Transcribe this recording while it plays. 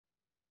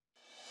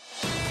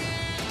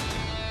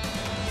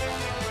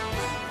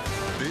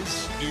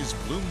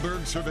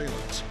Bloomberg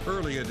Surveillance,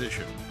 Early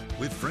Edition,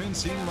 with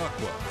Francine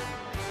Lacqua.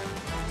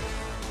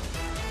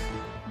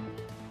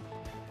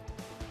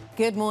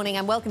 Good morning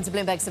and welcome to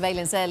Bloomberg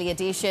Surveillance Early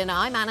Edition.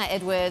 I'm Anna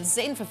Edwards,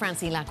 in for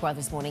Francine Lacqua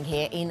this morning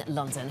here in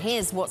London.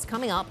 Here's what's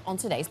coming up on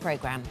today's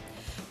programme.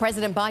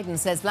 President Biden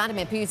says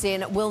Vladimir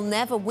Putin will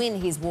never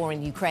win his war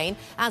in Ukraine.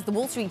 As the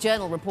Wall Street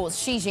Journal reports,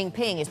 Xi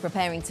Jinping is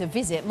preparing to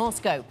visit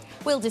Moscow.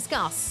 We'll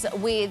discuss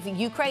with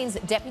Ukraine's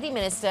Deputy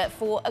Minister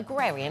for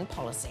Agrarian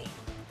Policy.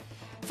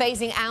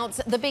 Phasing out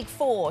the Big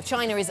Four,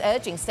 China is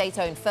urging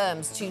state-owned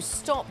firms to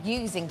stop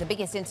using the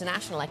biggest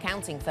international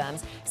accounting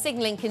firms,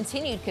 signalling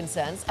continued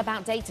concerns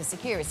about data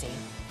security.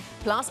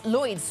 Plus,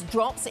 Lloyds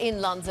drops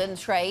in London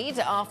trade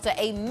after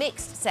a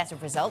mixed set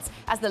of results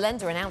as the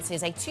lender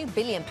announces a £2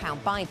 billion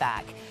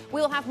buyback.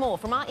 We'll have more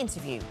from our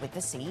interview with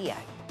the CEO.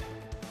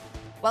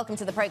 Welcome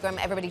to the programme,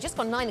 everybody. Just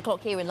gone 9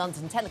 o'clock here in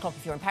London, 10 o'clock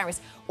if you're in Paris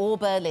or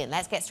Berlin.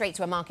 Let's get straight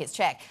to a markets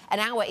check. An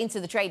hour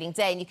into the trading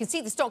day, and you can see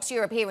the stocks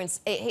Europe here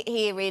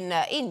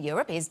in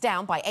Europe is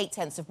down by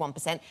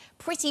 0.8%.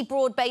 Pretty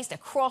broad-based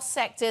across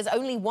sectors.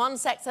 Only one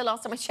sector,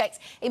 last time I checked,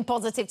 in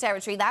positive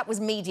territory. That was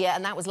media,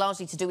 and that was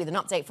largely to do with an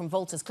update from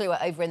Wolters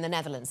Kluwer over in the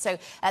Netherlands. So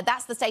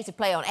that's the state of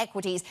play on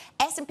equities.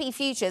 S&P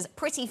futures,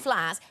 pretty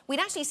flat.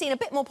 We'd actually seen a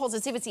bit more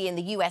positivity in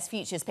the US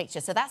futures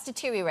picture, so that's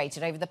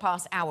deteriorated over the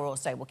past hour or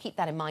so. We'll keep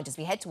that in mind as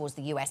we head towards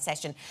the US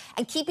session,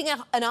 and keeping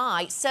an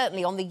eye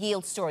certainly on the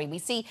yield story. We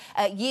see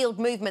yield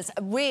movements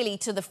really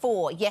to the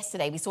fore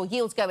yesterday. We saw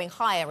yields going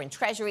higher in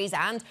treasuries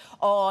and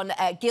on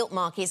gilt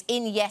markets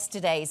in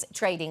yesterday's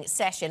trading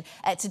session.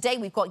 Today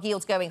we've got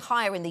yields going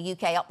higher in the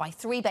UK, up by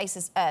 3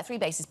 basis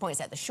points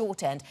at the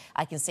short end,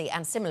 I can see,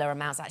 and similar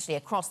amounts actually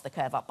across the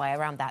curve, up by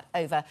around that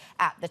over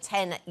at the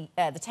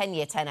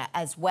 10-year tenor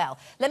as well.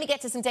 Let me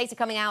get to some data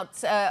coming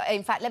out.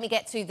 In fact, let me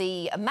get to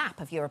the map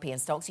of European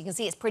stocks. You can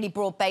see it's pretty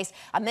broad-based.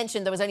 I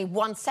mentioned there was only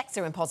one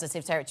sector in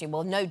positive territory.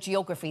 Well, no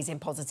geographies in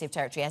positive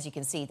territory, as you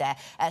can see there.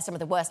 Some of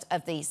the worst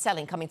of the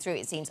selling coming through,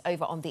 it seems,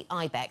 over on the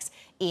IBEX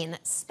in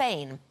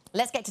Spain.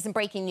 Let's get to some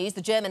breaking news.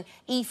 The German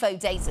IFO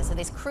data, so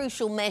this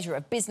crucial measure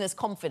of business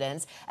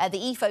confidence. The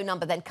IFO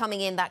number then coming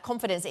in, that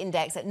confidence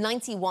index at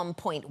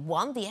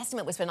 91.1. The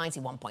estimate was for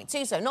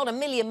 91.2, so not a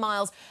million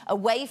miles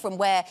away from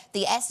where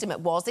the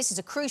estimate was. This is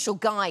a crucial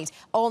guide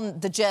on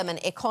the German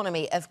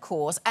economy, of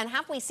course. And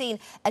have we seen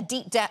a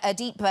deep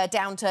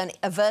downturn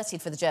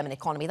averted for the German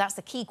economy? That's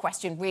the key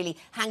question really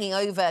hanging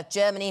over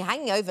Germany,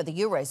 hanging over the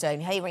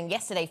Eurozone. Hearing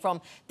yesterday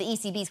from the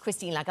ECB's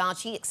Christine Lagarde,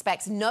 she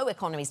expects no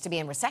economies to be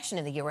in recession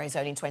in the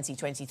Eurozone in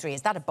 2023.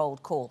 Is that a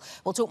bold call?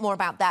 We'll talk more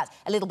about that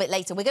a little bit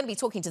later. We're going to be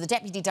talking to the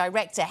Deputy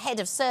Director, Head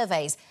of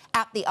Surveys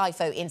at the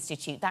IFO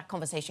Institute. That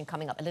conversation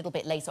coming up a little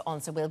bit later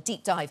on, so we'll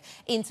deep dive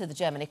into the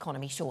German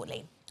economy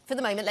shortly. For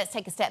the moment, let's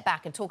take a step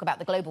back and talk about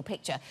the global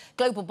picture.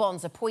 Global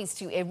bonds are poised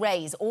to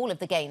erase all of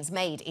the gains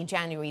made in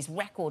January's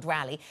record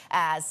rally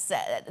as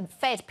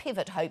Fed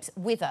pivot hopes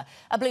wither.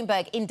 A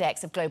Bloomberg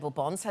index of global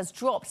bonds has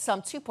dropped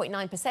some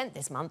 2.9%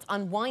 this month,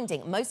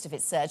 unwinding most of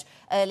its surge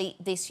early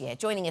this year.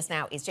 Joining us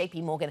now is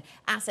JP Morgan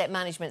Asset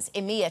Management's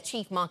EMEA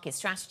Chief Market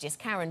Strategist,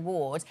 Karen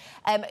Ward.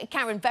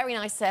 Karen, very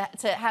nice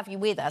to have you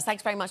with us.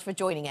 Thanks very much for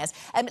joining us.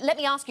 Let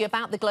me ask you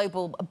about the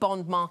global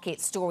bond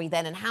market story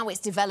then and how it's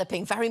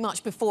developing very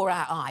much before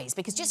our eyes.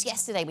 Because just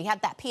yesterday we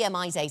had that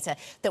PMI data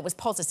that was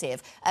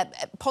positive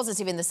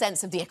in the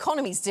sense of the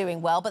economy's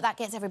doing well, but that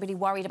gets everybody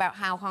worried about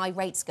how high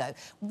rates go.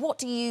 What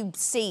do you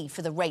see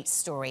for the rates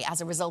story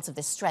as a result of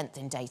this strength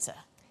in data?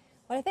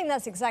 Well, I think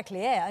that's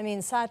exactly it. I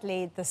mean,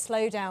 sadly, the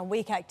slowdown,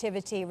 weak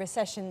activity,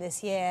 recession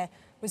this year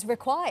was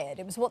required.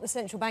 It was what the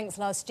central banks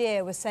last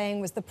year were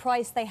saying was the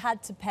price they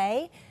had to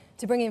pay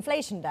to bring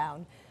inflation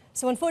down.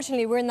 So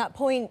unfortunately, we're in that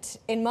point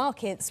in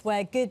markets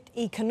where good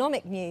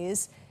economic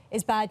news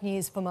is bad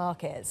news for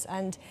markets.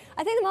 And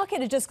I think the market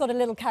had just got a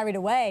little carried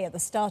away at the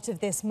start of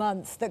this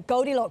month that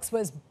Goldilocks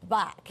was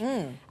back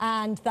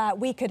and that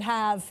we could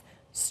have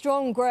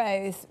strong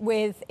growth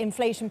with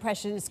inflation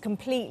pressures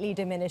completely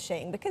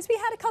diminishing, because we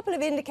had a couple of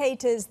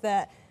indicators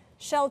that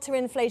shelter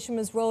inflation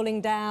was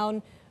rolling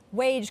down,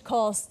 wage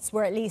costs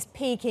were at least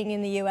peaking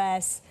in the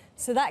US.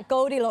 So that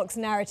Goldilocks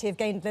narrative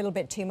gained a little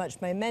bit too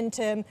much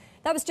momentum.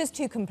 That was just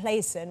too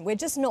complacent. We're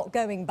just not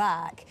going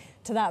back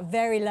to that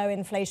very low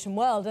inflation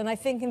world. And I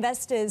think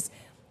investors,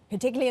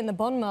 particularly in the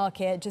bond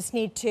market, just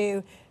need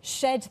to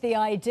shed the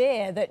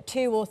idea that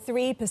 2 or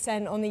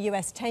 3% on the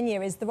US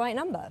 10-year is the right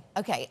number.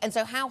 OK, and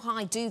so how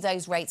high do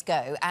those rates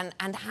go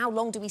and how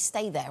long do we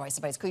stay there, I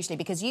suppose, crucially,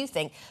 because you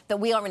think that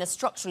we are in a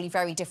structurally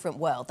very different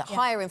world, that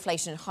higher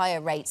inflation and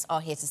higher rates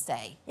are here to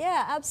stay?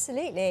 Yeah,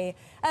 absolutely.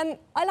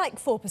 I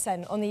like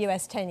 4% on the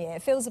US 10-year.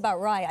 It feels about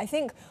right. I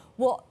think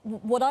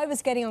what I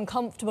was getting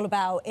uncomfortable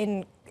about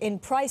in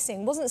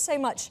pricing wasn't so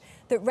much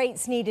that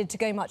rates needed to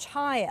go much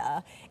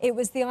higher. It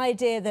was the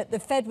idea that the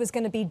Fed was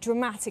going to be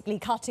dramatically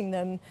cutting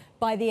them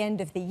by the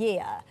end of the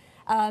year.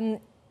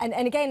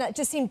 And again, that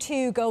just seemed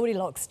too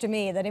Goldilocks to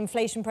me, that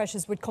inflation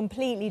pressures would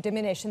completely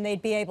diminish and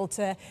they'd be able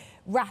to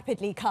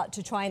rapidly cut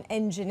to try and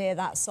engineer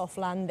that soft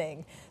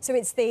landing. So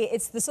it's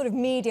the sort of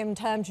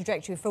medium-term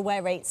trajectory for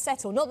where rates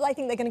settle. Not that I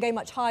think they're going to go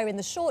much higher in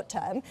the short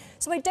term.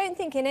 So I don't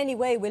think in any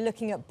way we're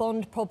looking at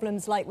bond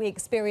problems like we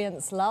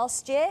experienced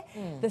last year.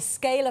 The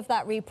scale of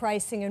that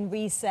repricing and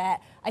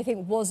reset, I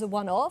think, was a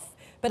one-off.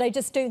 But I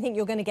just don't think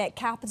you're going to get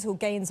capital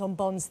gains on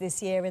bonds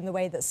this year in the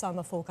way that some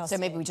are forecasting.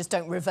 So maybe we just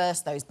don't reverse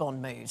those bond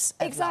moves.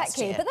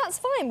 Exactly, but that's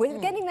fine. We're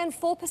getting then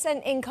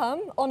 4%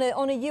 income on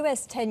a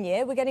US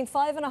 10-year. We're getting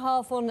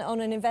 5.5%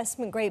 on an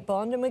investment-grade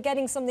bond, and we're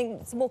getting something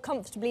that's more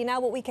comfortably now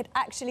what we could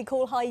actually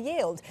call high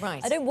yield.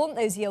 Right. I don't want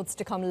those yields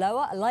to come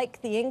lower. I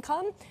like the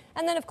income.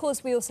 And then, of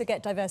course, we also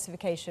get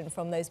diversification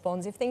from those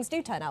bonds if things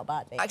do turn out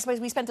badly. I suppose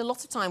we spend a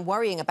lot of time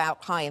worrying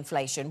about high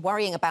inflation,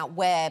 worrying about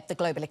where the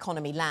global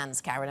economy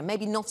lands, Karen, and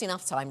maybe not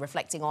enough time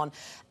reflecting on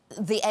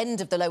the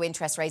end of the low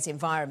interest rate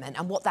environment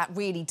and what that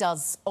really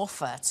does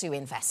offer to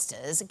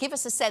investors. Give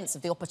us a sense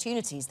of the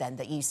opportunities then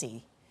that you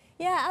see.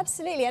 Yeah,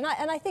 absolutely. And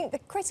I think the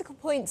critical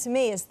point to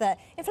me is that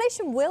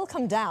inflation will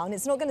come down.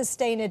 It's not going to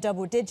stay near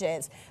double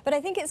digits, but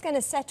I think it's going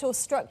to settle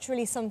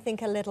structurally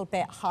something a little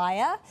bit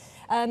higher.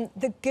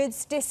 The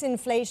goods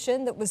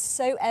disinflation that was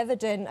so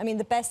evident, I mean,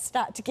 the best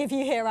stat to give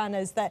you here, Anna,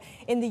 is that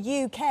in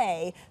the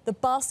UK, the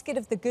basket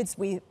of the goods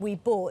we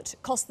bought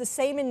cost the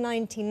same in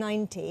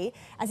 1990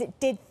 as it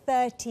did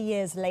 30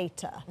 years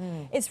later.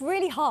 It's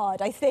really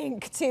hard, I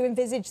think, to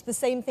envisage the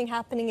same thing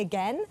happening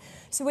again.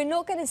 So we're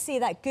not going to see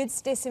that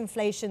goods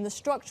disinflation. The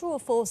structural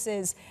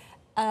forces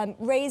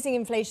raising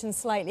inflation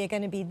slightly are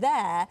going to be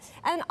there.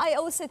 And I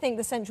also think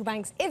the central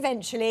banks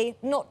eventually,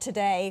 not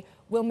today,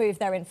 will move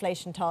their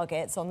inflation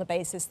targets on the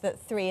basis that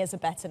 3 is a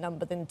better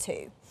number than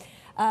 2.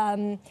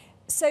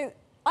 So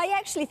I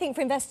actually think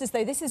for investors,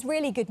 though, this is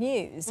really good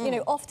news. You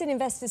know, often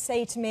investors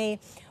say to me,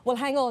 well,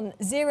 hang on,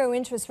 zero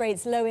interest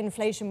rates, low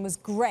inflation was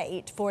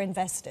great for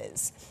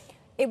investors.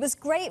 It was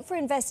great for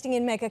investing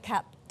in mega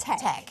cap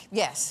tech.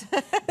 Yes.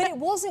 But it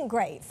wasn't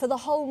great for the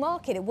whole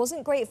market. It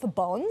wasn't great for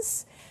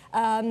bonds.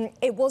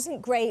 It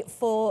wasn't great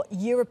for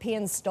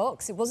European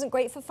stocks. It wasn't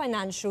great for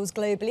financials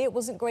globally. It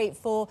wasn't great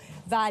for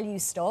value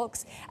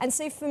stocks. And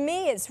so for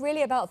me, it's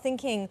really about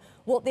thinking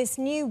what this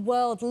new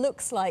world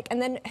looks like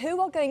and then who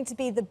are going to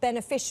be the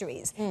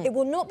beneficiaries. It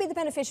will not be the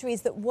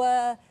beneficiaries that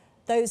were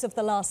those of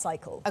the last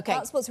cycle. Okay.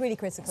 That's what's really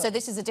critical. So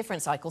this is a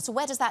different cycle. So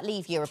where does that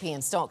leave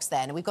European stocks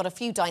then? And we've got a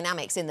few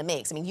dynamics in the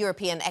mix. I mean,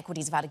 European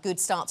equities have had a good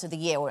start to the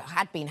year, or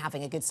had been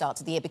having a good start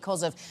to the year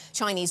because of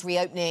Chinese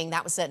reopening.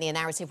 That was certainly a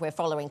narrative we're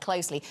following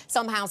closely.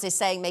 Some houses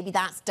saying maybe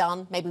that's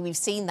done. Maybe we've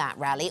seen that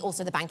rally.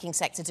 Also, the banking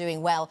sector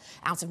doing well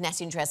out of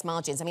net interest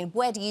margins. I mean,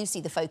 where do you see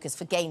the focus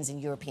for gains in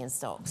European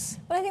stocks?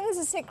 Well, I think there's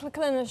a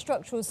cyclical and a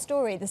structural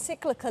story. The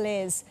cyclical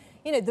is,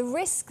 you know, the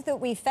risk that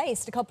we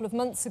faced a couple of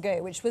months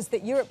ago, which was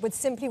that Europe would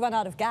simply run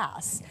out of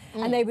gas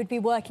and they would be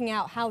working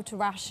out how to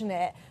ration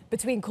it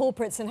between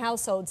corporates and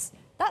households,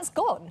 that's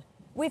gone.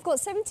 We've got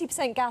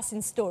 70% gas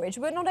in storage.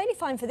 We're not only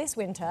fine for this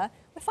winter,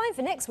 we're fine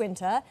for next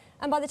winter.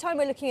 And by the time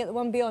we're looking at the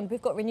one beyond,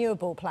 we've got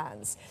renewable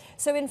plans.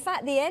 So in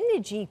fact, the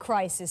energy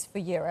crisis for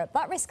Europe,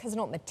 that risk has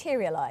not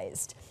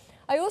materialized.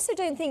 I also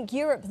don't think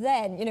Europe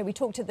then, you know, we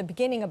talked at the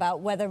beginning about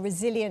whether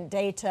resilient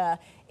data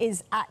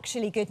is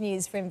actually good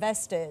news for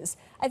investors.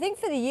 I think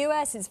for the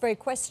US it's very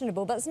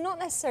questionable, but it's not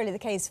necessarily the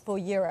case for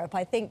Europe.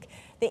 I think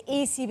the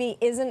ECB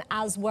isn't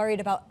as worried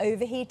about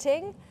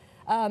overheating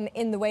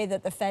in the way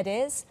that the Fed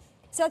is.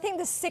 So I think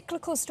the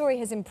cyclical story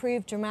has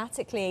improved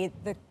dramatically,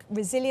 the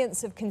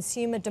resilience of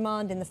consumer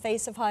demand in the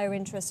face of higher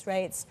interest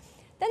rates.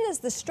 Then there's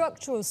the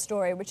structural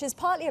story, which is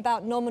partly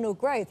about nominal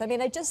growth. I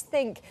mean, I just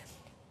think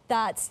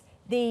that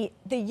the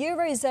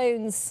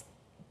Eurozone's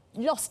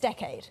lost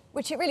decade,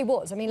 which it really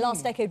was. I mean,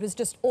 last decade was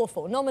just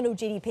awful. Nominal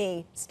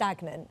GDP,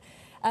 stagnant.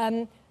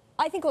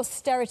 I think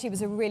austerity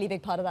was a really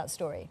big part of that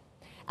story.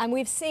 And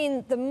we've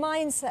seen the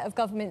mindset of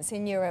governments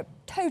in Europe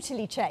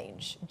totally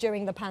change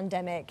during the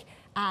pandemic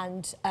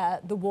and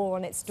the war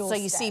on its doorstep.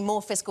 So you see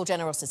more fiscal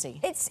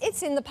generosity?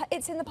 It's in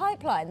the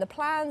pipeline. The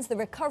plans, the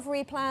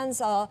recovery plans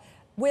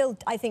will,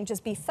 I think,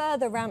 just be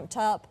further ramped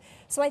up.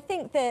 So I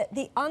think that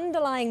the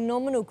underlying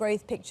nominal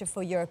growth picture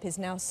for Europe is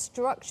now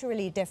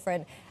structurally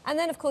different. And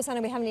then, of course,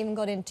 Anna, we haven't even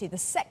got into the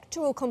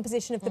sectoral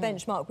composition of the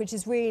benchmark, which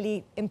is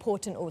really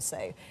important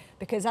also.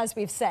 Because as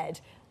we've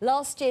said,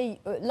 last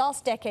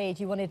decade,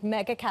 you wanted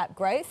mega cap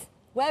growth.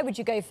 Where would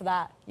you go for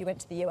that? You went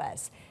to the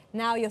US.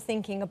 Now you're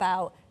thinking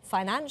about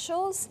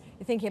financials,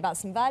 you're thinking about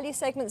some value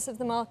segments of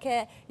the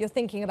market, you're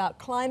thinking about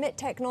climate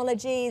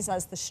technologies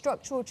as the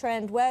structural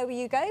trend. Where will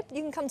you go?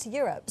 You can come to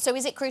Europe. So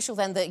is it crucial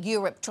then that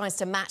Europe tries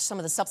to match some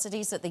of the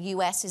subsidies that the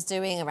US is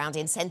doing around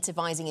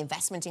incentivising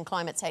investment in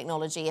climate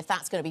technology, if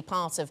that's going to be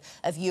part of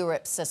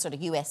Europe's sort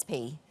of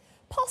USP?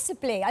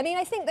 Possibly. I mean,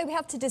 I think that we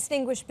have to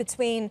distinguish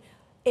between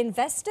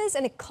investors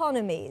and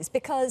economies,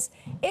 because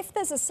if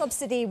there's a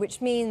subsidy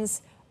which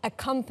means a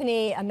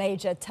company, a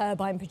major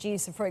turbine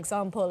producer, for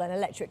example, an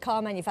electric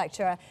car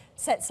manufacturer,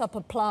 sets up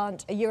a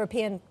plant, a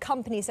European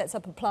company sets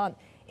up a plant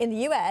in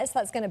the US,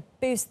 that's going to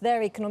boost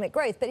their economic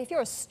growth. But if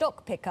you're a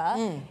stock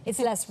picker, it's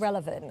less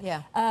relevant.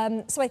 Yeah.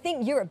 So I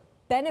think Europe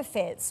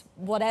benefits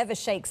whatever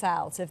shakes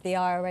out of the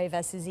IRA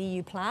versus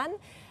EU plan.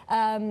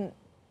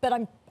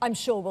 But I'm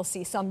sure we'll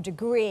see some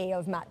degree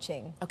of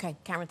matching. OK,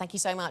 Karen, thank you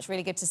so much.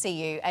 Really good to see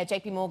you.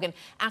 JP Morgan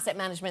Asset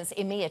Management's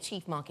EMEA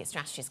Chief Market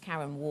Strategist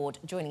Karen Ward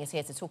joining us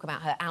here to talk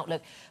about her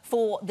outlook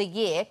for the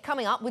year.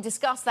 Coming up, we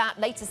discuss that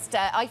latest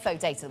IFO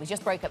data that we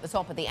just broke at the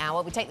top of the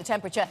hour. We take the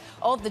temperature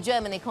of the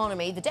German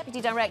economy. The Deputy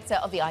Director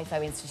of the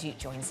IFO Institute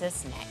joins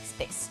us next.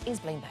 This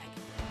is Bloomberg.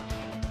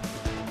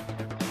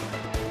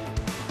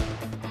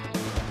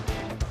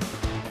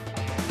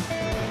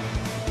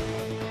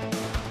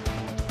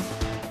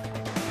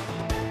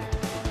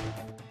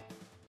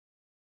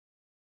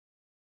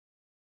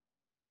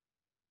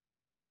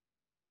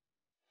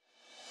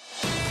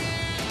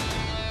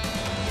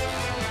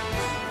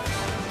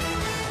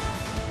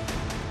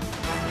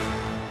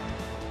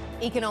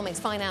 Economics,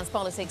 finance,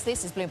 politics.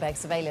 This is Bloomberg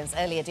Surveillance,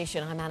 early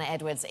edition. I'm Anna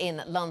Edwards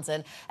in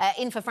London.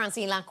 In for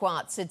Francine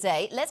Lacqua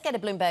today. Let's get a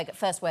Bloomberg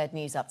First Word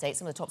news update.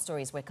 Some of the top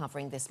stories we're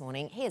covering this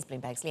morning. Here's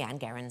Bloomberg's Leanne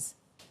Gerrans.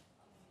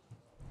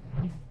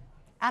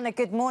 Anna,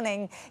 good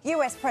morning.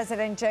 US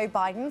President Joe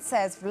Biden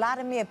says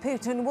Vladimir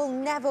Putin will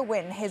never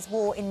win his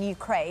war in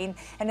Ukraine.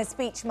 In a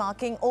speech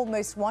marking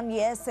almost 1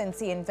 year since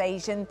the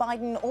invasion,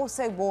 Biden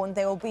also warned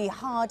there will be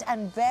hard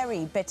and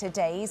very bitter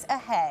days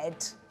ahead.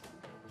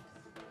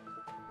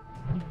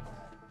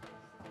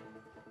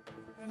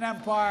 An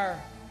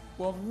empire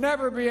will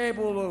never be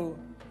able to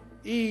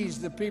ease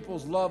the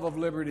people's love of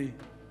liberty.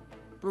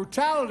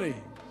 Brutality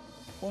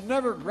will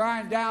never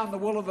grind down the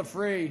will of the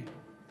free.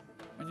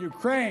 And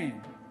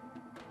Ukraine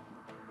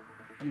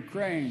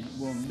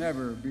will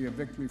never be a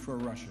victory for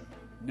Russia.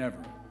 Never.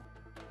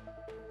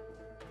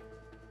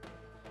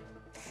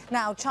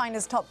 Now,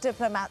 China's top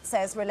diplomat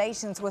says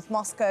relations with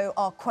Moscow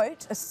are,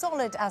 quote, as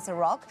solid as a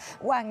rock.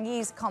 Wang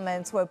Yi's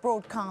comments were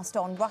broadcast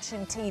on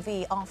Russian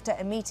TV after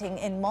a meeting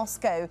in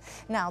Moscow.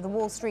 Now, the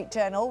Wall Street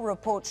Journal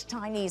reports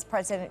Chinese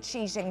President Xi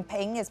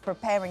Jinping is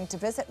preparing to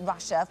visit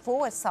Russia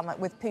for a summit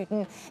with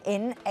Putin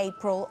in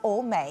April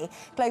or May.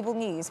 Global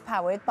news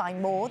powered by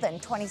more than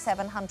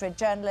 2,700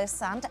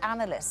 journalists and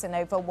analysts in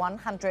over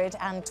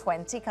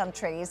 120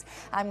 countries.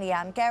 I'm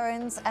Leanne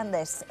Gerrans, and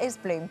this is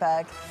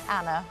Bloomberg.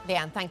 Anna.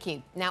 Leanne, thank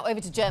you. Now over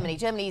to Germany.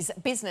 Germany's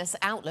business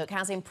outlook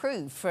has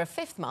improved for a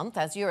fifth month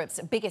as Europe's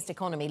biggest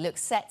economy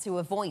looks set to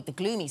avoid the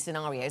gloomy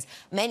scenarios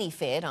many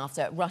feared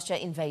after Russia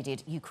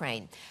invaded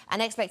Ukraine. And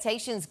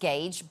expectations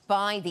gauge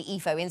by the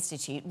IFO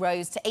Institute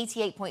rose to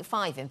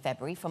 88.5 in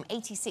February from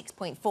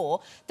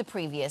 86.4 the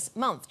previous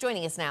month.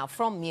 Joining us now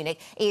from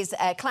Munich is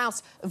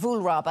Klaus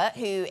Wohlrabe,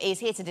 who is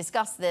here to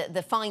discuss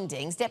the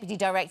findings, Deputy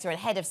Director and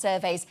Head of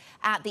Surveys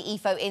at the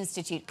IFO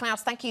Institute.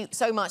 Klaus, thank you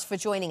so much for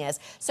joining us.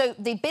 So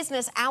the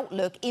business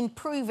outlook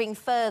improving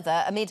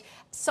further amid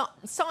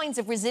signs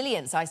of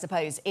resilience, I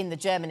suppose, in the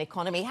German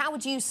economy. How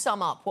would you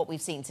sum up what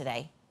we've seen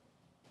today?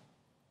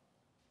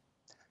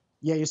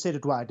 Yeah, you said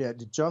it right.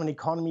 The German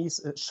economy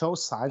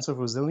shows signs of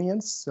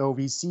resilience. So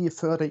we see a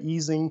further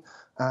easing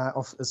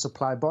of a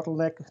supply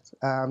bottleneck.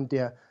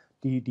 There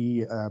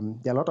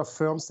are a lot of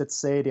firms that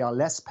say they are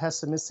less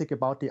pessimistic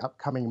about the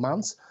upcoming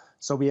months.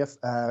 So we have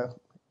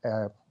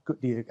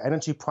the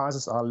energy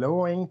prices are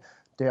lowering.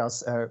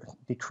 There's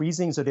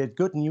decreasing. So there's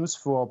good news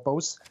for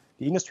both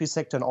the industry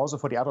sector and also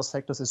for the other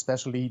sectors,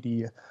 especially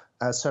the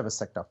service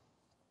sector.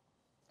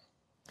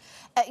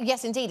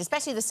 Yes, indeed,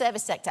 especially the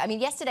service sector. I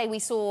mean, yesterday we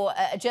saw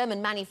a German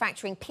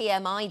manufacturing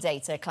PMI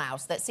data,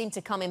 Klaus, that seemed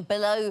to come in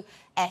below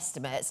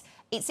estimates.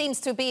 It seems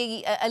to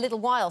be a little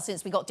while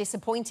since we got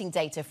disappointing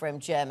data from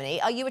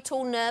Germany. Are you at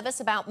all nervous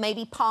about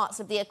maybe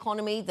parts of the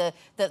economy,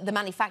 the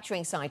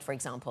manufacturing side, for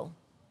example?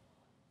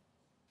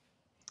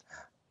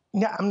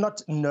 Yeah, I'm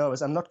not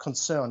nervous. I'm not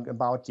concerned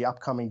about the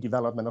upcoming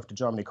development of the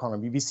German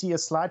economy. We see a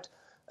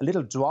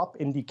little drop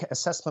in the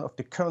assessment of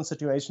the current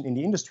situation in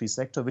the industry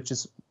sector, which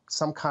is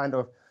some kind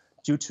of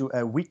due to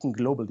a weakened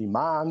global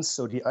demand.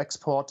 So the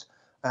export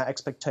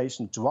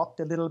expectation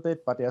dropped a little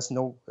bit, but there's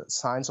no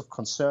signs of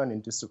concern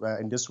in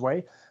this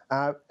way.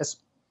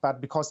 But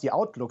because the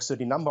outlook, so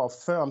the number of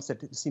firms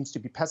that seems to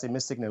be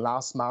pessimistic in the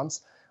last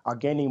months are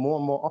gaining more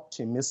and more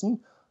optimism.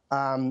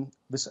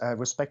 With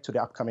respect to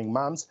the upcoming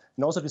months,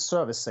 and also the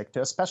service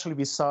sector. Especially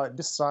we saw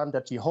this time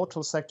that the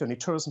hotel sector and the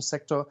tourism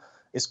sector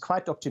is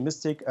quite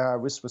optimistic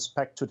with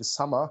respect to the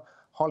summer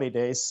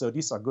holidays. So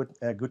these are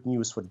good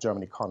news for the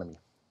German economy.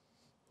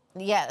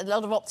 Yeah, a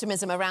lot of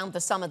optimism around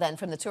the summer then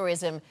from the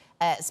tourism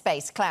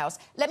space. Klaus,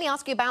 let me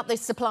ask you about the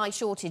supply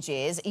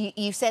shortages.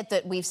 You said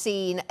that we've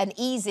seen an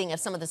easing of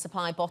some of the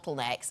supply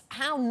bottlenecks.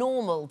 How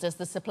normal does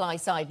the supply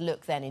side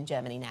look then in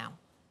Germany now?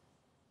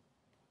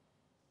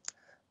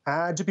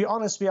 To be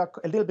honest, we are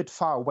a little bit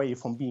far away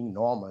from being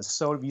normal.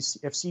 So we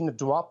have seen a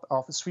drop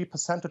of 3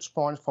 percentage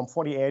points from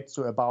 48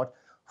 to about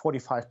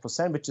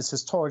 45%, which is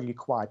historically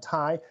quite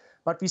high.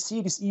 But we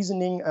see this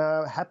easing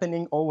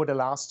happening over the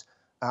last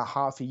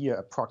half a year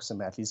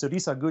approximately. So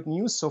these are good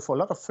news. So for a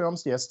lot of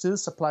firms, there are still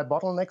supply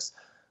bottlenecks,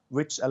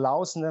 which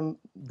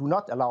do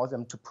not allow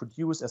them to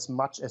produce as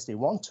much as they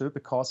want to,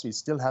 because we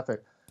still have a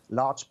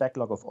large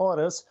backlog of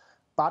orders.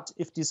 But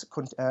if this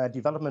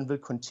development will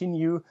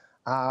continue,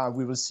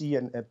 we will see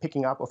a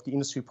picking up of the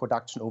industry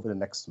production over the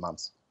next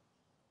months.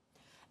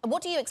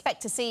 What do you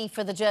expect to see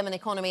for the German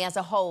economy as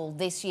a whole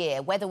this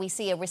year, whether we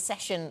see a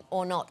recession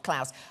or not,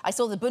 Klaus? I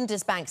saw the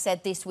Bundesbank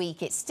said this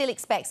week it still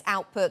expects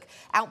output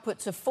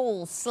to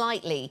fall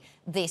slightly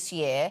this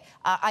year.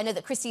 I know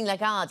that Christine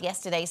Lagarde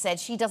yesterday said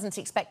she doesn't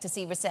expect to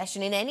see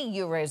recession in any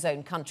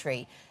Eurozone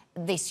country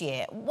this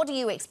year. What do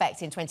you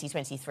expect in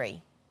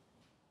 2023?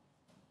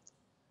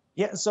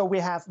 Yeah, so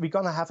we're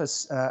going to have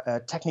a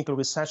technical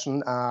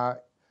recession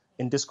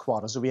in this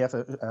quarter. So we have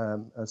a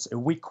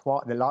weak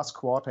quarter, the last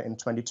quarter in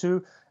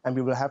 22, and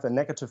we will have a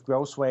negative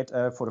growth rate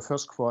for the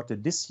first quarter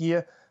this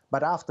year.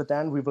 But after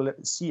then, we will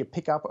see a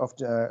pickup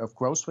of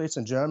growth rates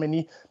in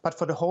Germany. But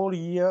for the whole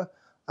year,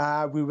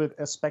 we will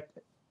expect,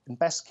 in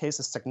best case,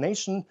 a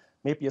stagnation,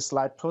 maybe a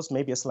slight plus,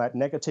 maybe a slight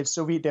negative.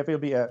 So there will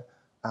be a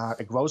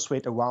growth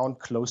rate around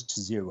close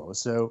to zero.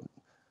 So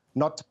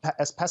not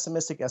as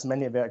pessimistic as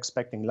many were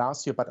expecting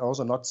last year, but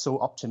also not so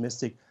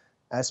optimistic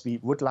as we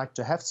would like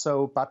to have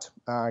so. But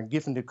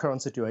given the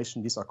current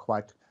situation, these are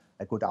quite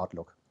a good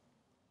outlook.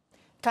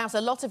 Klaus,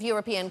 a lot of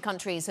European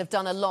countries have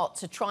done a lot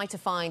to try to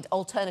find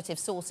alternative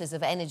sources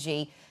of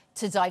energy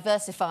to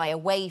diversify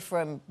away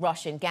from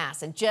Russian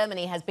gas. And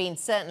Germany has been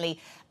certainly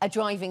a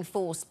driving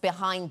force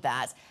behind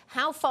that.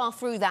 How far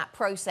through that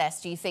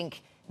process do you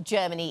think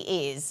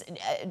Germany is?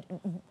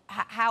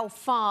 How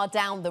far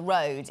down the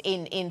road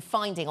in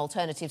finding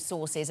alternative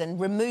sources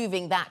and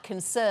removing that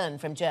concern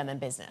from German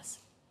business?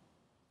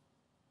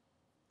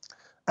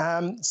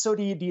 So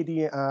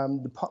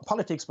the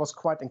politics was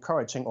quite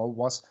encouraging, or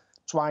was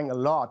trying a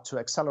lot to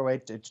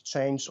accelerate the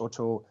change, or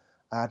to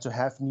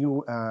have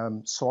new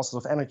sources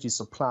of energy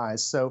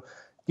supplies. So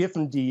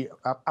given the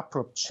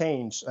abrupt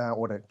change,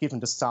 given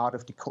the start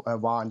of the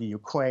war in the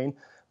Ukraine,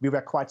 we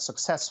were quite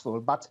successful.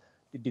 But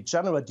the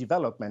general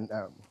development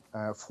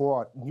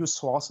for new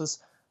sources,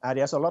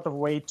 there's a lot of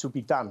way to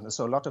be done. There's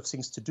a lot of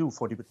things to do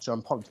for the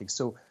German politics.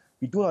 So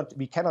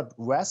we cannot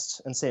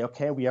rest and say,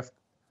 okay, we have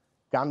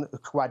gone a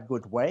quite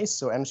good way.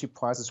 So energy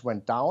prices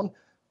went down,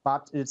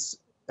 but it's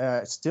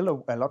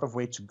still a lot of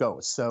way to go.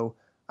 So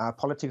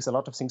politics, a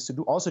lot of things to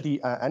do. Also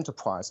the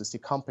enterprises, the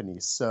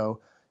companies. So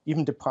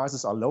even the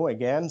prices are low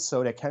again,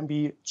 so there can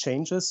be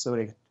changes.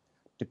 So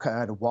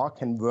the war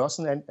can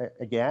worsen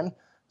again.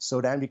 So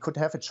then we could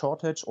have a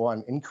shortage or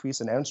an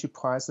increase in energy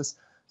prices.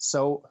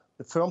 So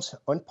the firms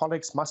and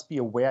politics must be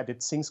aware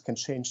that things can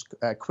change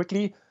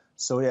quickly.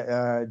 So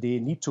they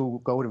need to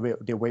go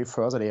their way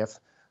further. They have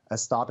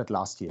started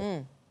last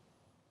year.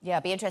 Yeah,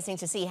 it'll be interesting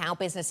to see how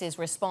businesses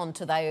respond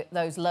to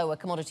those lower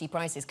commodity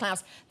prices.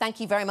 Klaus,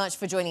 thank you very much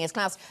for joining us.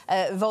 Klaus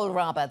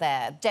Wohlrabe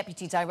there,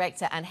 Deputy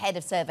Director and Head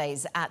of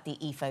Surveys at the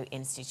IFO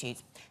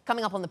Institute.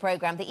 Coming up on the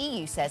programme, the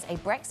EU says a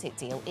Brexit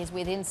deal is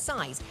within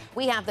sight.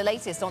 We have the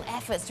latest on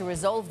efforts to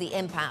resolve the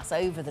impasse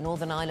over the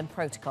Northern Ireland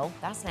Protocol.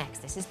 That's next.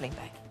 This is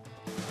Bloomberg.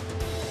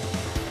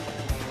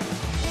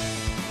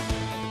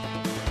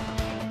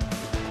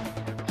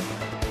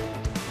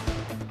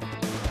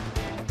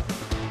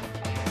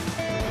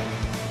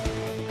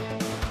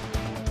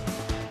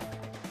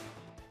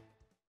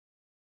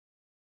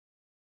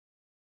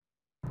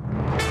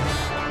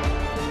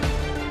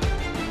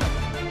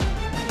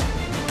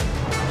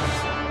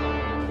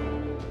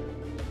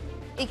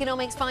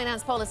 Economics,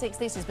 finance, politics.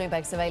 This is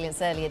Bloomberg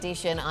Surveillance Early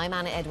Edition. I'm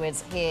Anna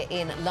Edwards here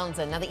in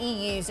London. Now, the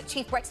EU's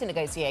chief Brexit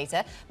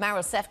negotiator,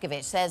 Maros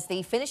Sefcovic, says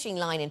the finishing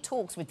line in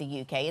talks with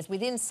the UK is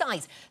within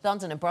sight.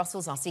 London and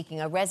Brussels are seeking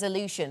a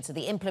resolution to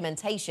the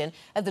implementation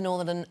of the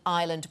Northern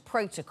Ireland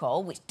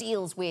Protocol, which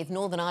deals with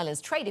Northern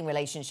Ireland's trading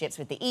relationships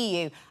with the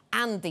EU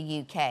and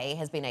the UK,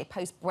 has been a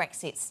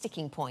post-Brexit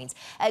sticking point.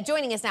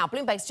 Joining us now,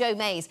 Bloomberg's Joe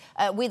Mays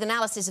with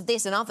analysis of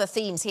this and other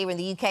themes here in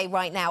the UK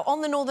right now. On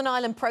the Northern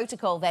Ireland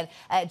Protocol then,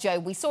 Joe,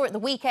 we saw at the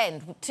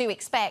weekend to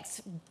expect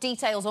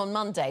details on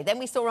Monday. Then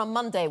we saw on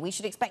Monday we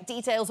should expect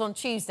details on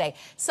Tuesday.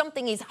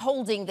 Something is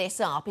holding this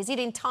up. Is it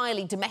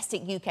entirely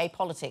domestic UK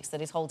politics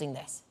that is holding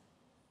this?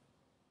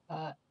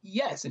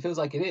 Yes, it feels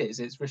like it is.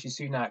 It's Rishi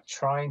Sunak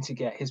trying to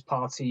get his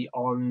party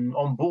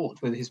on board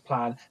with his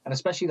plan, and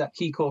especially that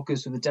key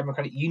caucus of the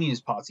Democratic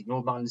Unionist Party,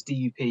 Northern Ireland's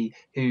DUP,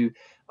 who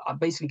are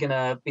basically going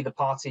to be the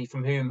party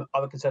from whom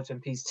other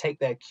Conservative MPs take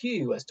their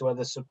cue as to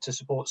whether to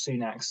support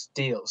Sunak's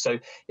deal. So,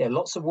 yeah,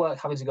 lots of work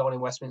having to go on in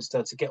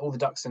Westminster to get all the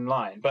ducks in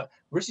line. But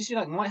Rishi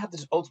Sunak might have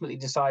to ultimately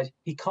decide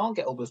he can't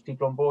get all those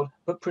people on board,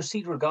 but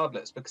proceed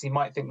regardless, because he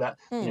might think that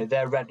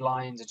their red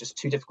lines are just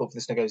too difficult for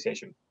this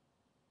negotiation.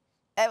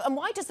 And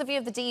why does the view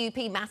of the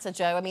DUP matter,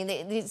 Joe? I mean,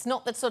 it's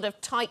not the sort of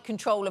tight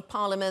control of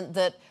Parliament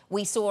that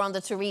we saw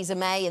under Theresa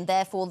May, and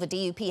therefore the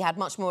DUP had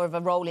much more of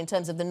a role in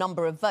terms of the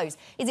number of votes.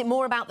 Is it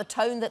more about the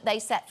tone that they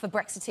set for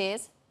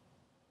Brexiteers?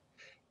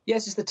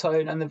 Yes, it's the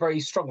tone and the very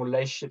strong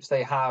relationships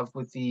they have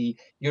with the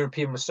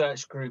European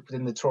Research Group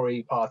within the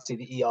Tory party,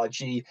 the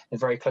ERG, and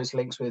very close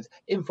links with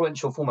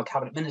influential former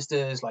cabinet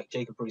ministers like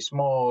Jacob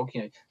Rees-Mogg,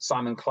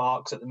 Simon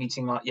Clark's at the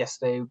meeting like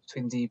yesterday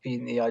between DP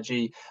and the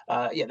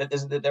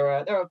ERG.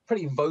 They're a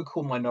pretty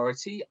vocal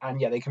minority, and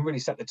they can really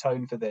set the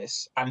tone for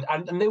this, and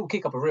they will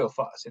kick up a real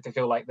fuss if they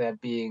feel like they're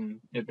being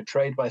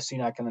betrayed by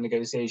Sunak in the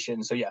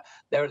negotiations. So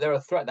they're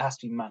a threat that has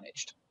to be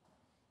managed.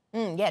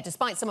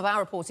 Despite some of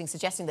our reporting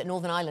suggesting that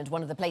Northern Ireland,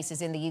 one of the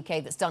places in the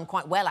UK that's done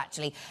quite well,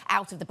 actually,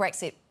 out of the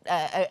Brexit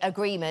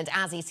agreement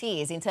as it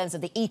is, in terms of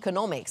the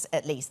economics,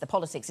 at least. The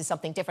politics is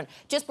something different.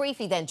 Just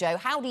briefly then, Joe,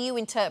 how do you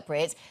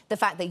interpret the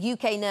fact that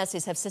UK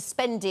nurses have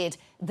suspended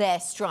their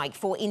strike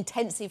for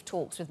intensive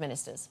talks with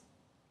ministers?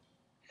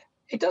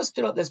 It does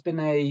feel like there's been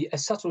a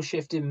subtle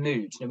shift in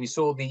mood. We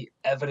saw the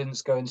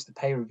evidence go into the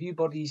pay review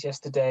bodies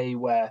yesterday,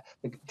 where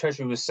the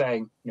Treasury was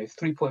saying,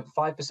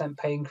 3.5%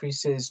 pay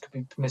increases could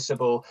be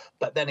permissible.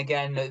 But then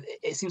again,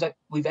 it seems like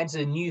we've entered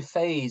a new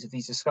phase of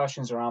these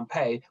discussions around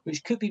pay,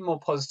 which could be more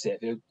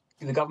positive.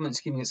 The government's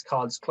keeping its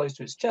cards close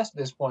to its chest at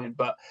this point.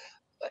 But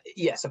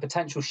yes, a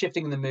potential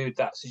shifting in the mood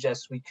that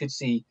suggests we could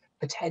see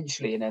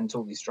potentially an end to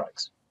all these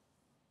strikes.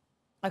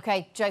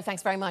 OK, Joe,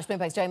 thanks very much.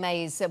 Bloomberg's Joe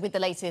Mays with the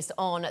latest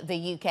on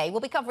the UK.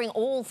 We'll be covering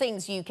all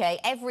things UK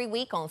every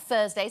week on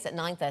Thursdays at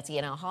 9:30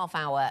 in our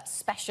half-hour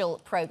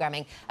special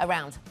programming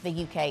around the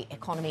UK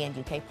economy and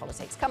UK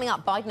politics. Coming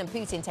up, Biden and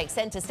Putin take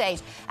centre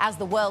stage as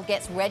the world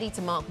gets ready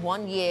to mark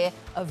 1 year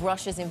of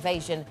Russia's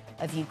invasion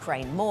of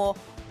Ukraine. More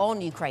on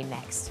Ukraine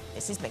next.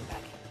 This is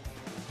Bloomberg.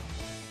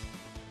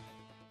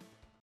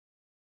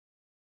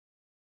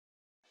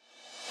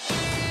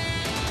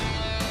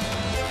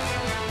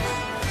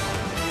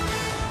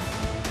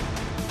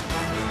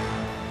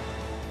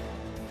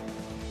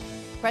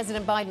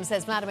 President Biden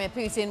says Vladimir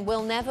Putin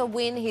will never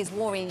win his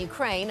war in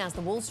Ukraine as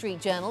the Wall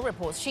Street Journal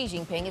reports Xi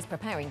Jinping is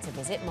preparing to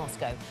visit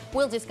Moscow.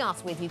 We'll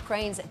discuss with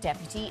Ukraine's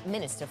Deputy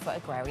Minister for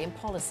Agrarian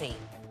Policy.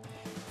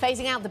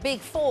 Phasing out the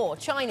Big Four,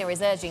 China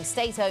is urging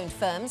state-owned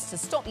firms to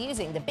stop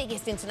using the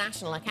biggest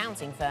international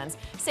accounting firms,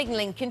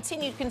 signalling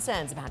continued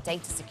concerns about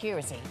data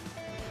security.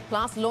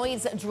 Plus,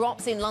 Lloyds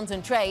drops in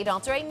London trade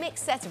after a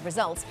mixed set of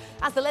results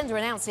as the lender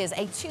announces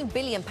a £2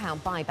 billion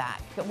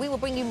buyback. We will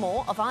bring you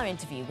more of our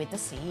interview with the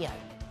CEO.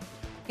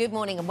 Good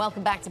morning and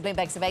welcome back to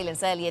Bloomberg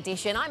Surveillance Early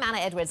Edition. I'm Anna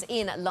Edwards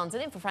in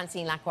London, in for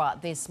Francine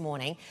Lacqua this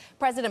morning.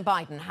 President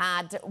Biden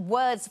had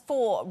words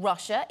for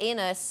Russia in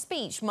a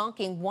speech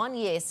marking 1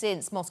 year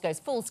since Moscow's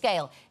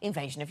full-scale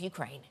invasion of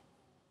Ukraine.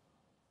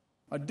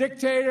 A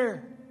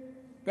dictator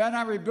bent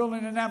on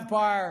rebuilding an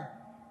empire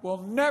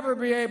will never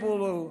be able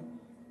to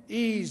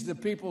ease the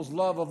people's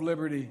love of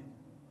liberty.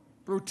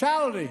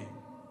 Brutality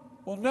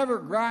will never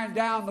grind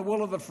down the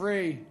will of the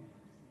free.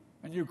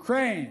 And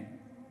Ukraine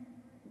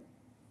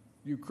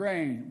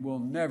will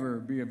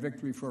never be a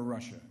victory for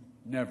Russia.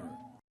 Never.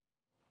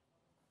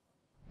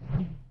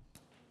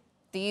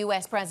 The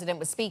US president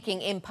was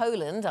speaking in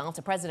Poland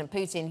after President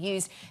Putin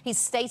used his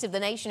State of the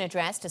Nation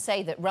address to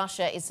say that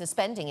Russia is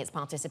suspending its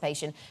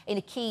participation in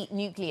a key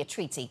nuclear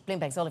treaty.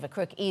 Bloomberg's Oliver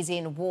Crook is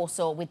in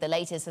Warsaw with the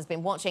latest, has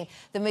been watching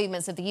the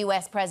movements of the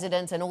US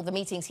president and all the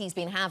meetings he's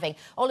been having.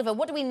 Oliver,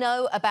 what do we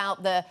know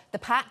about the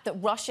pact that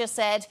Russia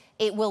said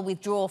it will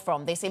withdraw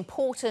from, this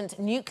important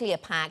nuclear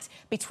pact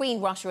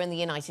between Russia and the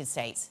United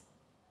States?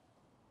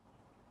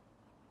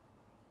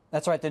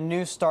 That's right, the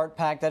New START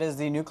Pact, that is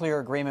the nuclear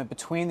agreement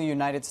between the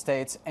United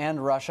States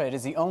and Russia. It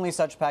is the only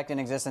such pact in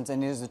existence,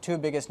 and it is the two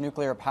biggest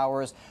nuclear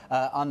powers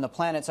on the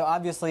planet. So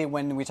obviously,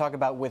 when we talk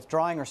about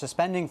withdrawing or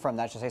suspending from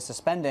that, I should say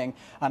suspending,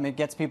 it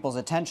gets people's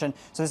attention.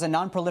 So this is a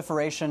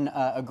non-proliferation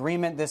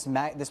agreement.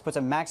 This puts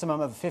a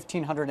maximum of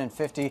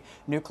 1,550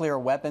 nuclear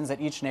weapons that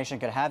each nation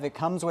could have. It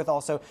comes with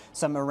also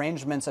some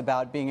arrangements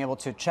about being able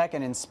to check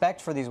and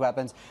inspect for these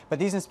weapons. But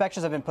these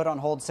inspections have been put on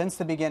hold since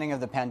the beginning of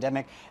the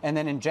pandemic. And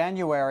then in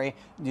January,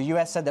 the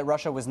U.S. said that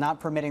Russia was not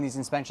permitting these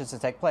inspections to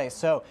take place.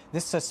 So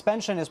this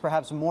suspension is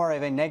perhaps more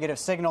of a negative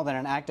signal than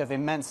an act of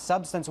immense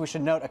substance. We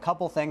should note a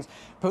couple things.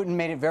 Putin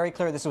made it very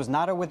clear this was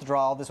not a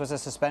withdrawal. This was a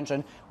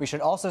suspension. We should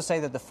also say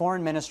that the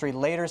foreign ministry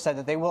later said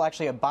that they will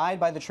actually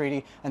abide by the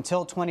treaty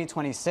until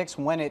 2026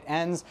 when it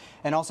ends.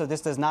 And also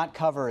this does not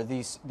cover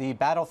the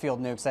battlefield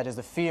nukes, that is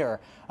the fear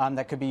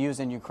that could be used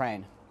in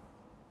Ukraine.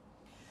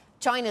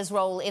 China's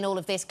role in all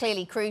of this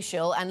clearly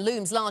crucial and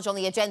looms large on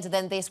the agenda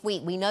then this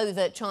week. We know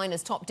that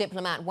China's top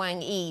diplomat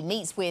Wang Yi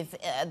meets with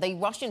the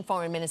Russian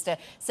Foreign Minister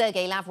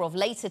Sergei Lavrov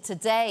later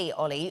today,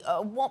 Ollie.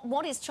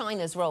 What is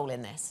China's role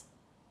in this?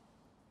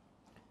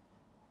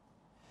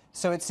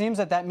 So it seems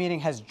that meeting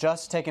has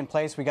just taken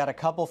place. We got a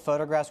couple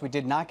photographs. We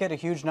did not get a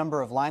huge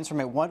number of lines from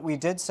it. What we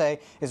did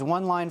say is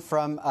one line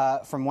from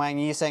Wang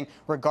Yi saying,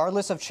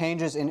 regardless of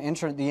changes in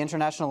the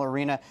international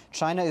arena,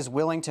 China is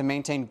willing to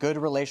maintain good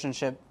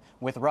relationship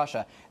with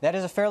Russia. That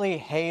is a fairly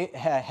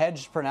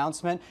hedged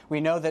pronouncement.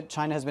 We know that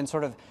China has been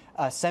sort of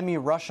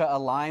semi-Russia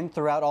aligned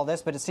throughout all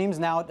this, but it seems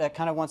now it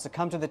kind of wants to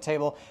come to the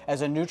table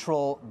as a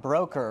neutral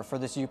broker for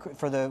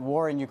the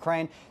war in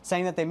Ukraine,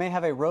 saying that they may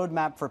have a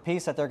roadmap for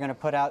peace that they're going to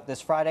put out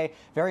this Friday.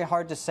 Very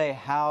hard to say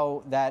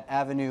how that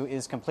avenue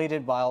is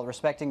completed while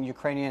respecting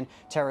Ukrainian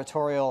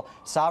territorial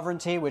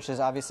sovereignty, which is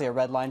obviously a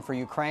red line for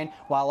Ukraine,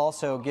 while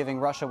also giving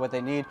Russia what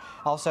they need.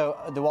 Also,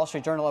 the Wall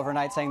Street Journal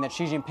overnight saying that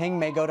Xi Jinping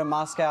may go to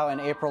Moscow in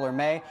April or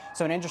May.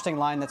 So an interesting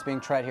line that's being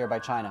tread here by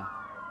China.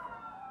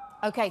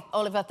 OK,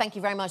 Oliver, thank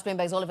you very much.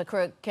 Bloomberg's Oliver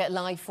Crook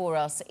live for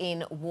us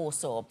in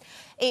Warsaw.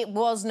 It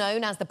was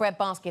known as the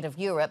breadbasket of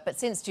Europe, but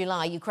since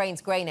July,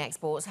 Ukraine's grain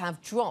exports have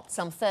dropped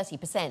some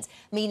 30%,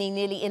 meaning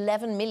nearly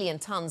 11 million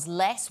tonnes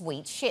less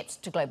wheat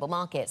shipped to global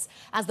markets.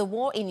 As the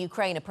war in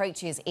Ukraine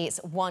approaches its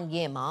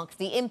one-year mark,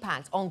 the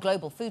impact on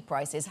global food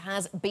prices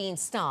has been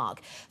stark.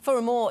 For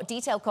a more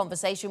detailed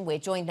conversation, we're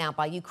joined now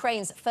by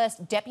Ukraine's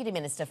first Deputy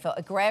Minister for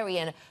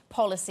Agrarian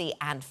Policy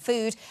and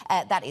Food.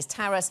 That is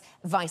Taras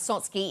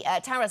Vysotsky.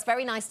 Taras,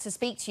 very nice to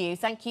speak to you.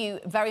 Thank you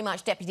very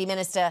much, Deputy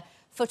Minister,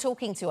 for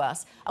talking to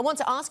us. I want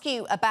to ask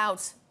you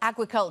about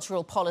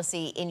agricultural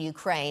policy in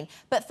Ukraine.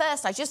 But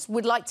first, I just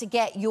would like to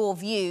get your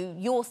view,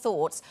 your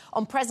thoughts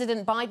on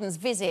President Biden's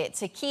visit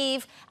to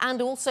Kyiv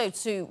and also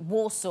to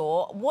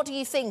Warsaw. What do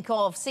you think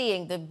of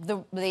seeing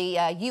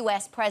the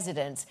US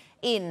president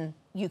in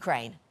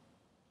Ukraine?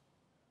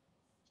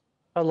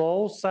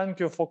 Hello, thank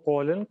you for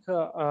calling.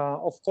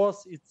 Of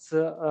course, it's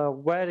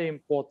very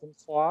important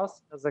for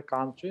us as a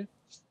country.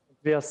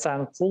 We are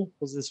thankful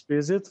for this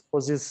visit,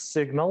 for these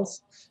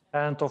signals.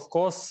 And of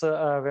course, we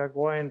are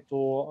going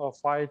to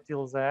fight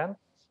till the end.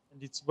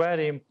 And it's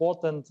very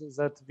important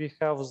that we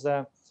have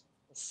the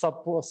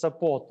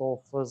support of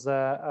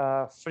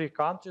the free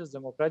countries,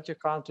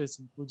 democratic countries,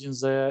 including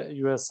the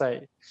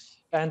USA.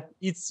 And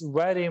it's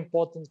very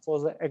important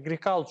for the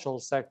agricultural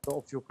sector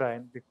of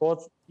Ukraine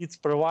because it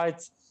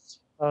provides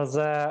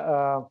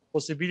the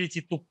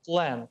possibility to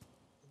plan,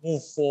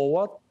 move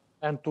forward,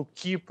 and to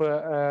keep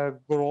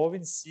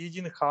growing,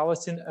 seeding,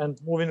 harvesting, and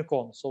moving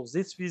on. So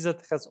this visit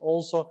has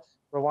also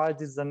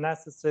provided the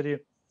necessary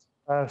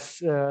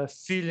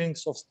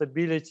feelings of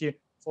stability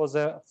for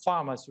the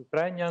farmers,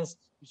 Ukrainians,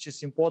 which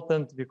is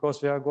important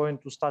because we are going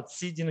to start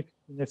seeding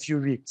in a few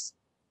weeks.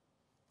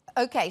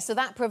 OK, so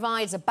that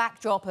provides a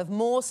backdrop of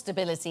more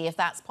stability, if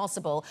that's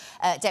possible,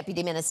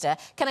 Deputy Minister.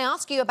 Can I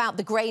ask you about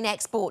the grain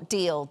export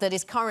deal that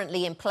is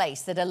currently in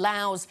place that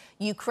allows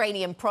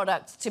Ukrainian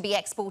products to be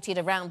exported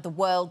around the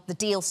world, the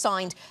deal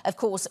signed, of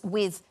course,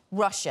 with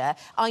Russia?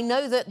 I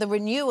know that the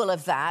renewal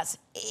of that,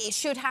 it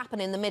should happen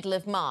in the middle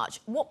of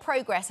March. What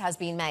progress has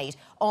been made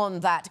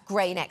on that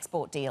grain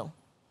export deal?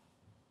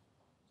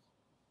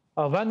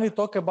 When we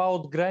talk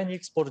about grain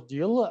export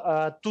deal,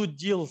 two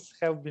deals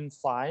have been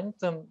signed.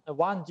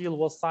 One deal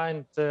was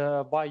signed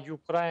by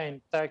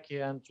Ukraine, Turkey,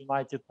 and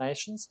United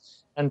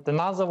Nations, and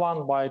another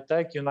one by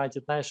Turkey,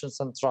 United Nations,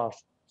 and Russia.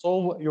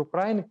 So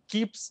Ukraine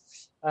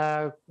keeps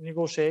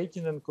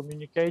negotiating and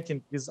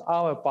communicating with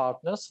our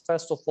partners,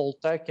 first of all,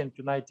 Turkey and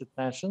United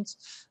Nations,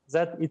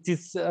 that it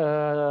is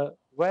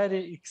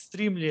very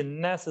extremely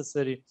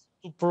necessary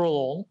to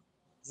prolong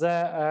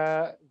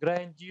the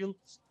grain deal,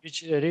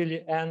 which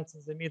really ends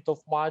in the mid of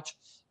March.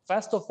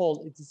 First of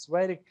all, it is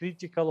very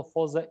critical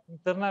for the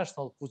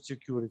international food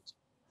security.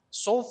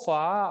 So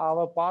far,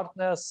 our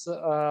partners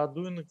are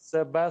doing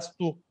their best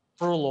to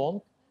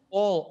prolong.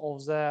 All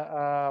of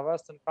the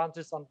Western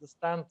countries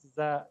understand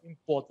the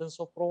importance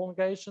of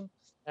prolongation,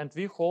 and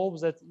we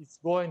hope that it's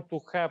going to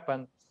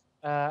happen,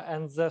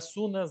 and the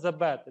sooner the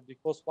better,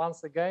 because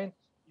once again,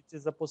 it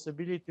is a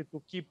possibility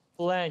to keep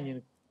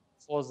planning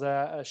for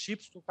the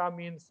ships to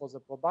come in, for the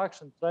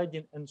production,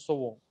 trading, and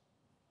so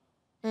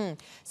on.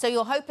 So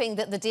you're hoping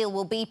that the deal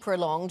will be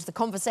prolonged. The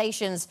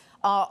conversations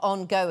are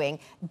ongoing.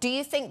 Do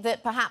you think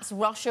that perhaps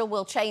Russia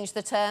will change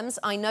the terms?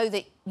 I know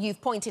that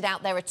you've pointed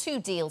out there are two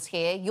deals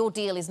here. Your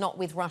deal is not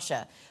with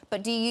Russia.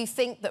 But do you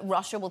think that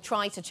Russia will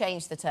try to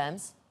change the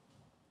terms?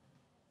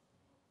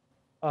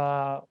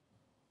 Of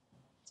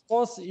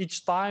course,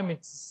 each time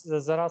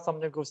there are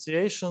some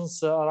negotiations.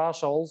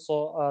 Russia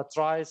also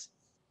tries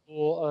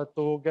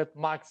to get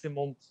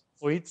maximum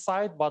for its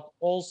side, but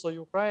also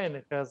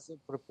Ukraine has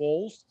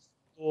proposed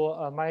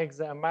to make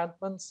the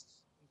amendments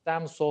in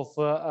terms of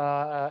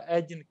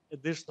adding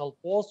additional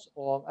ports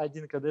or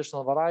adding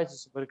additional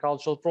varieties of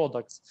agricultural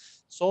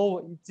products. So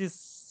it is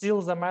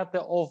still the matter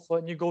of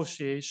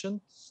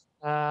negotiation.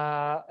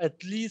 At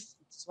least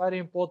it's very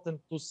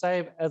important to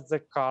save at the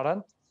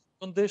current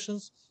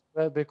conditions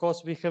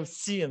because we have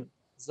seen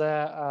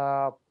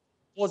the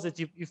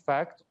positive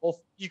effect of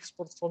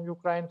exports from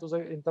Ukraine to the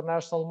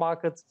international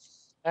markets,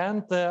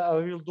 and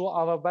we will do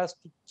our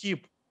best to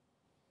keep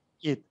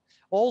it.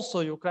 Also,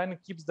 Ukraine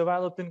keeps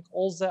developing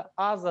all the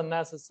other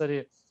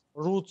necessary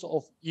routes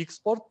of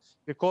export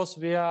because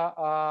we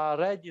are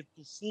ready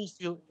to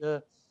fulfill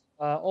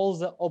all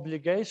the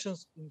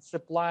obligations in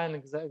supplying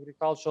the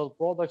agricultural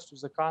products to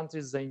the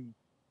countries they need.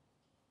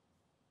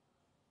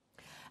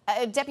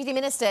 Deputy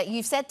Minister,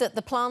 you've said that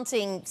the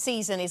planting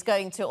season is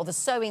going to, or the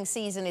sowing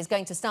season is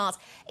going to start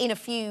in a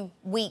few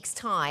weeks'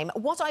 time.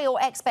 What are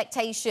your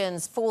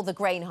expectations for the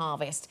grain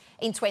harvest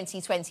in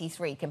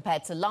 2023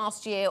 compared to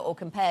last year or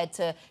compared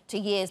to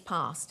years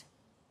past?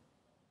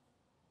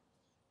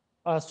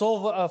 First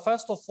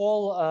of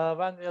all,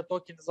 when we are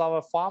talking with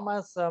our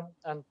farmers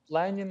and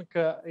planning,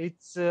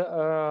 it's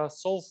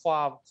so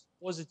far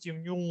positive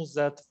news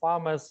that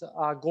farmers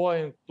are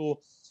going to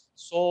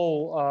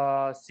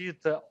sow seed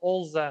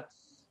all the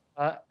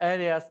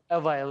areas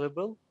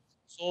available.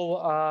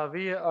 So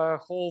we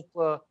hope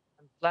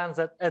and plan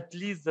that at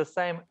least the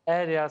same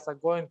areas are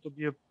going to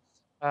be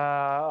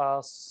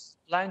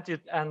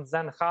planted and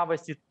then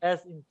harvested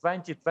as in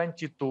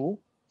 2022.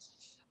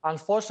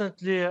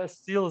 Unfortunately,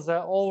 still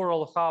the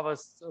overall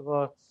harvest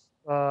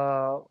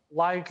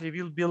likely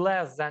will be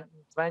less than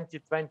in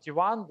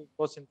 2021,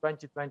 because in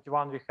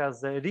 2021 we had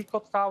the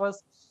record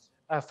harvest.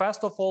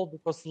 First of all,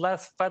 because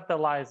less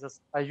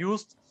fertilizers are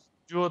used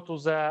due to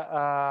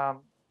the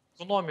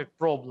economic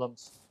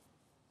problems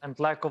and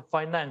lack of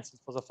financing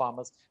for the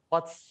farmers.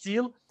 But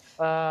still,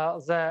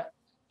 the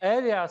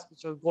areas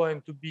which are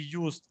going to be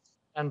used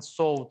and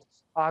sold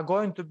are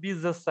going to be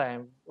the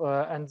same,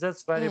 and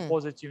that's very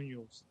positive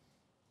news.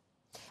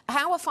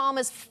 How are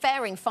farmers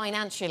faring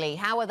financially?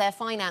 How are their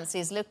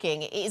finances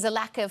looking? Is a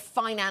lack of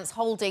finance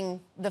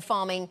holding the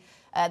farming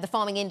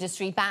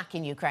industry back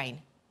in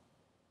Ukraine?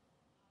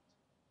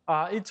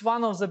 It's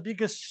one of the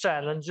biggest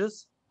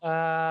challenges,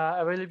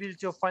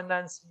 availability of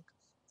financing.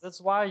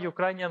 That's why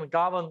Ukrainian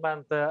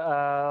government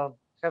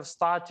have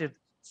started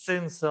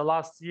since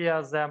last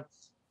year the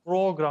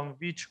program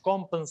which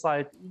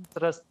compensate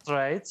interest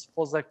rates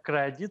for the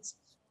credits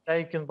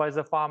taken by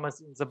the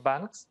farmers in the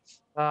banks,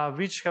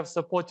 which have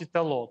supported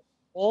a lot.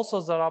 Also,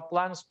 there are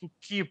plans to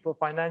keep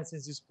financing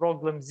this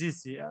program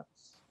this year.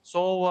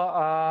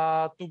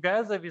 So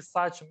together with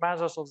such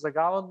measures of the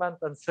government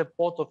and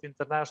support of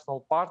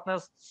international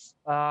partners,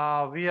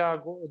 we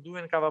are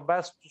doing our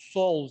best to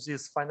solve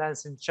this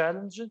financing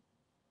challenge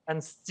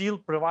and still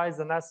provide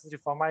the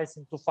necessary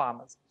financing to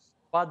farmers.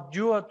 But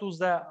due to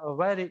the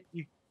very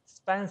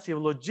expensive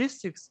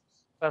logistics,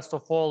 first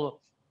of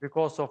all,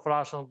 because of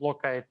Russian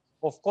blockade,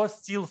 of course,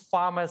 still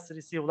farmers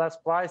receive less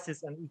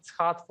prices, and it's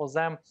hard for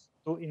them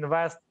to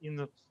invest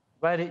in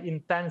very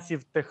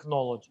intensive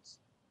technologies.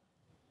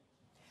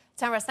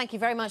 Taras, thank you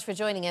very much for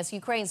joining us.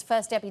 Ukraine's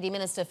first Deputy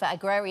Minister for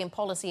Agrarian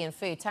Policy and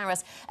Food,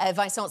 Taras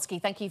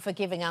Vysotsky, thank you for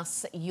giving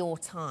us your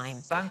time.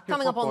 Thank you.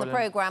 Coming up on the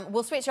programme,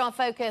 we'll switch our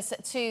focus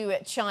to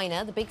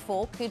China. The Big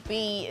Four could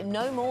be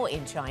no more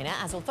in China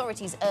as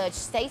authorities urge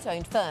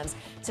state-owned firms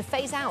to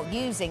phase out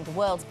using the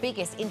world's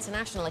biggest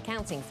international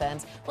accounting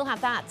firms. We'll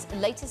have that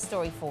latest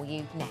story for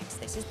you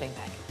next. This is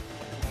Bloomberg.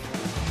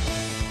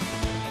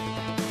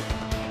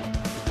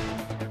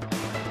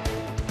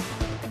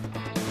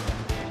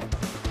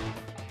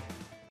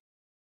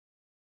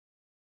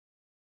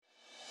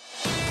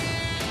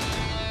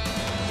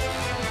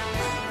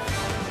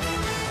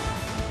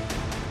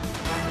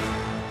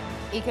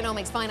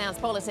 Economics, finance,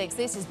 politics.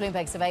 This is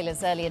Bloomberg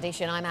Surveillance Early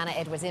Edition. I'm Anna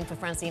Edwards in for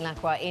Francine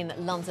Lacqua in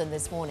London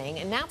this morning.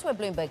 And now to a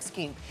Bloomberg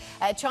scoop.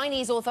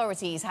 Chinese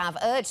authorities have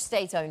urged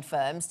state-owned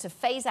firms to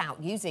phase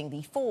out using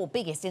the four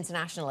biggest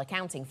international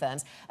accounting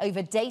firms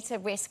over data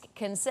risk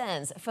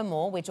concerns. For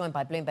more, we're joined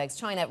by Bloomberg's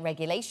China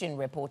regulation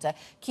reporter,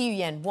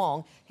 Qiuyan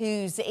Wang,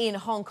 who's in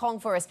Hong Kong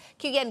for us.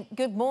 Qiuyan,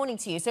 good morning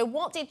to you. So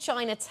what did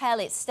China tell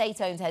its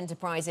state-owned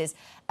enterprises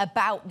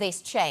about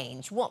this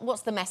change?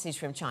 What's the message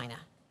from China?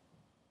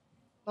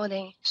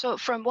 Morning. So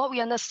from what we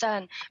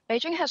understand,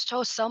 Beijing has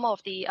told some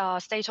of the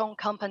state-owned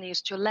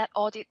companies to let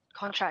audit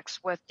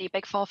contracts with the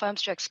Big Four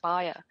firms to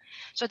expire.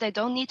 So they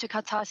don't need to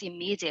cut ties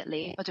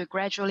immediately, but to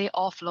gradually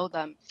offload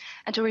them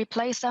and to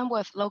replace them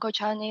with local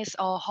Chinese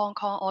or Hong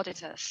Kong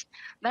auditors.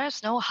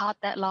 There's no hard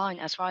deadline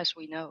as far as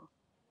we know.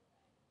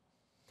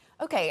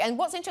 OK, and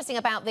what's interesting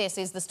about this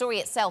is the story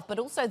itself, but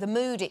also the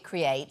mood it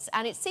creates.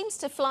 And it seems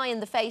to fly in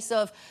the face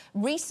of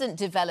recent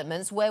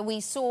developments where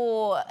we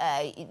saw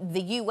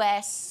the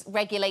US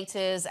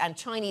regulators and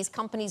Chinese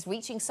companies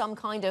reaching some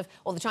kind of,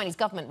 or the Chinese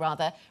government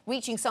rather,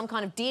 reaching some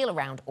kind of deal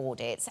around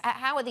audits.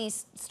 How are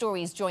these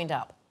stories joined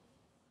up?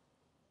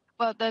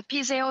 Well, the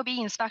PCAOB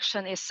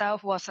inspection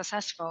itself was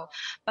successful,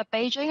 but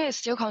Beijing is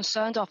still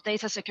concerned of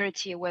data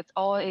security with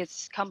all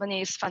its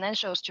companies'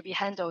 financials to be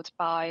handled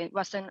by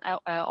Western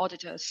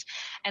auditors.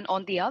 And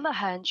on the other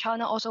hand,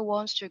 China also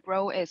wants to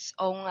grow its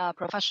own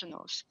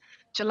professionals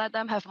to let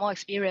them have more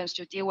experience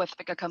to deal with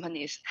bigger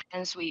companies.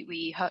 Hence,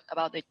 we heard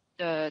about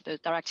the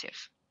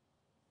directive.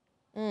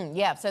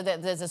 Yeah, so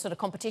there's a sort of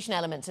competition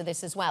element to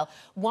this as well.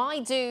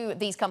 Why do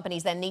these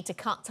companies then need to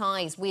cut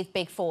ties with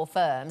Big Four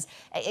firms?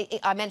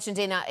 I mentioned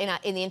in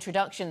the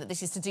introduction that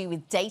this is to do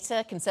with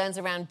data, concerns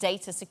around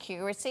data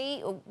security.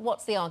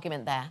 What's the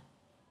argument there?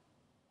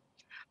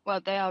 Well,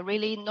 they are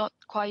really not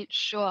quite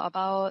sure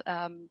about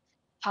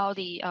how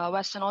the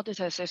Western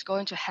auditors is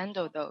going to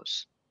handle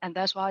those. And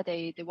that's why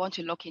they want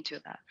to look into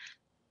that.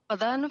 But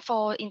then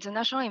for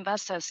international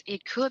investors,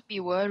 it could be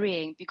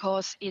worrying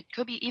because it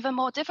could be even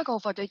more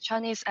difficult for the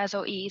Chinese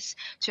SOEs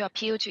to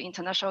appeal to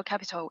international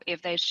capital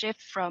if they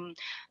shift from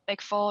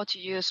Big Four to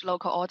use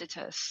local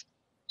auditors.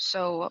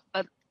 So,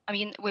 but I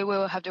mean, we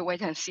will have to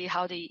wait and see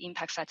how the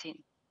impact sets in.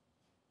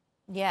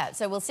 Yeah,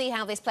 so we'll see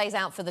how this plays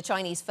out for the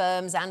Chinese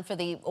firms and for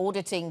the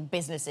auditing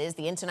businesses,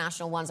 the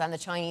international ones and the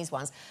Chinese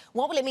ones.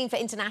 What will it mean for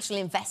international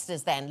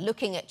investors then,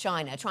 looking at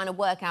China, trying to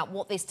work out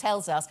what this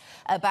tells us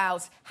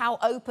about how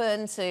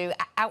open to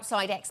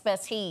outside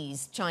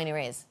expertise China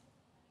is?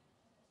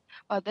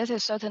 Well, this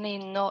is certainly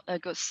not a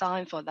good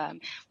sign for them.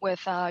 With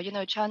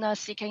China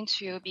seeking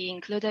to be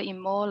included in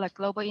more like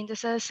global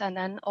indices, and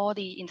then all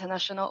the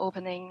international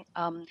opening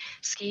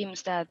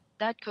schemes that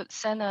could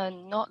send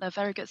not a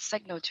very good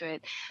signal to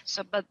it.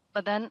 So, but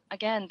then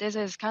again, this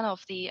is kind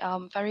of the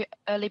very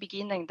early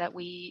beginning that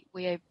we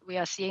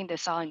are seeing the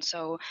signs.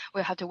 So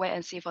we'll have to wait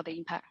and see for the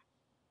impact.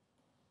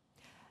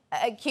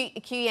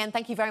 Q-Yen,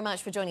 thank you very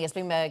much for joining us.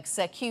 Bloomberg's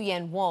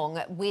Q-Yen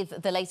Wong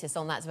with the latest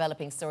on that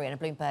developing story and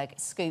a Bloomberg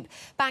scoop.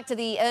 Back to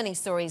the earnings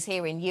stories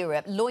here in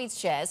Europe. Lloyd's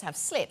shares have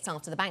slipped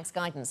after the bank's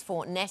guidance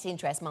for net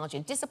interest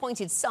margin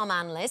disappointed some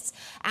analysts,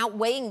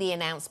 outweighing the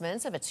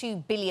announcement of a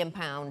 £2 billion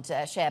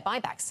share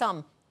buyback.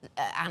 Some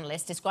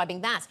analysts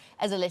describing that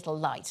as a little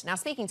light. Now,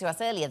 speaking to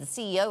us earlier, the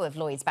CEO of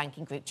Lloyd's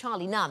Banking Group,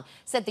 Charlie Nunn,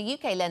 said the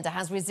UK lender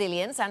has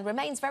resilience and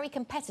remains very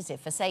competitive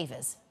for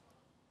savers.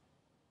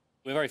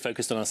 We're very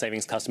focused on our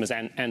savings customers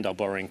and our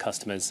borrowing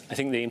customers. I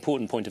think the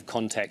important point of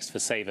context for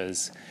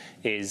savers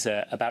is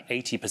about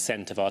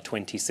 80% of our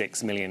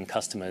 26 million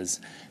customers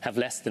have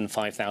less than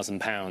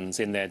 £5,000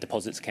 in their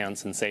deposits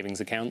accounts and savings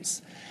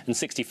accounts, and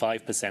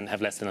 65%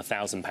 have less than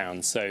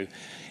 £1,000. So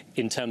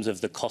in terms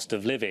of the cost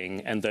of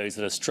living and those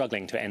that are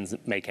struggling to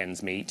make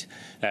ends meet,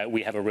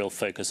 we have a real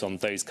focus on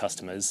those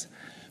customers.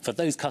 For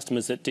those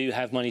customers that do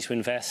have money to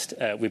invest,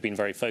 we've been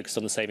very focused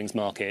on the savings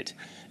market.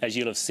 As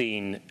you'll have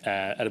seen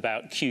at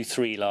about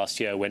Q3 last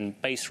year, when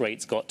base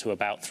rates got to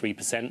about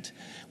 3%,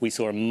 we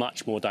saw a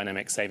much more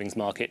dynamic savings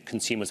market.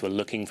 Consumers were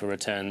looking for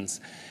returns.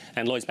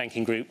 And Lloyds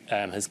Banking Group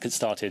has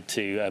started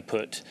to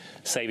put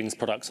savings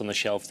products on the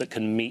shelf that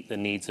can meet the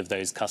needs of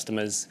those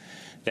customers.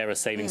 There are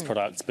savings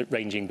products but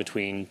ranging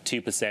between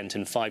 2%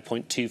 and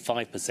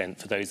 5.25%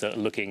 for those that are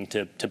looking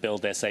to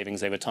build their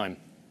savings over time.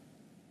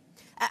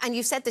 And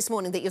you said this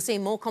morning that you're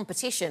seeing more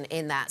competition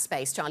in that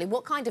space, Charlie.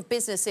 What kind of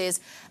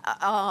businesses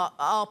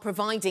are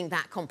providing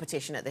that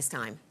competition at this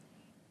time?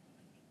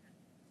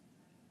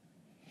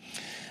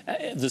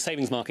 The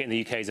savings market in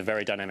the UK is a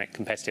very dynamic,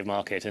 competitive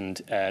market, and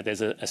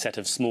there's a set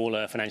of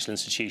smaller financial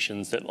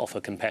institutions that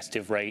offer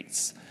competitive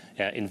rates,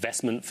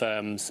 investment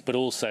firms, but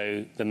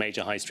also the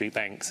major high street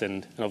banks,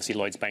 and obviously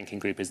Lloyds Banking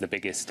Group is the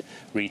biggest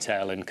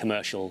retail and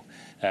commercial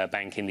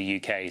bank in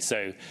the UK.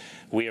 So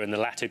we are in the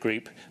latter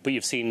group, but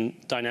you've seen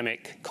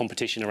dynamic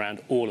competition around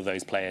all of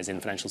those players in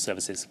financial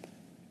services.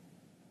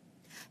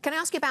 Can I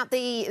ask you about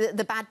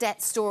the bad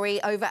debt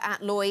story over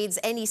at Lloyds?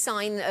 Any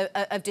sign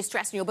of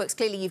distress in your books?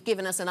 Clearly, you've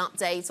given us an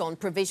update on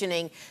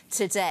provisioning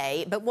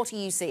today, but what are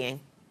you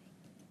seeing?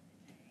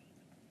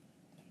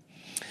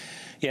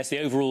 Yes, the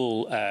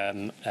overall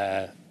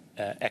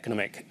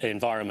economic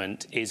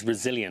environment is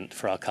resilient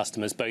for our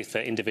customers, both for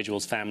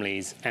individuals,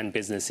 families and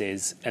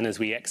businesses. And as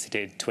we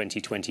exited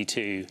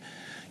 2022,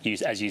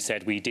 as you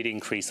said, we did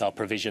increase our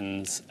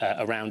provisions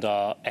around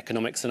our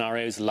economic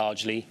scenarios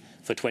largely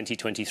for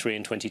 2023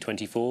 and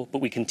 2024, but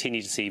we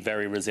continue to see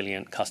very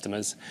resilient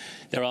customers.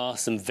 There are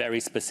some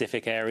very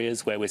specific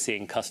areas where we're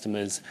seeing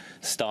customers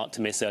start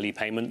to miss early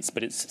payments,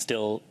 but it's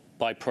still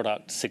by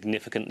product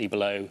significantly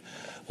below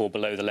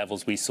the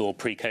levels we saw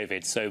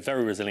pre-COVID. So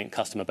very resilient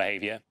customer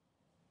behaviour.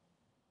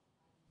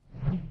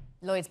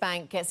 Lloyds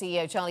Bank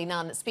CEO Charlie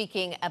Nunn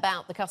speaking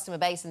about the customer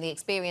base and the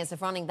experience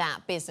of running that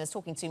business,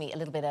 talking to me a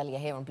little bit earlier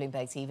here on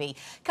Bloomberg TV.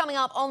 Coming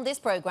up on this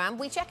programme,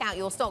 we check out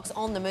your stocks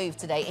on the move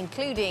today,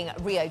 including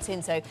Rio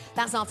Tinto.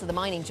 That's after the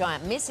mining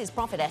giant misses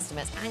profit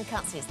estimates and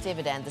cuts its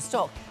dividend. The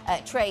stock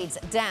trades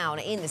down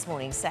in this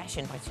morning's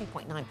session by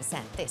 2.9%.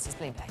 This is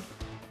Bloomberg.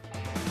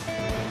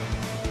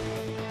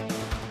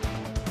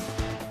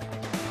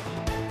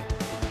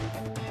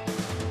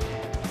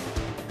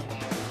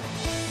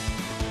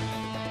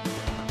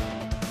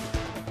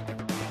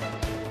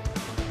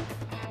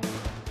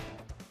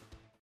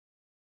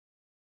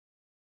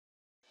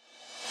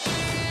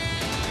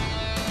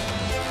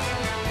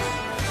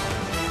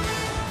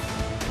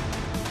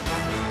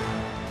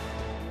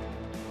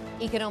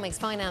 Economics,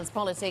 finance,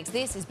 politics.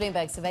 This is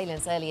Bloomberg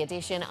Surveillance Early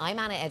Edition. I'm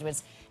Anna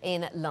Edwards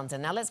in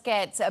London. Now let's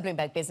get a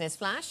Bloomberg Business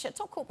Flash.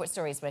 Top corporate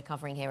stories we're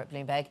covering here at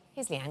Bloomberg.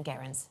 Here's Leanne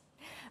Gerrans.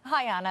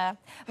 Hi, Anna.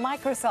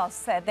 Microsoft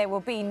said there will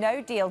be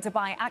no deal to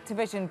buy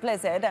Activision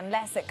Blizzard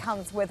unless it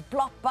comes with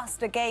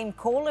blockbuster game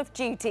Call of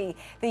Duty.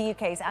 The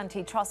UK's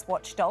antitrust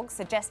watchdog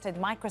suggested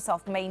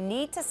Microsoft may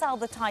need to sell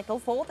the title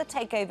for the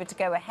takeover to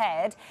go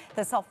ahead.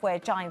 The software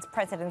giant's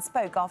president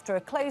spoke after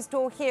a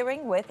closed-door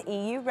hearing with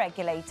EU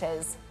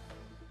regulators.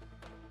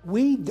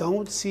 We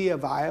don't see a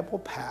viable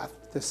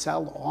path to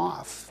sell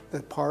off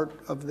the part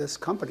of this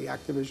company,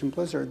 Activision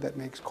Blizzard, that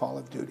makes Call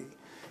of Duty.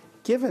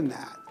 given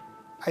that,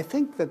 I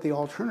think that the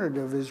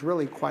alternative is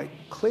really quite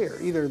clear.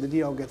 Either the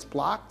deal gets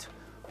blocked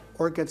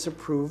or it gets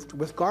approved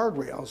with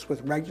guardrails,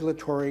 with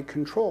regulatory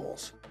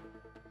controls.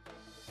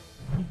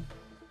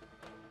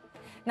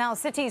 Now,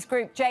 Citi's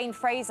Group Jane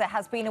Fraser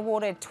has been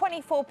awarded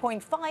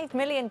 $24.5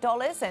 million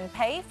in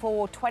pay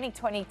for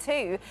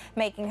 2022,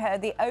 making her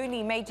the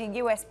only major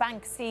U.S.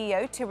 bank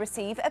CEO to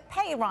receive a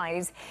pay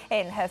rise.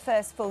 In her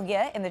first full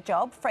year in the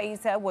job,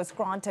 Fraser was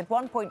granted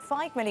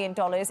 $1.5 million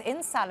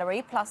in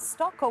salary plus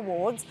stock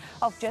awards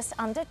of just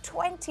under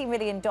 $20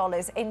 million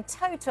in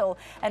total,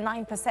 a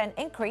 9%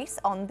 increase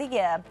on the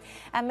year.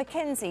 And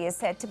McKinsey is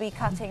said to be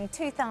cutting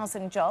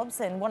 2,000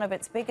 jobs in one of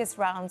its biggest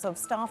rounds of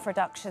staff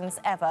reductions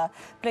ever.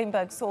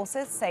 Bloomberg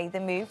sources say the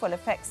move will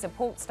affect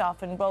support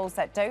staff in roles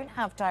that don't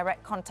have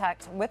direct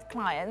contact with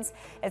clients.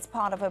 It's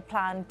part of a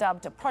plan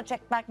dubbed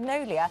Project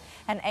Magnolia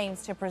and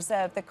aims to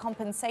preserve the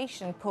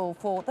compensation pool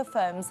for the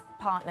firm's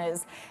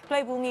partners.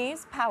 Global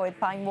news powered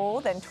by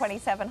more than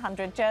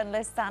 2,700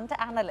 journalists and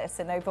analysts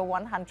in over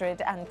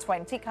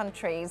 120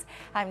 countries.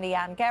 I'm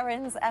Leanne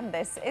Gerrans, and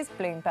this is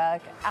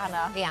Bloomberg.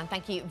 Anna. Leanne,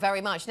 thank you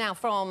very much. Now,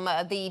 from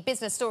the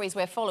business stories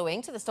we're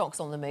following to the stocks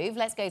on the move,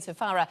 let's go to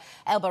Farah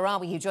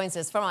El-Barawi, who joins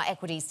us from our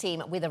equities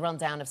team with a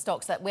rundown of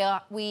stocks that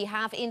we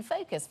have in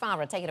focus.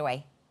 Farah, take it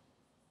away.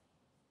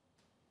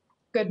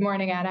 Good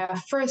morning,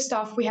 Anna. First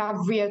off, we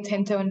have Rio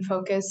Tinto in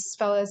focus,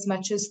 fell as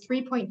much as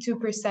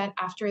 3.2%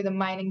 after the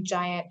mining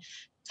giant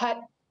cut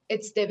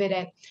its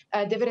dividend.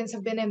 Dividends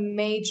have been a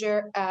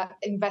major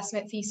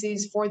investment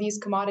thesis for these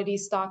commodity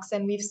stocks,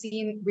 and we've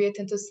seen Rio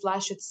Tinto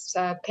slash its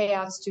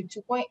payouts to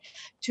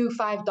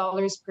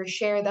 $2.25 per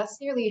share.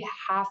 That's nearly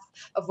half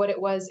of what it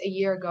was a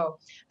year ago.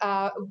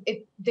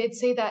 It did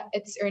say that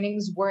its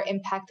earnings were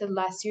impacted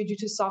last year due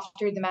to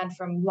softer demand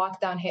from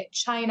lockdown hit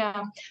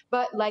China,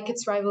 but like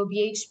its rival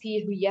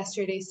BHP, who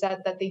yesterday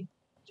said that they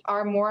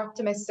are more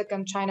optimistic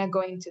on China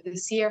going into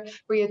this year,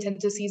 Rio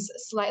Tinto sees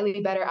slightly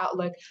better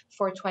outlook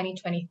for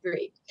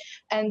 2023.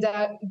 And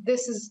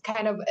this is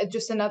kind of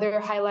just another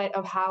highlight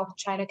of how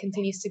China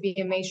continues to be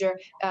a major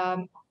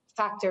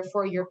factor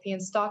for European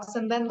stocks.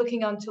 And then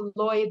looking on to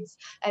Lloyd's,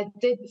 it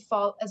did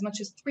fall as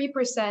much as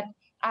 3%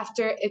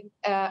 after it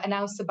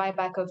announced a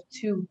buyback of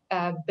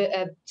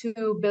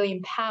 £2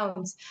 billion.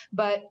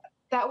 But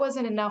that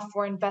wasn't enough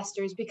for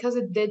investors because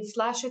it did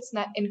slash its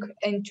net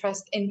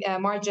interest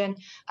margin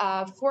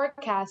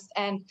forecast,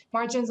 and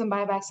margins and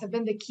buybacks have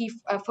been the key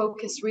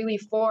focus really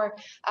for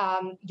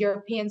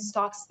European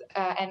stocks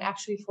and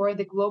actually for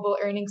the global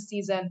earnings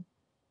season.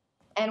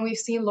 And we've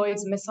seen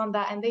Lloyd's miss on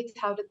that, and they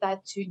touted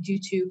that due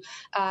to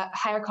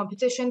higher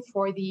competition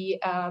for the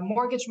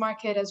mortgage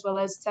market, as well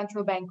as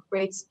central bank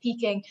rates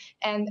peaking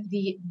and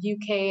the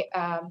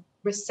UK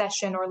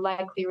recession or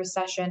likely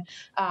recession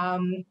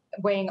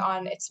weighing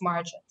on its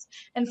margins.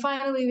 And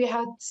finally, we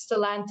had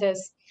Stellantis,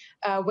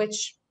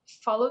 which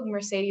followed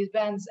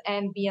Mercedes-Benz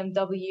and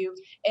BMW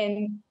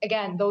in,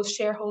 again, those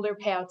shareholder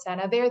payouts. And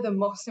they're the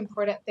most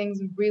important things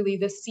really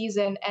this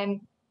season,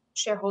 and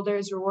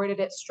shareholders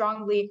rewarded it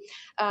strongly.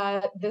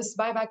 This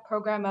buyback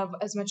program of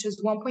as much as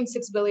 $1.6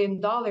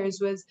 billion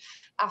was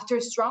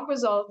after strong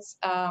results,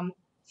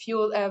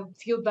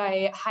 fueled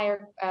by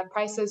higher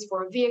prices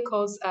for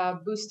vehicles,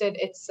 boosted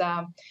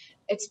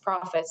its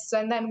profits. So,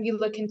 and then we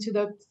look into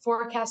the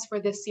forecast for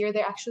this year,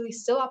 they're actually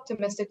still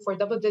optimistic for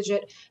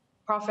double-digit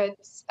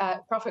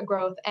profit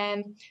growth,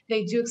 and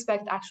they do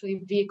expect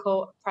actually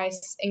vehicle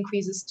price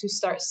increases to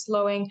start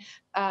slowing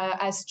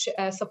as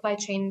supply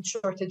chain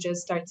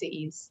shortages start to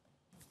ease.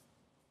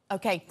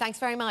 OK, thanks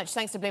very much.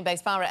 Thanks to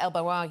Bloomberg's Farah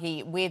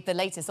El-Barawi with the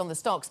latest on the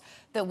stocks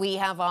that we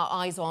have our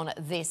eyes on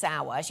this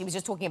hour. She was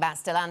just talking about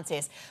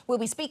Stellantis. We'll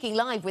be speaking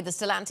live with the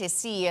Stellantis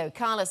CEO,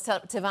 Carlos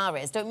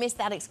Tavares. Don't miss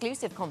that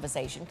exclusive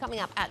conversation coming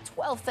up at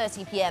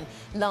 12:30 p.m.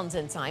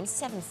 London time,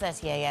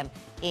 7:30 a.m.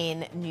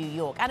 in New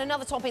York. And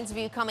another top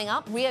interview coming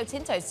up. Rio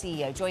Tinto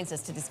CEO joins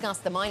us to discuss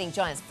the mining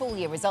giant's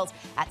full-year results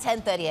at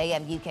 10:30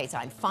 a.m. UK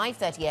time,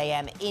 5:30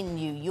 a.m. in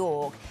New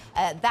York.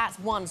 That's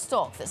one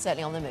stock that's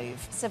certainly on the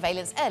move.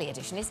 Surveillance Early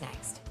Edition is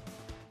next.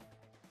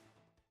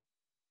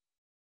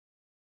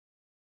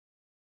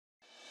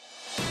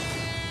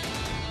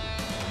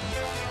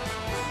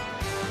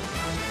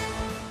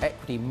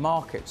 Equity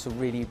markets are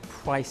really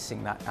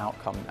pricing that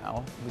outcome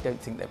now. We don't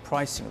think they're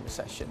pricing a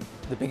recession.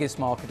 The biggest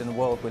market in the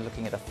world, we're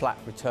looking at a flat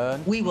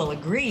return. We will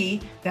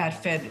agree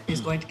that Fed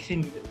is going to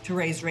continue to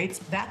raise rates.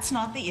 That's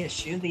not the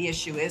issue. The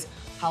issue is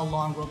how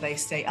long will they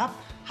stay up?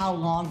 How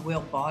long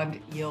will bond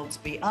yields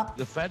be up?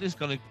 The Fed is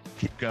going to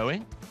keep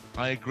going.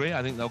 I agree.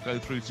 I think they'll go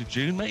through to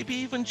June, maybe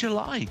even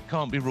July.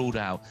 Can't be ruled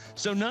out.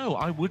 So no,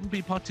 I wouldn't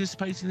be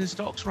participating in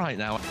stocks right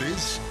now.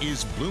 This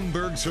is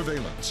Bloomberg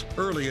Surveillance,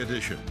 Early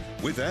Edition,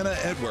 with Anna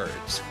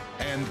Edwards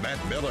and Matt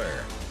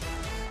Miller.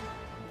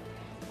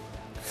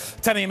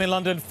 10 a.m. in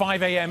London,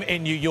 5 a.m.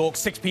 in New York,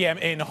 6 p.m.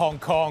 in Hong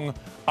Kong.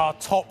 Our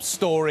top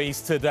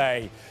stories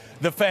today.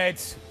 The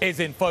Fed is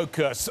in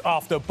focus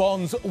after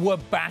bonds were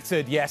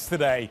battered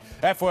yesterday.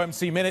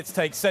 FOMC minutes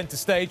take center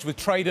stage with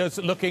traders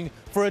looking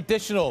for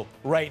additional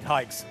rate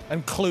hikes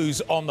and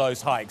clues on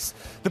those hikes.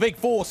 The Big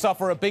Four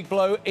suffer a big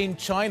blow in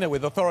China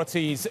with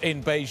authorities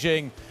in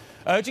Beijing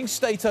urging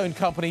state-owned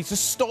companies to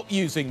stop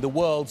using the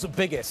world's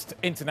biggest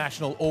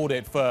international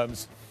audit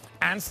firms.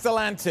 And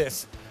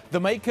Stellantis, the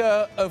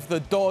maker of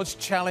the Dodge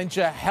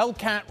Challenger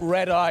Hellcat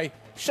Red-Eye,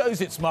 shows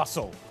its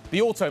muscle. The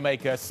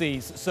automaker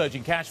sees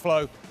surging cash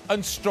flow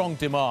and strong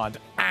demand,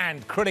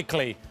 and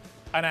critically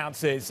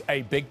announces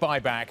a big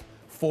buyback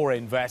for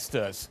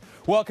investors.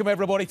 Welcome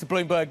everybody to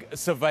Bloomberg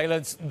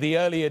Surveillance, the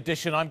early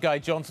edition. I'm Guy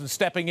Johnson,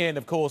 stepping in,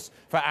 of course,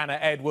 for Anna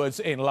Edwards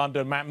in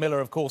London. Matt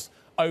Miller, of course,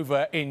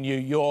 over in New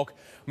York.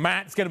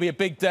 Matt, it's going to be a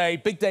big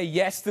day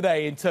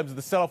yesterday in terms of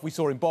the sell-off we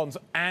saw in bonds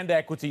and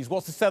equities.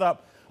 What's the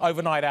setup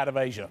overnight out of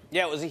Asia?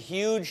 Yeah, it was a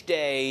huge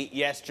day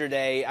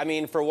yesterday. I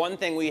mean, for one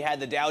thing, we had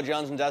the Dow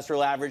Jones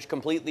Industrial Average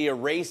completely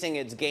erasing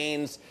its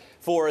gains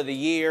for the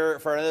year.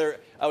 For another,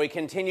 we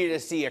continue to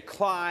see a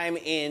climb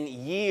in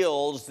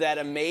yields that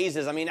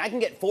amazes. I mean, I can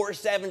get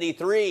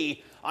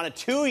 473 on a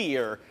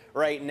 2-year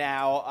right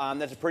now.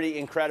 That's pretty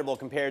incredible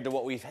compared to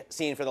what we've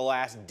seen for the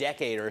last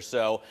decade or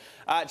so.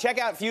 Check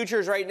out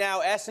futures right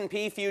now.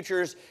 S&P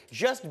futures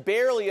just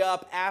barely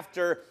up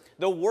after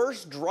the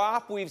worst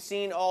drop we've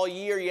seen all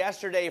year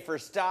yesterday for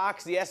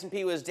stocks. The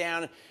S&P was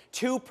down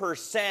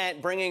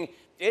 2%, bringing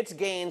its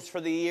gains for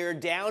the year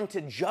down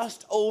to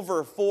just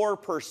over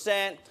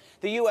 4%.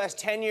 The U.S.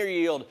 10-year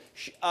yield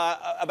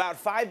about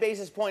 5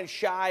 basis points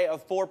shy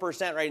of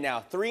 4% right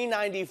now,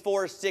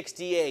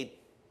 394.68.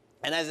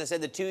 And as I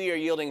said, the 2-year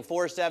yielding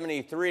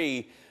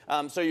 473.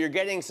 So you're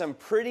getting some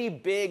pretty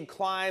big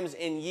climbs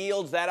in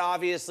yields. That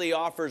obviously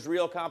offers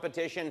real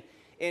competition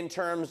in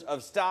terms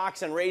of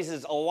stocks and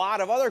raises a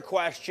lot of other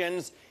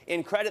questions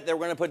in credit that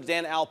we're going to put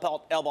Dan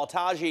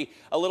El-Baltaji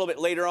a little bit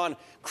later on.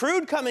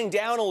 Crude coming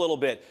down a little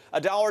bit,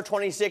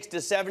 $1.26 to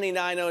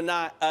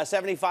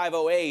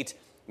 75.08.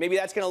 Maybe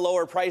that's going to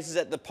lower prices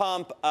at the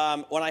pump.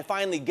 When I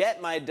finally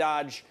get my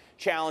Dodge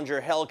Challenger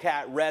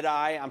Hellcat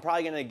Red-Eye, I'm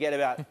probably going to get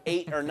about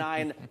 8 or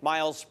 9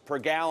 miles per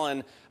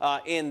gallon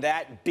in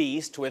that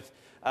beast with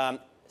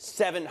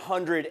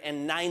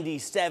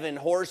 797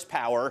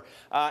 horsepower.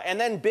 And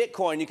then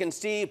Bitcoin, you can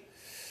see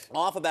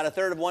off about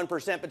 1/3 of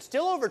 1%, but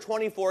still over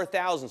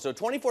 24,000. So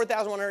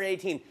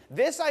 24,118.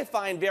 This I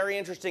find very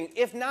interesting,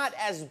 if not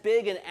as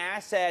big an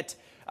asset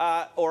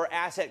or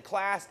asset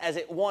class as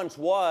it once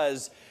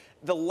was.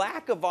 The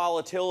lack of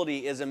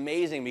volatility is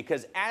amazing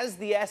because as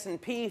the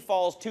S&P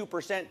falls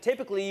 2%,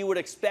 typically you would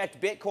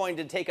expect Bitcoin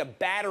to take a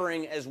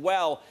battering as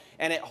well,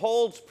 and it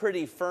holds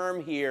pretty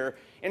firm here.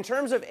 In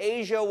terms of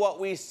Asia, what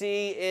we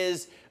see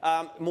is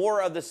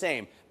more of the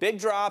same. Big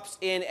drops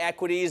in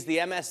equities. The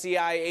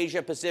MSCI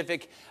Asia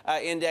Pacific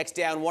Index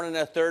down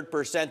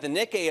 1.33%. The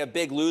Nikkei, a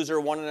big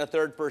loser,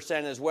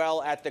 1.33% as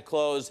well at the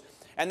close.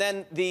 And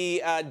then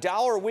the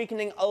dollar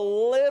weakening a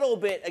little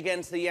bit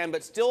against the yen,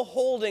 but still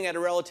holding at a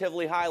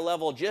relatively high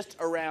level, just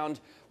around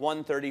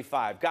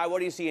 135. Guy, what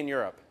do you see in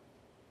Europe?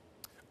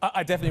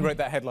 I definitely wrote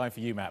that headline for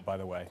you, Matt, by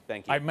the way.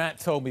 Thank you. Matt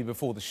told me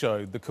before the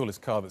show the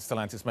coolest car that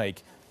Stellantis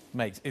makes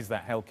is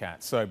that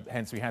Hellcat, so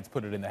hence we had to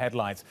put it in the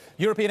headlines.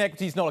 European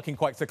equities not looking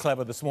quite so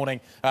clever this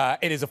morning.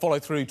 It is a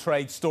follow-through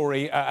trade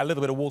story, a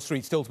little bit of Wall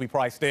Street still to be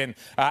priced in,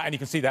 and you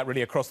can see that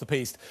really across the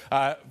piece.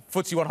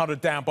 FTSE 100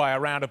 down by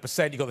around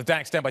 1%. You've got the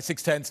DAX down by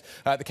 0.6.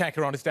 The CAC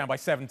 40 is down by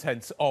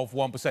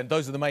 0.7%.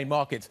 Those are the main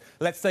markets.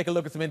 Let's take a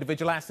look at some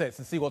individual assets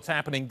and see what's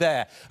happening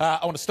there.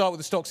 I want to start with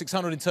the stock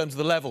 600 in terms of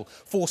the level.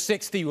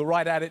 460, we're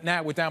right at it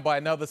now. We're down by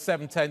another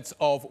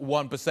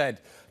 0.7%.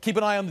 Keep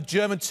an eye on the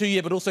German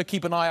 2-year, but also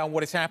keep an eye on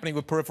what is happening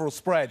with peripheral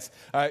spreads.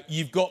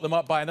 You've got them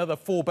up by another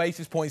 4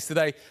 basis points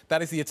today.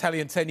 That is the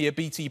Italian 10-year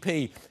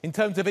BTP. In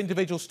terms of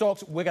individual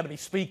stocks, we're going to be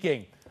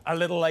speaking a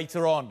little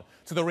later on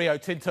to the Rio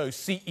Tinto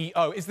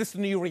CEO. Is this the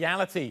new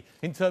reality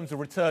in terms of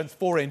returns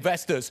for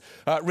investors?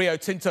 Rio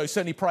Tinto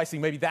certainly pricing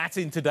maybe that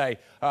in today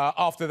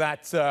after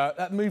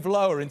that move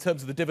lower in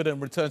terms of the dividend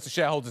returns to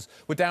shareholders.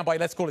 We're down by,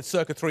 let's call it,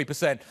 circa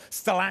 3%.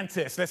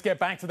 Stellantis, let's get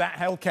back to that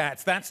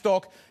Hellcat. That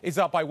stock is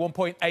up by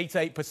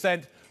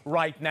 1.88%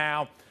 right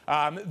now.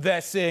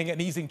 They're seeing an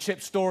easing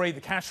chip story.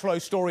 The cash flow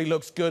story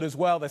looks good as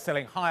well. They're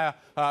selling higher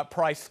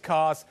priced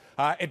cars.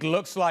 It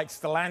looks like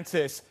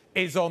Stellantis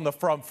is on the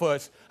front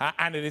foot,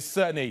 and it is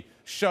certainly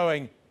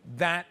showing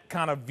that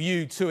kind of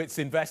view to its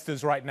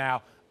investors right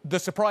now. The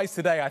surprise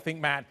today, I think,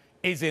 Matt,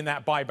 is in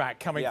that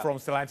buyback coming from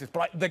Stellantis.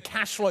 But the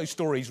cash flow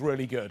story is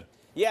really good.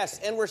 Yes,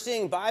 and we're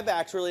seeing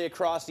buybacks really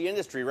across the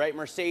industry, right?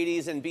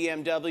 Mercedes and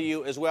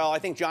BMW as well. I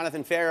think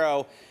Jonathan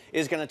Ferro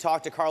is going to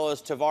talk to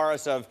Carlos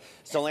Tavares of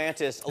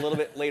Stellantis a little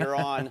bit later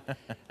on.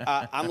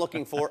 I'm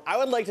looking for. I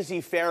would like to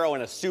see Ferro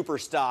in a super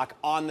stock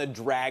on the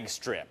drag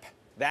strip.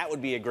 That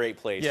would be a great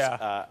place.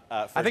 Yeah.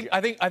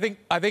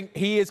 I think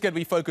he is going to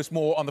be focused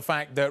more on the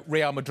fact that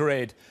Real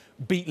Madrid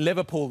beat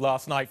Liverpool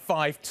last night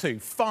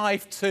 5-2.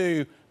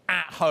 5-2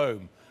 at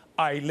home.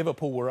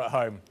 Liverpool were at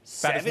home.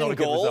 That is not a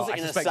good result. 7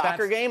 goals in a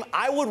soccer game?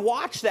 I would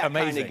watch that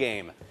kind of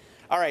game.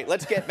 All right,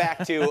 let's get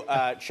back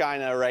to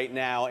China right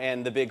now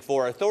and the Big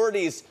Four.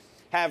 Authorities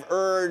have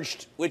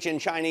urged, which in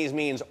Chinese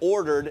means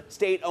ordered,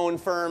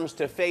 state-owned firms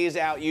to phase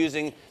out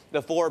using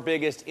the 4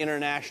 biggest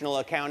international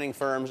accounting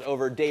firms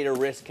over data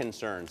risk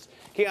concerns.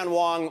 Qian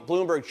Wang,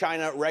 Bloomberg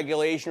China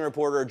regulation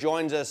reporter,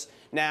 joins us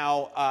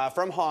now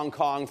from Hong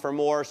Kong for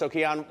more. So,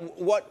 Qian,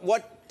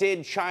 what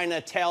did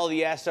China tell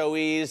the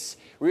SOEs,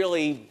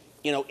 really,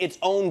 its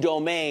own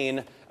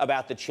domain,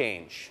 about the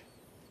change?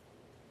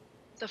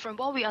 So from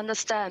what we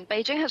understand,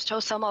 Beijing has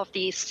told some of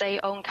the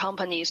state-owned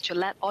companies to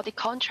let all the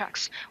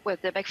contracts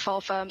with the Big Four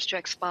firms to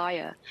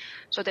expire.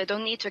 So they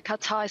don't need to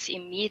cut ties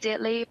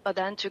immediately, but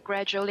then to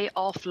gradually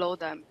offload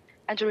them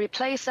and to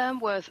replace them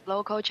with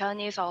local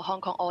Chinese or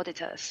Hong Kong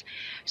auditors.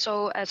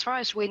 So as far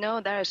as we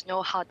know, there is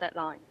no hard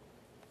deadline.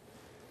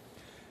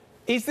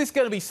 Is this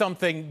going to be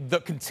something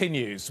that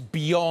continues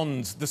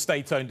beyond the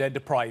state-owned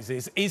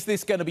enterprises? Is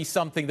this going to be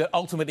something that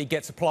ultimately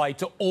gets applied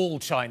to all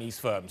Chinese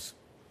firms?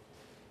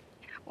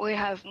 We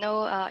have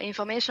no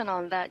information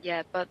on that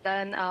yet, but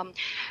then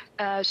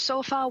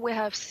so far we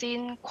have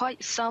seen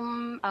quite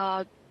some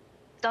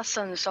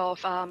dozens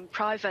of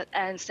private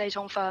and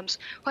state-owned firms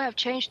who have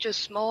changed to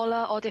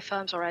smaller audit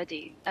firms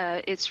already.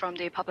 It's from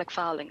the public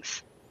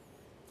filings.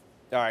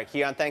 All right,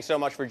 Qian, thanks so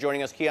much for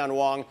joining us. Qian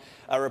Wang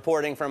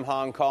reporting from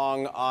Hong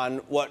Kong on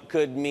what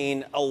could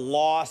mean a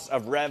loss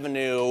of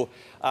revenue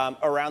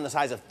around the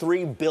size of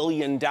 $3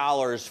 billion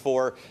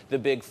for the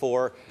Big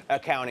Four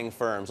accounting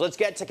firms. Let's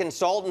get to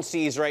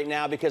consultancies right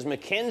now, because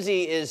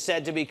McKinsey is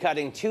said to be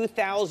cutting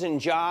 2,000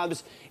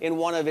 jobs in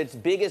one of its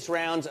biggest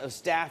rounds of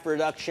staff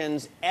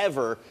reductions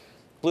ever.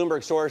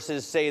 Bloomberg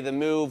sources say the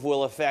move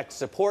will affect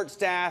support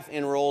staff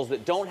in roles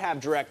that don't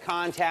have direct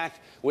contact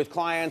with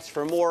clients.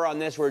 For more on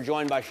this, we're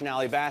joined by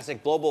Sonali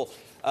Basak,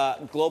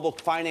 global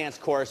finance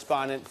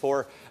correspondent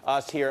for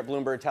us here at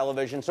Bloomberg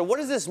Television. So what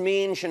does this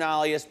mean,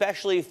 Sonali,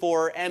 especially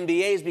for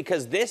MBAs?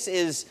 Because this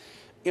is,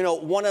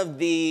 one of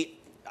the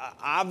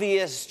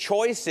obvious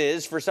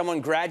choices for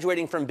someone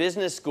graduating from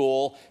business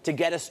school to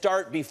get a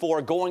start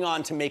before going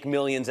on to make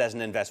millions as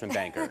an investment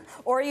banker.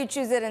 Or you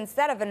choose it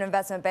instead of an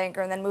investment banker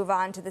and then move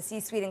on to the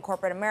C-suite in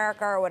corporate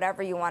America or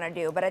whatever you want to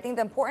do. But I think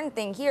the important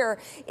thing here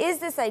is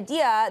this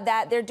idea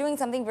that they're doing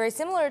something very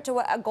similar to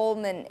what a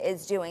Goldman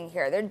is doing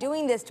here. They're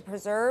doing this to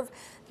preserve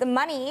the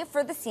money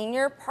for the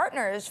senior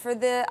partners, for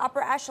the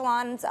upper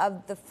echelons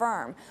of the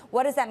firm.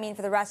 What does that mean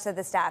for the rest of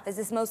the staff? Is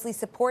this mostly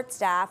support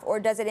staff, or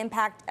does it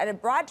impact, at a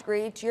broad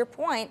degree, to your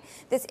point,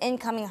 this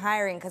incoming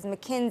hiring? Because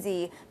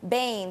McKinsey,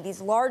 Bain,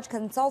 these large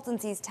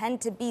consultancies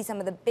tend to be some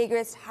of the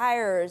biggest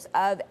hirers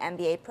of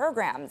MBA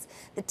programs.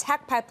 The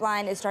tech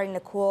pipeline is starting to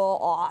cool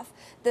off.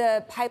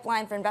 The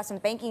pipeline for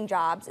investment banking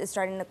jobs is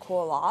starting to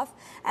cool off.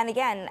 And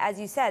again, as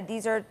you said,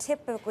 these are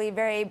typically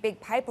very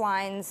big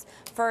pipelines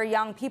for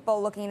young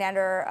people looking to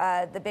enter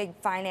the big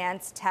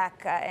finance,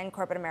 tech, and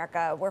corporate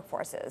America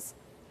workforces.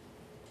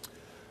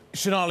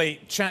 Sonali,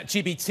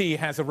 ChatGPT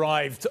has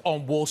arrived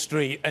on Wall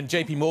Street, and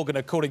JP Morgan,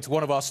 according to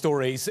one of our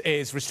stories,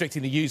 is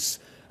restricting the use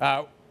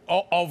of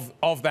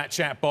that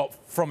chatbot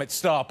from its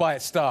staff, by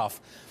its staff.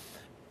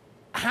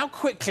 How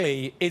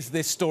quickly is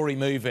this story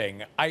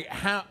moving?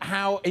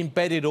 How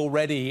embedded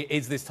already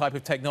is this type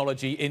of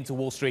technology into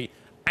Wall Street,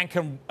 and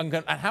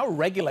how are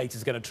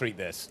regulators going to treat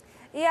this?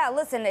 Yeah,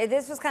 listen,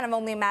 this was kind of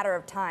only a matter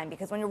of time,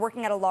 because when you're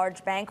working at a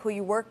large bank, who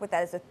you work with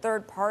as a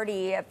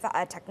third-party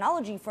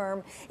technology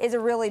firm is a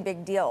really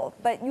big deal.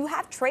 But you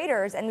have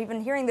traders, and we've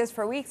been hearing this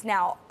for weeks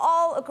now,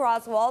 all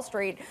across Wall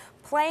Street,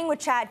 playing with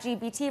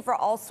ChatGPT for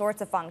all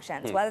sorts of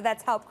functions, whether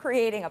that's help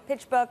creating a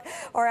pitch book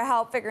or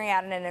help figuring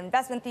out an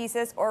investment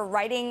thesis or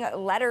writing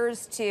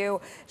letters to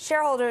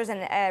shareholders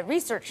and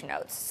research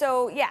notes.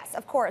 So yes,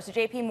 of course,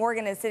 JP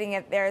Morgan is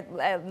sitting there,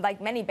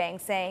 like many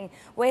banks, saying,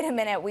 wait a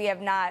minute, we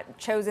have not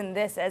chosen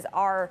this as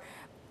our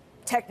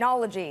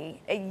technology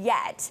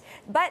yet.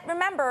 But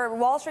remember,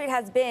 Wall Street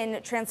has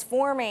been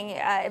transforming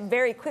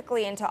very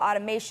quickly into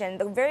automation.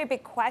 The very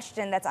big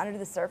question that's under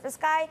the surface,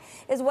 Guy,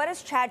 is what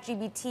does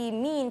ChatGPT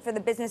mean for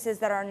the businesses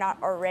that are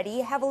not already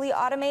heavily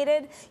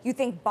automated? You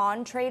think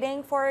bond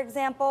trading, for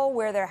example,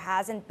 where there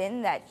hasn't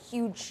been that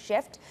huge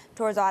shift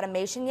towards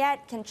automation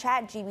yet. Can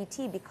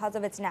ChatGPT, because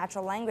of its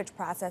natural language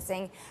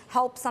processing,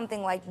 help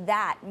something like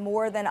that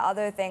more than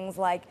other things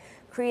like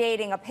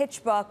creating a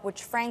pitch book,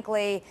 which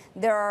frankly,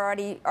 there are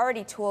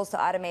already tools to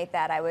automate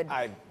that. I would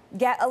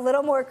get a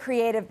little more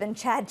creative than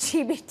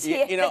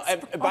ChatGPT.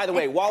 By the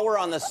way, while we're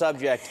on the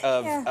subject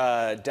of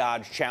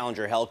Dodge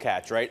Challenger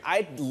Hellcats, right?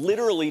 I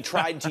literally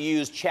tried to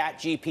use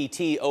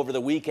ChatGPT over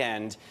the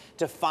weekend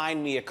to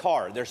find me a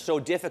car. They're so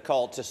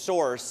difficult to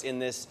source in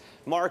this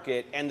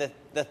market, and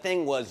the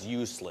thing was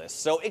useless.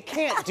 So it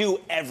can't do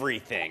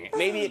everything.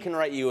 Maybe it can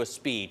write you a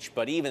speech,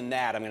 but even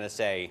that, I'm going to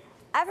say,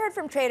 I've heard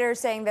from traders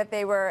saying that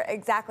they were,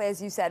 exactly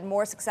as you said,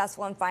 more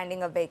successful in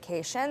finding a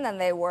vacation than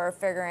they were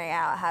figuring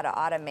out how to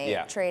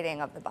automate trading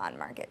of the bond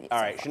market.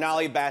 All right,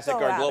 Shonali Bassick,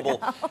 our global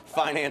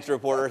finance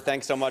reporter,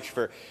 thanks so much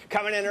for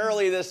coming in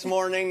early this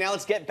morning. Now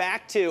let's get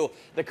back to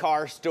the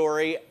car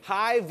story.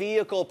 High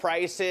vehicle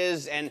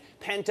prices and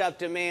pent-up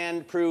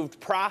demand proved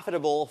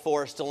profitable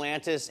for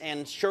Stellantis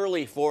and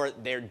surely for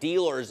their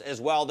dealers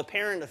as well. The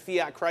parent of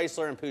Fiat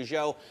Chrysler and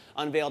Peugeot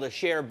unveiled a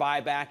share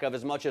buyback of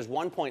as much as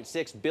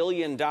 $1.6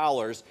 billion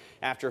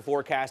after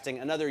forecasting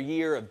another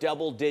year of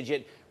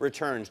double-digit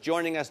returns.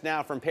 Joining us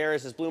now from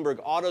Paris is Bloomberg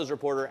Autos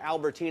reporter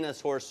Albertina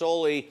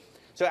Sorsoli.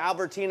 So,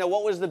 Albertina,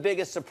 what was the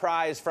biggest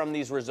surprise from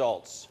these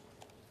results?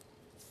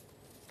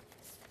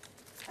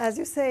 As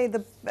you say,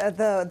 the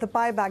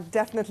buyback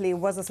definitely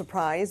was a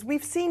surprise.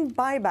 We've seen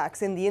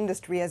buybacks in the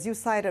industry, as you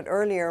cited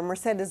earlier,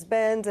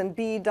 Mercedes-Benz and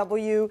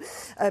BMW,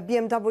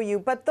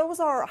 but those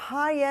are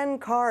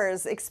high-end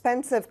cars,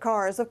 expensive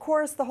cars. Of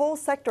course, the whole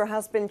sector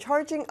has been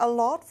charging a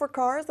lot for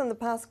cars in the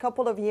past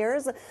couple of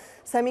years.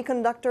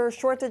 Semiconductor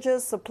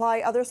shortages,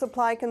 other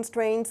supply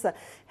constraints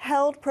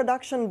held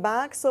production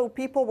back, so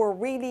people were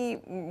really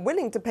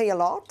willing to pay a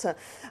lot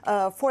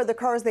for the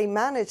cars they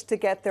managed to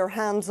get their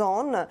hands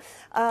on.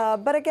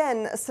 But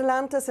again,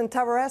 Stellantis and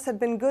Tavares had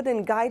been good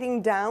in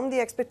guiding down the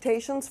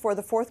expectations for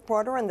the fourth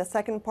quarter and the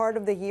second part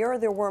of the year.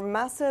 There were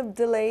massive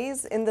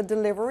delays in the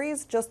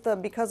deliveries just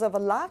because of a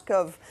lack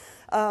of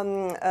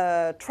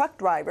truck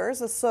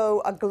drivers,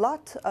 so a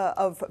glut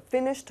of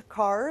finished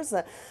cars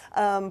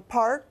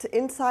parked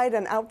inside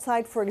and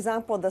outside, for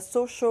example, the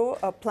Sochaux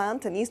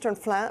plant in eastern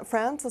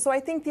France. So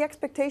I think the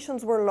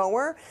expectations were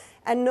lower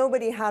and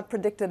nobody had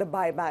predicted a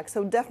buyback.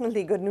 So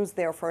definitely good news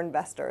there for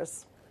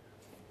investors.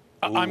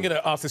 I'm going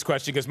to ask this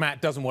question because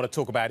Matt doesn't want to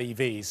talk about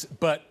EVs,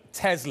 but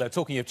Tesla,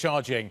 talking of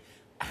charging,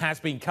 has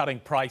been cutting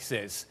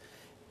prices.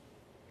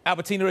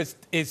 Albertina,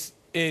 is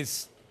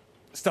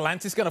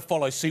Stellantis going to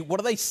follow suit? What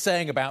are they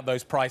saying about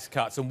those price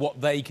cuts and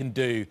what they can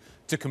do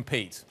to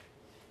compete?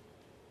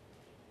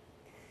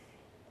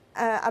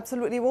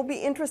 Absolutely. It will be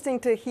interesting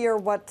to hear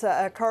what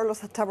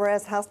Carlos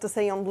Tavares has to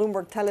say on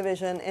Bloomberg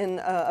Television in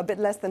a bit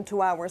less than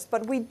 2 hours.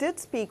 But we did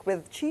speak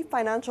with Chief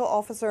Financial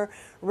Officer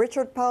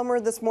Richard Palmer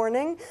this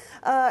morning.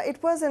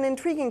 It was an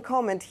intriguing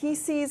comment. He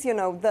sees,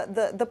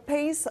 the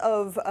pace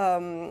of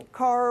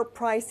car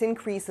price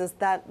increases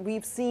that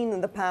we've seen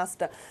in the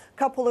past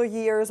couple of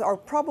years are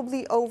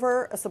probably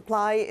over.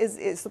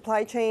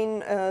 Supply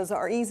chains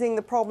are easing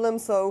the problem,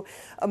 so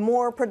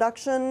more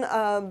production.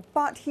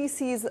 But he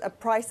sees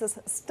prices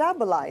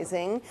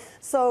stabilizing,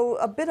 so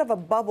a bit of a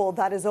bubble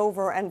that is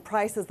over and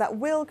prices that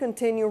will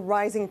continue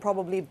rising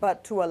probably,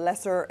 but to a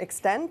lesser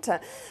extent.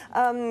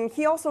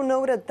 He also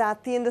noted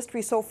that the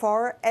industry so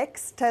far,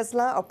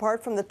 ex-Tesla,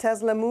 apart from the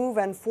Tesla move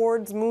and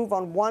Ford's move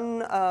on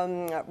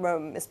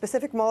one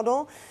specific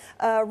model,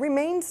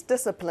 remains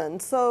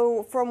disciplined.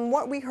 So from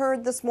what we heard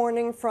this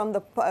morning from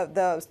the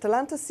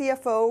Stellantis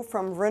CFO,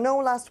 from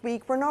Renault last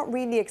week, we're not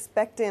really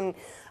expecting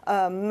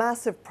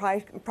massive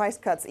price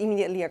cuts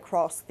immediately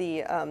across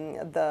the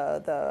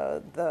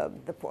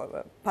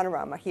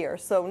panorama here.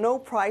 So no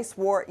price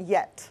war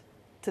yet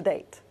to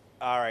date.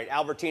 All right,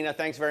 Albertina,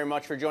 thanks very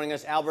much for joining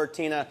us.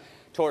 Albertina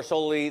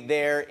Sorsoli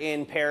there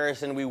in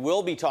Paris, and we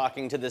will be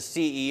talking to the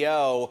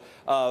CEO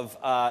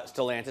of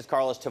Stellantis,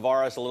 Carlos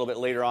Tavares, a little bit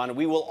later on.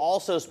 We will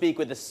also speak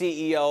with the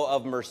CEO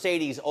of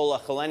Mercedes, Ola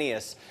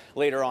Källenius,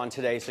 later on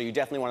today, so you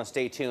definitely want to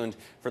stay tuned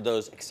for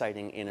those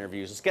exciting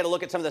interviews. Let's get a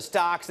look at some of the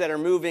stocks that are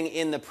moving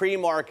in the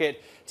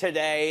pre-market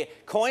today.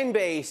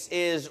 Coinbase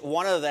is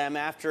one of them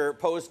after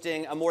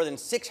posting a more than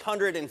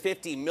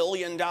 $650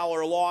 million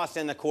loss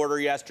in the quarter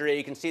yesterday.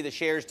 You can see the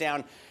shares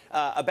down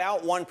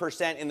about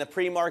 1% in the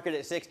pre-market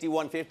at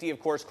 61.50.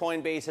 Of course,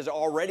 Coinbase has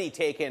already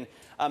taken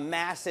a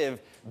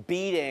massive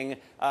beating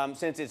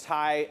since its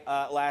high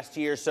last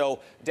year. So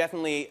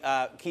definitely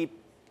keep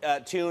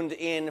tuned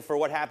in for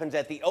what happens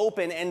at the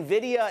open.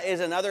 NVIDIA is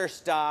another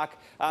stock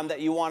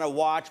that you want to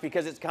watch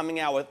because it's coming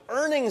out with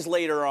earnings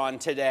later on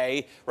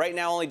today. Right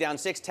now, only down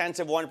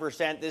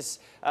 0.6%. This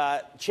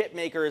chip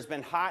maker has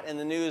been hot in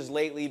the news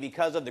lately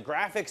because of the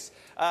graphics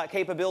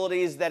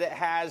capabilities that it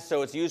has.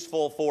 So it's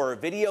useful for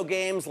video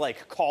games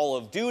like Call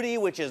of Duty,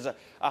 which is a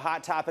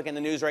hot topic in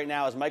the news right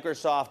now as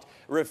Microsoft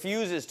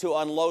refuses to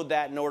unload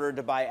that in order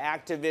to buy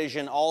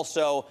Activision.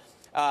 Also,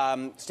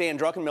 Stan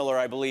Druckenmiller,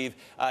 I believe,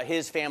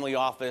 his family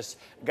office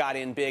got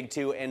in big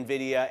to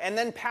NVIDIA. And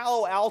then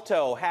Palo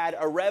Alto had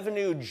a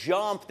revenue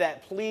jump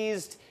that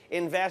pleased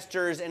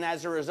investors, and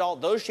as a result,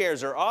 those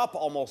shares are up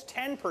almost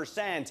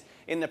 10%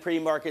 in the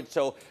pre-market.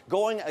 So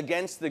going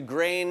against the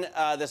grain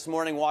this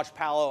morning, watch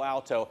Palo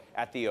Alto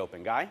at the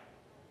open. Guy?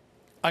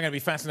 I'm going to be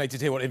fascinated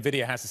to hear what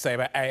NVIDIA has to say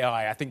about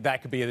AI. I think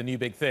that could be the new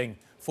big thing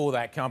for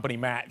that company,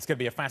 Matt. It's going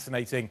to be a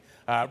fascinating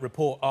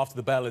report after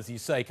the bell, as you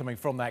say, coming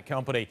from that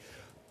company.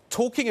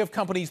 Talking of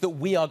companies that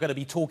we are going to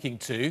be talking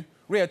to,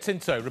 Rio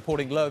Tinto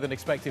reporting lower than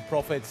expected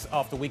profits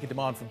after weaker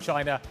demand from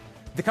China.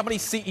 The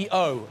company's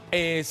CEO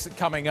is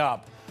coming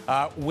up.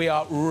 We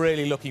are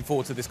really looking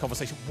forward to this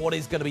conversation. What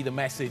is going to be the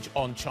message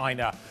on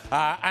China?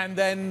 And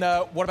then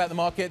what about the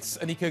markets?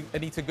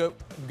 Anita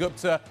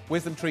Gupta,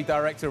 Wisdom Tree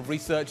Director of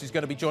Research, is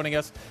going to be joining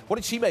us. What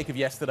did she make of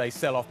yesterday's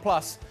sell-off?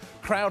 Plus,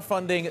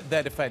 crowdfunding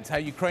their defense, how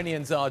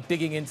Ukrainians are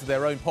digging into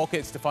their own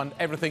pockets to fund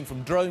everything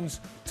from drones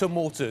to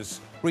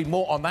mortars. Read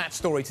more on that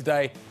story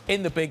today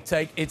in The Big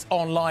Take. It's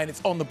online.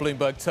 It's on the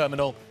Bloomberg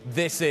terminal.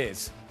 This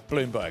is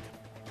Bloomberg.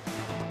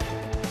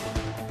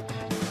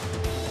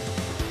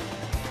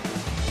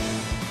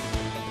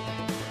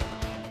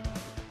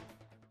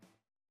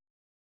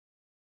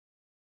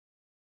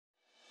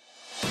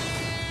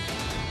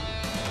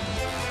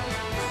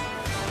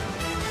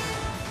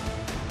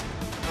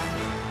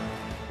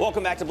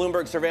 Welcome back to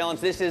Bloomberg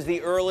Surveillance. This is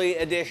the early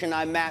edition.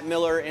 I'm Matt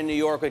Miller in New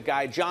York with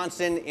Guy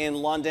Johnson in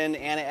London.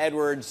 Anna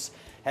Edwards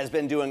has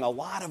been doing a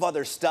lot of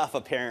other stuff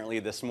apparently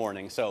this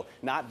morning, so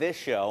not this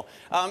show.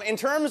 In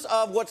terms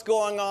of what's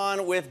going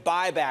on with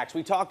buybacks,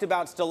 we talked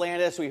about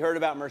Stellantis, we heard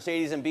about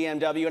Mercedes and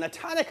BMW, and a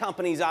ton of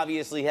companies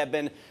obviously have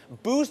been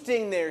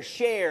boosting their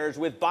shares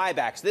with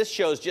buybacks. This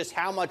shows just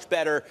how much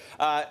better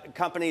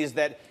companies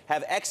that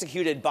have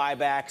executed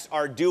buybacks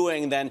are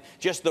doing than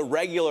just the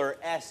regular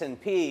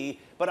S&P.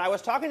 But I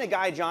was talking to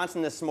Guy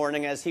Johnson this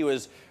morning as he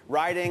was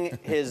riding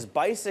his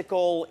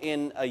bicycle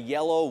in a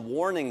yellow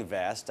warning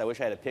vest. I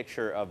wish I had a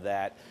picture of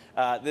that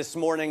this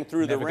morning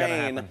through the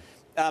rain.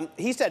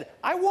 He said,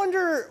 I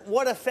wonder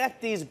what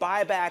effect these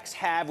buybacks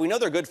have. We know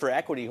they're good for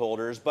equity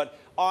holders, but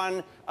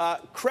on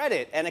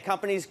credit and a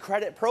company's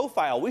credit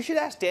profile. We should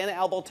ask Dana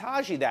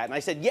El-Baltagi that. And I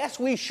said, yes,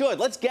 we should.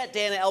 Let's get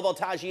Dana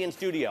El-Baltagi in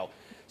studio.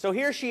 So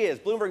here she is,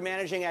 Bloomberg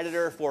Managing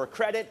Editor for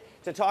Credit,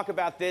 to talk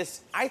about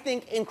this, I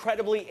think,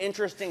 incredibly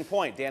interesting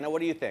point. Dana,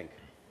 what do you think?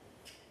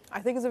 I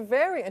think it's a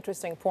very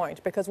interesting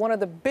point because one of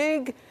the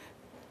big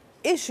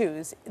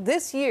issues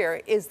this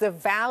year is the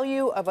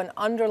value of an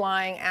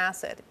underlying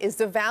asset. Is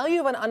the value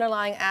of an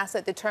underlying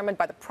asset determined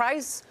by the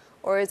price,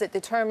 or is it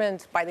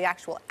determined by the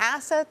actual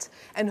asset?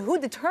 And who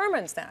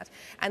determines that?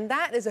 And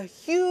that is a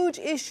huge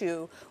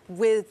issue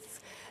with,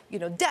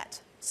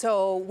 debt.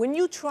 So when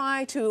you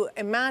try to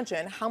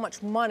imagine how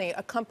much money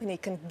a company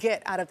can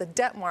get out of the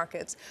debt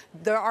markets,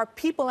 there are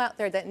people out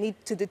there that need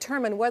to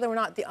determine whether or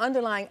not the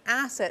underlying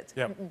asset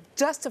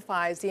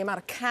justifies the amount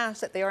of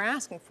cash that they are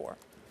asking for.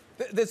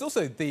 There's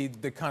also the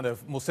kind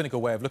of more cynical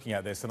way of looking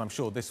at this, and I'm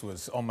sure this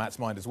was on Matt's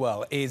mind as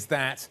well, is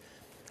that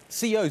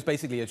CEOs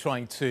basically are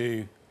trying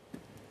to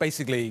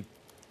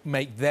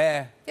make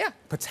their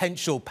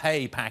potential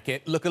pay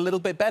packet look a little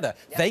bit better.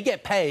 They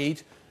get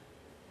paid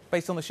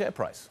based on the share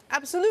price.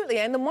 Absolutely,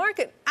 and the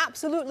market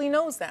absolutely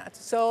knows that.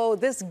 So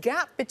this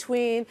gap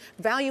between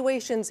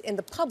valuations in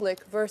the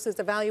public versus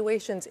the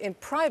valuations in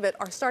private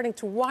are starting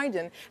to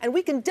widen, and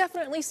we can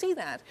definitely see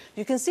that.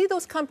 You can see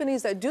those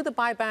companies that do the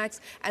buybacks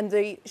and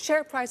the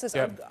share prices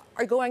are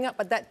going up,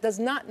 but that does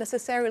not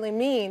necessarily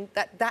mean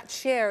that that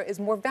share is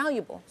more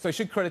valuable. So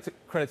should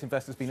credit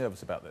investors be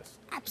nervous about this?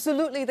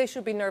 Absolutely, they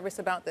should be nervous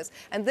about this.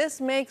 And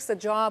this makes the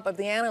job of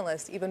the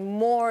analyst even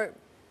more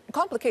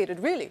complicated,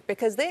 really,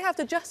 because they have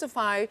to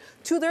justify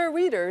to their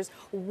readers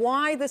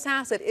why this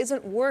asset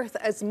isn't worth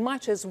as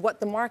much as what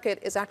the market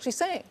is actually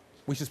saying.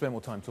 We should spend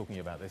more time talking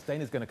about this.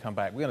 Dana's going to come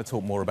back. We're going to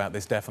talk more about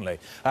this, definitely.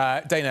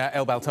 Dana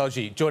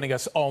El-Baltagi joining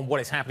us on what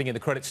is happening in the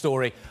credit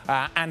story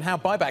and how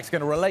buybacks are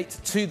going to relate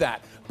to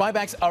that.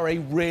 Buybacks are a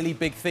really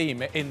big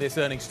theme in this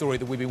earnings story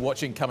that we've been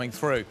watching coming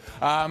through.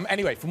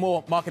 Anyway, for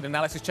more market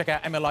analysis, check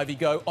out MLIV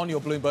Go on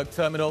your Bloomberg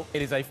terminal.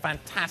 It is a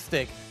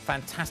fantastic,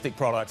 fantastic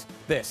product.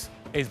 This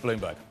is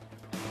Bloomberg.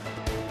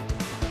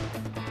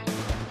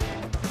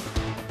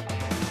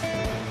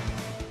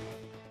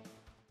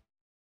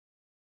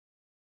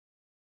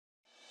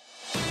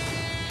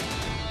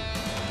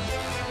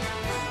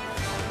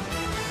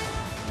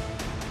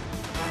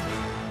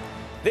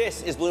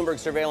 This is Bloomberg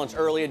Surveillance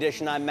Early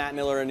Edition. I'm Matt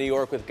Miller in New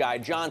York with Guy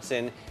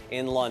Johnson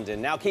in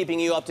London. Now keeping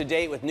you up to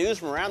date with news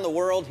from around the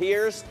world,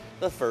 here's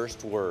the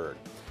first word.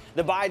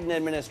 The Biden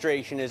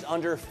administration is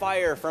under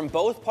fire from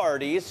both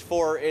parties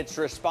for its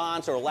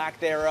response or lack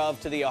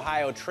thereof to the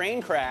Ohio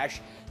train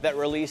crash that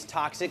released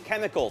toxic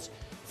chemicals.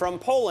 From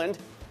Poland,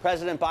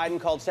 President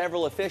Biden called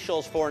several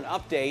officials for an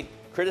update.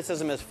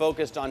 Criticism is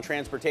focused on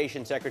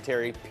Transportation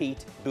Secretary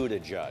Pete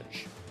Buttigieg.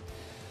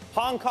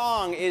 Hong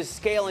Kong is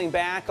scaling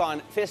back on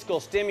fiscal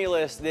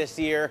stimulus this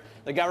year.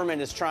 The government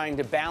is trying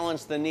to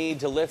balance the need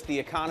to lift the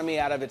economy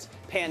out of its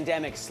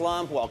pandemic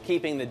slump while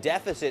keeping the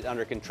deficit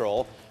under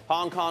control.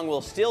 Hong Kong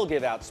will still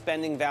give out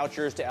spending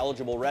vouchers to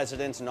eligible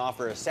residents and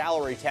offer a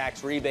salary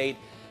tax rebate,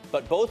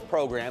 but both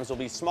programs will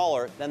be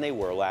smaller than they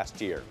were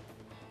last year.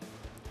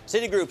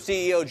 Citigroup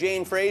CEO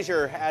Jane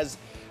Fraser has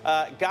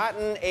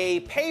gotten a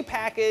pay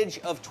package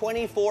of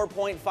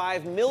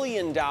 $24.5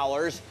 million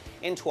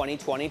in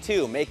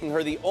 2022, making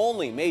her the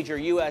only major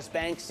U.S.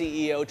 bank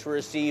CEO to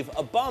receive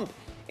a bump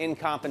in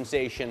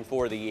compensation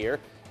for the year.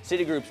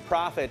 Citigroup's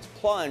profits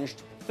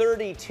plunged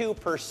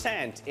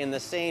 32% in the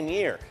same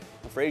year.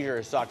 Fraser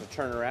has sought to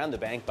turn around the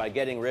bank by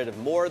getting rid of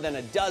more than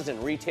a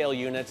dozen retail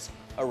units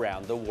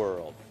around the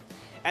world.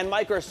 And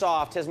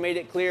Microsoft has made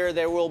it clear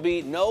there will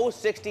be no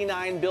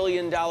 $69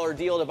 billion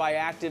deal to buy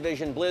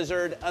Activision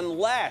Blizzard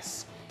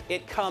unless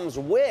it comes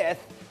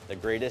with the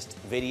greatest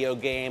video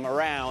game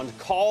around,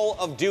 Call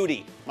of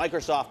Duty.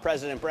 Microsoft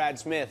President Brad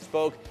Smith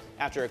spoke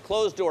after a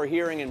closed-door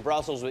hearing in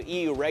Brussels with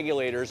EU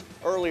regulators.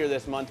 Earlier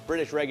this month,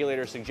 British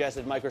regulators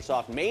suggested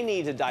Microsoft may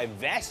need to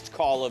divest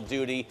Call of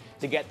Duty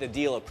to get the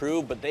deal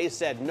approved, but they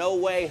said, no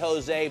way,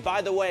 Jose.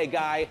 By the way,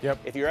 Guy,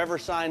 if you're ever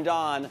signed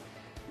on,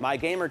 my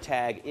gamer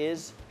tag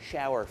is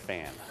shower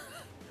fan.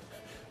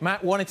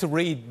 Matt wanted to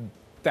read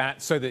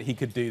that so that he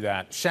could do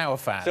that. Shower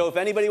fan. So if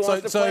anybody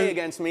wants to play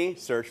against me,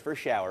 search for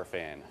shower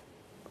fan.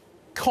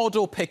 COD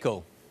or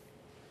pickle?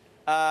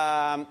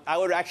 I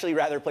would actually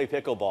rather play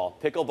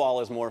pickleball.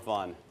 Pickleball is more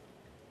fun.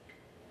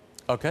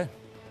 Okay.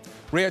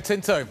 Rio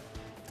Tinto,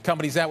 the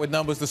company's out with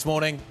numbers this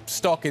morning.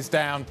 Stock is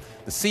down.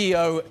 The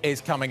CEO is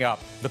coming up.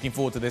 Looking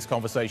forward to this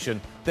conversation.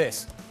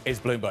 This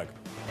is Bloomberg.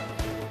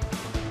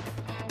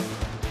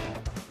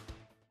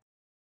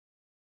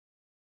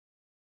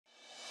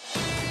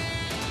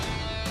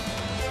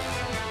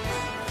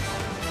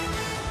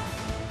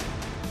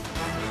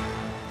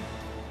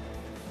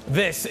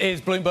 This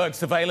is Bloomberg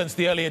Surveillance,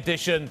 the early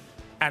edition,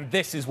 and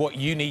this is what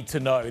you need to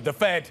know. The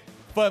Fed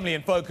firmly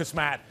in focus,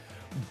 Matt.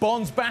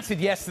 Bonds battered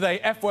yesterday.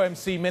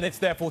 FOMC minutes,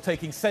 therefore,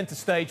 taking center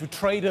stage with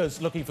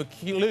traders looking for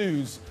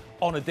clues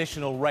on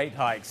additional rate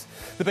hikes.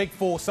 The Big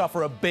Four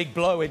suffer a big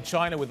blow in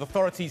China, with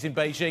authorities in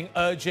Beijing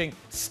urging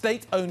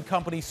state-owned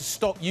companies to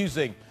stop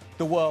using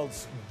the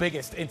world's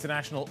biggest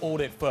international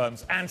audit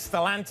firms. And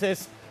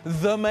Stellantis,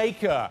 the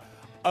maker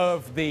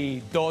of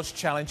the Dodge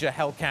Challenger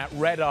Hellcat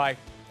Red-Eye,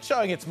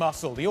 showing its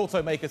muscle. The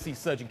automaker sees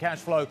surging cash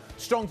flow,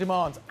 strong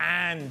demand,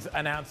 and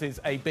announces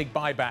a big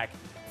buyback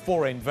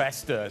for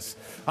investors.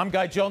 I'm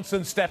Guy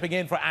Johnson, stepping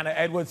in for Anna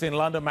Edwards in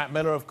London. Matt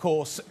Miller, of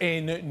course,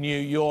 in New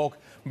York.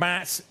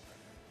 Matt,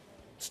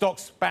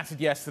 stocks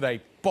battered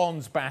yesterday,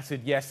 bonds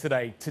battered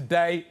yesterday.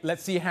 Today,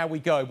 let's see how we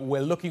go. But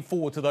we're looking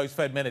forward to those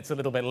Fed minutes a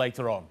little bit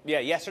later on. Yeah,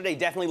 yesterday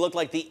definitely looked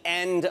like the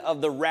end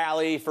of the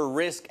rally for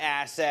risk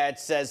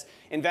assets as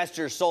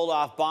investors sold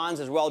off bonds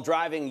as well,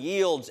 driving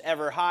yields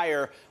ever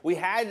higher. We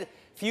had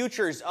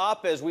futures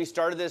up as we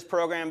started this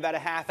program about a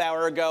half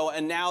hour ago,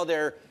 and now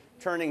they're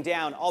turning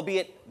down,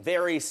 albeit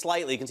very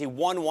slightly. You can see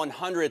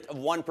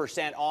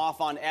 1/100% off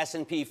on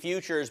S&P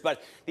futures,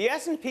 but the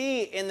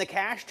S&P in the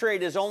cash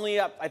trade is only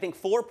up, I think,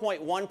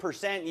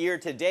 4.1% year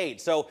to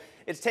date. So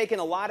it's taken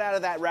a lot out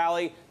of that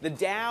rally. The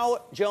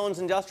Dow Jones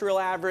Industrial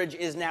Average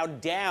is now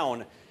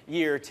down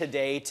year to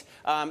date,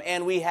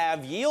 and we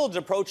have yields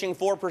approaching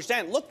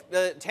 4%. Look,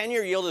 the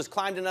 10-year yield has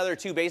climbed another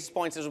 2 basis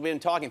points as we've been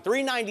talking,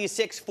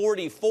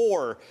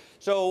 396.44.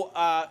 So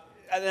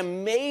an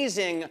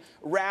amazing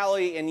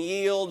rally in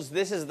yields.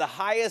 This is the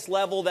highest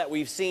level that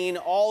we've seen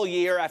all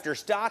year after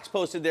stocks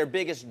posted their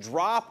biggest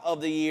drop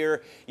of the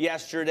year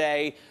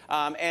yesterday.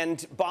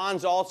 And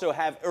bonds also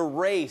have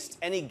erased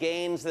any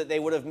gains that they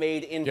would have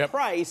made in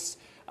price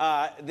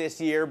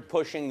this year,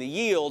 pushing the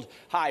yield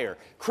higher.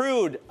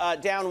 Crude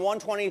down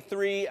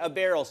 123 a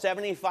barrel,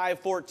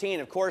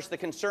 75.14. Of course, the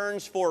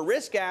concerns for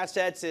risk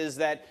assets is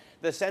that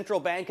the central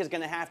bank is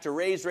going to have to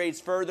raise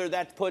rates further.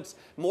 That puts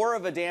more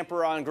of a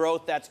damper on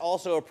growth. That's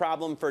also a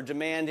problem for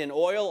demand in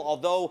oil,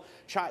 although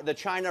the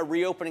China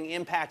reopening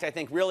impact, I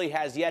think, really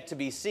has yet to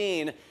be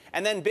seen.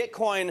 And then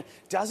Bitcoin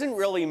doesn't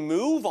really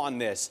move on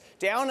this.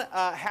 Down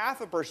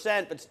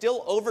 0.5%, but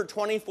still over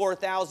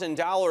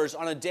 $24,000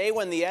 on a day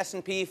when the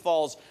S&P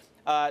falls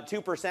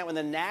 2%, when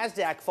the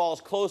NASDAQ falls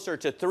closer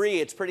to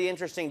 3%. It's pretty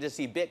interesting to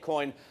see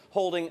Bitcoin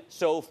holding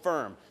so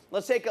firm.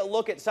 Let's take a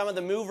look at some of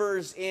the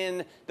movers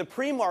in the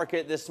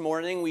pre-market this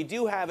morning. We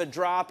do have a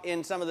drop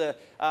in some of the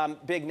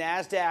big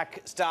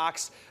NASDAQ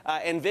stocks.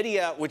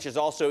 NVIDIA, which is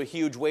also a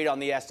huge weight on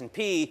the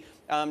S&P,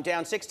 down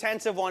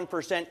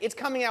 0.6%. It's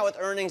coming out with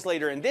earnings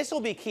later, and this will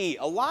be key.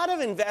 A lot of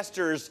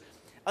investors,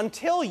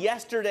 until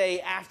yesterday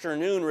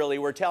afternoon, really,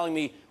 were telling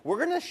me we're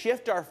going to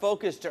shift our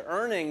focus to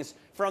earnings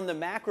from the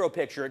macro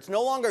picture. It's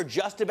no longer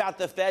just about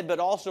the Fed,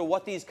 but also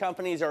what these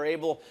companies are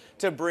able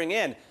to bring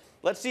in.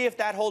 Let's see if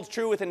that holds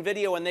true with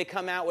NVIDIA when they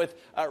come out with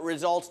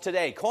results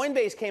today.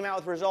 Coinbase came out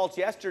with results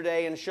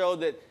yesterday and showed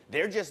that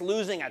they're just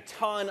losing a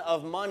ton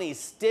of money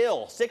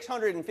still.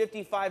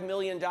 $655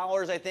 million,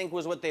 I think,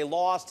 was what they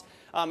lost.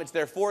 It's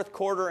their 4th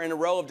quarter in a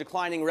row of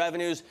declining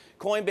revenues.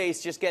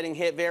 Coinbase just getting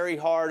hit very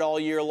hard all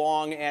year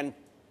long, and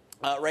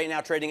right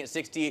now trading at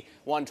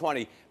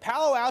 61.20.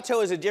 Palo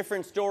Alto is a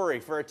different story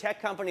for a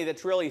tech company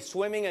that's really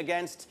swimming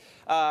against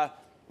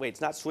it's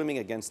not swimming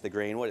against the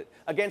grain.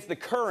 Against the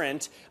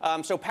current.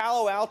 So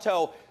Palo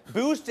Alto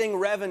boosting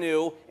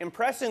revenue,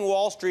 impressing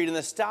Wall Street, and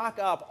the stock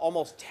up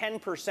almost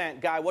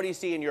 10%. Guy, what do you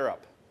see in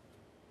Europe?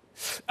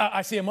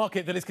 I see a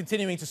market that is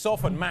continuing to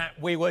soften. Matt,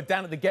 we were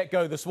down at the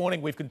get-go this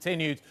morning. We've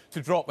continued to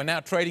drop. We're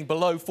now trading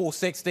below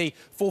 460,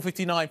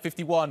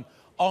 459.51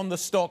 on the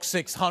stock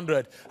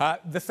 600.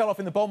 The sell-off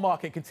in the bond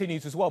market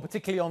continues as well,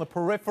 particularly on the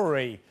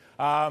periphery.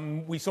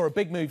 We saw a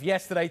big move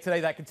yesterday. Today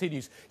that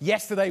continues.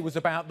 Yesterday was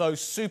about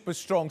those super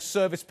strong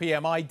service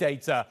PMI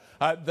data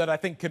that I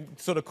think can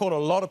sort of caught a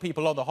lot of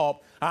people on the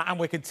hop, and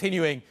we're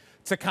continuing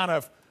to kind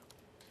of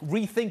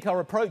rethink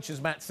our approach,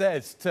 as Matt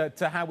says,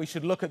 to how we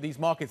should look at these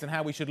markets and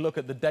how we should look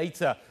at the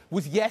data.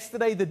 Was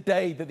yesterday the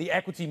day that the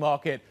equity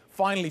market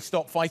finally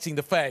stopped fighting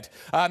the Fed?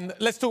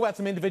 Let's talk about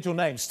some individual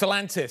names.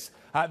 Stellantis,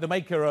 the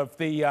maker of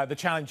the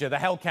Challenger, the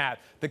Hellcat,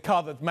 the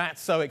car that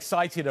Matt's so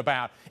excited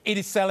about. It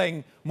is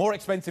selling more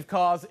expensive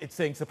cars. It's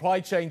seeing supply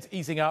chains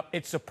easing up.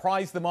 It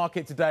surprised the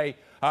market today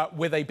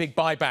with a big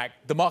buyback.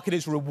 The market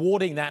is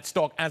rewarding that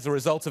stock as a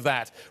result of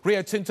that.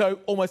 Rio Tinto,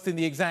 almost in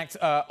the exact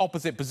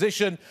opposite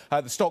position.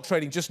 The stock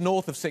trading just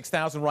north of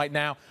 6,000 right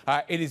now.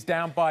 It is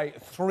down by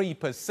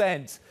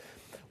 3%.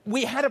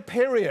 We had a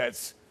period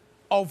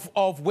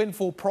of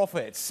windfall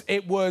profits.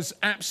 It was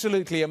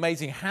absolutely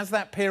amazing. Has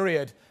that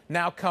period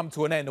now come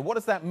to an end? And what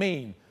does that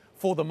mean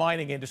for the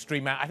mining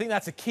industry, Matt? I think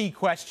that's a key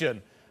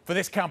question for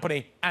this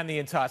company and the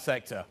entire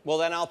sector. Well,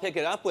 then I'll pick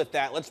it up with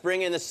that. Let's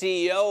bring in the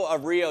CEO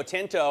of Rio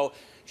Tinto.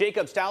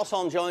 Jakob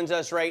Stausholm joins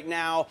us right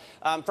now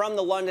from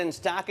the London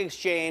Stock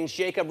Exchange.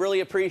 Jakob,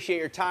 really appreciate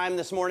your time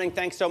this morning.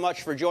 Thanks so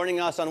much for joining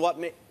us on what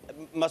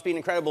must be an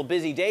incredible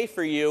busy day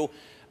for you.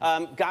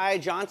 Guy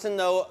Johnson,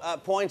 though,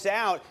 points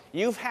out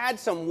you've had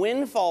some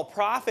windfall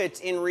profits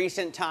in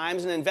recent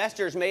times, and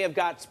investors may have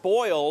got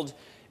spoiled.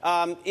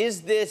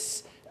 Is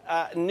this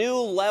new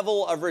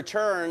level of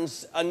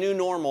returns a new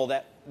normal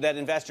that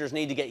investors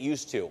need to get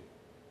used to?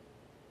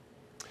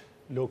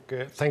 Look,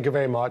 thank you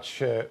very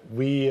much.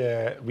 We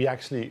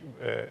actually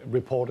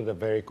reported a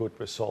very good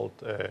result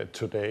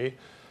today.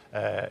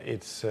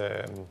 It's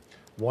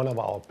one of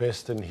our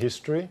best in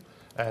history.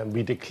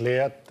 We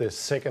declared the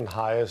second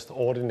highest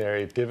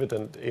ordinary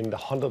dividend in the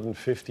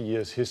 150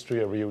 years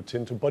history of Rio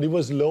Tinto, but it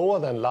was lower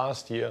than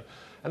last year.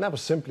 And that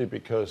was simply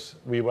because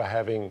we were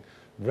having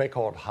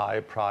record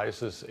high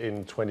prices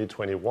in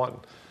 2021.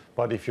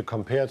 But if you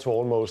compare to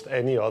almost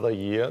any other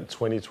year,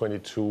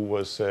 2022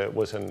 was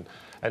an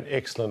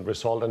excellent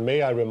result. And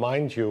may I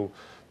remind you,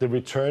 the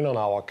return on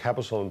our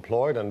capital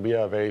employed, and we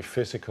are a very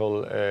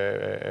physical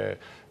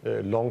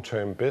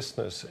long-term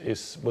business,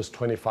 was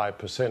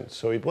 25%.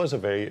 So it was a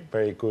very,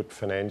 very good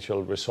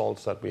financial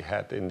results that we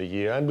had in the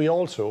year. And we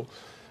also,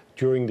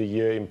 during the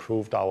year,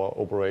 improved our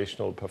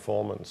operational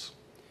performance.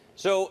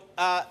 So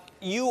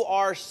you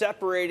are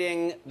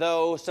separating,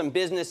 though, some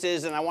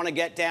businesses, and I want to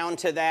get down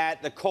to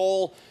that. The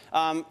coal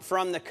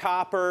from the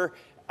copper,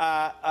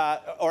 the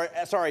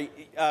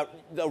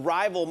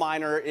rival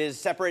miner is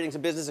separating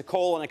some business of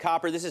coal and a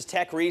copper. This is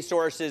Teck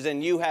Resources,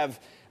 and you have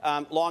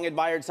long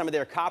admired some of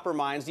their copper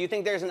mines. Do you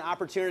think there's an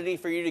opportunity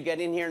for you to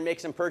get in here and make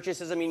some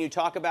purchases? I mean, you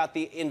talk about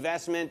the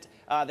investment,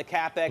 the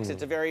CapEx.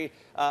 It's a very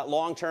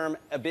long-term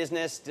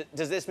business.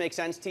 Does this make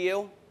sense to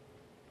you?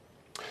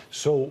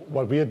 So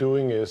what we are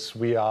doing is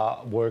we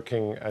are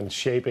working and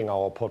shaping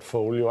our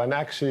portfolio. And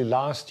actually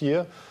last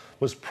year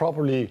was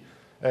probably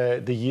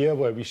the year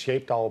where we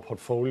shaped our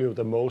portfolio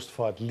the most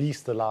for at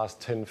least the last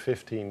 10,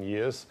 15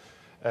 years.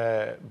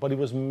 But it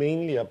was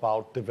mainly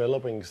about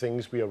developing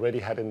things we already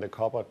had in the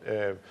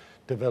copper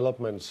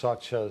development,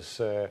 such as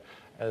the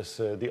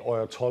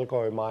Oyu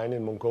Tolgoi mine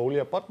in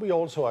Mongolia. But we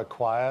also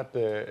acquired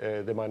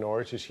the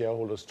minority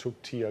shareholders, took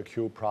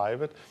TRQ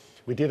private.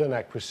 We did an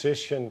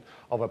acquisition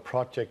of a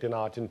project in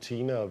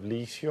Argentina of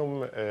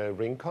lithium,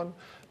 Rincon,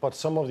 but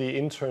some of the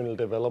internal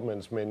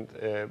developments meant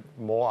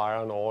more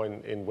iron ore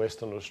in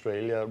Western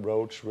Australia,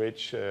 Rhodes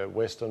Ridge,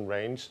 Western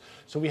Range.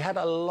 So we had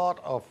a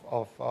lot of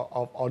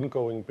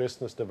ongoing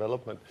business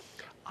development.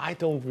 I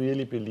don't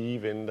really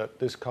believe in that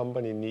this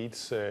company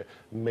needs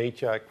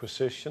major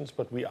acquisitions,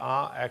 but we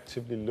are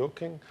actively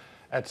looking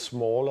at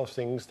smaller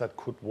things that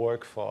could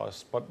work for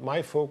us. But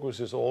my focus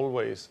is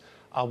always,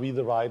 are we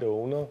the right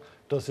owner?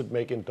 Does it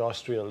make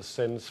industrial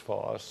sense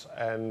for us?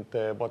 And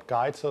what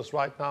guides us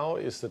right now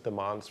is the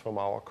demands from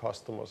our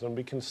customers. And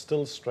we can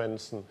still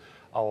strengthen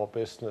our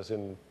business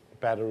in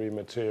battery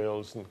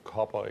materials and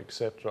copper,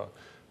 etc.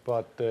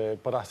 But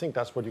I think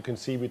that's what you can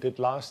see we did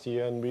last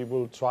year, and we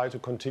will try to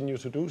continue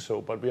to do so.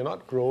 But we are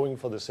not growing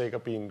for the sake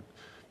of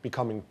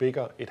becoming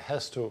bigger. We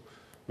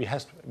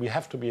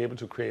have to be able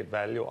to create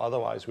value.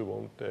 Otherwise, we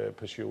won't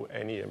pursue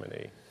any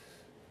M&A.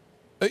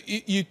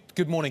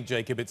 Good morning,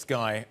 Jakob. It's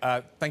Guy.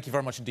 Thank you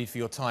very much indeed for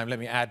your time. Let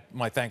me add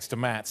my thanks to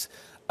Matt.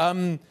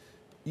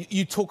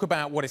 You talk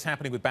about what is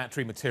happening with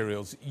battery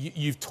materials.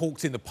 You've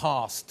talked in the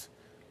past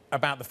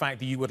about the fact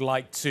that you would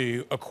like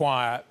to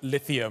acquire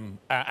lithium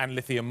and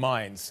lithium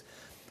mines.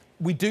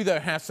 We do, though,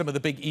 have some of the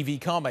big EV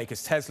car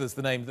makers, Tesla's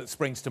the name that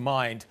springs to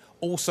mind,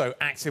 also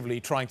actively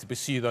trying to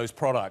pursue those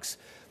products.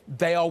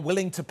 They are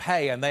willing to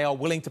pay, and they are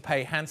willing to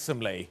pay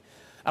handsomely.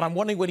 And I'm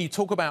wondering, when you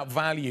talk about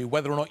value,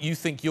 whether or not you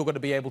think you're going to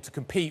be able to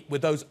compete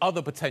with those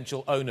other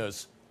potential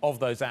owners of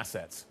those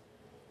assets.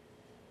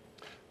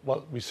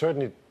 Well, we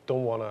certainly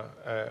don't want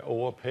to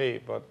overpay,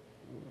 but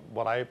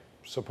what I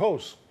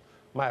suppose,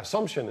 my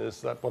assumption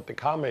is that what the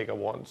car maker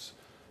wants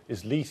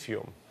is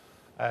lithium.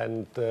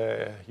 And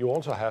you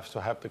also have to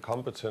have the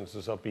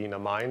competences of being a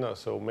miner.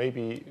 So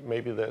maybe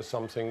there's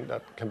something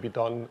that can be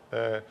done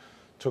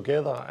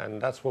together,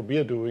 and that's what we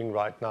are doing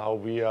right now.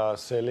 We are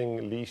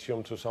selling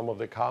lithium to some of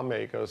the car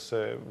makers,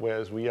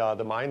 whereas we are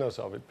the miners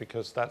of it,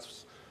 because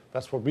that's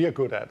what we are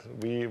good at.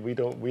 We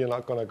are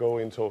not going to go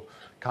into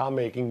car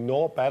making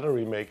nor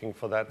battery making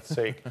for that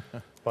sake,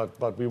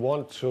 but we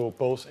want to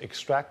both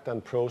extract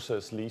and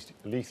process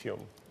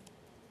lithium.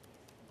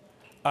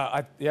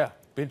 Yeah,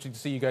 be interesting to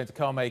see you go into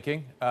car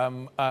making.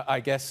 I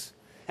guess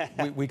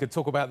we could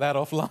talk about that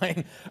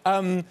offline.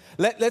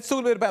 Let's talk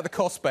a bit about the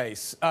cost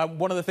base.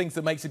 One of the things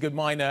that makes a good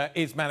miner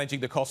is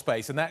managing the cost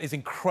base, and that is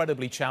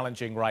incredibly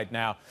challenging right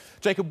now.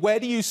 Jakob,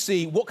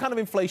 what kind of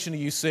inflation are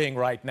you seeing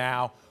right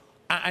now,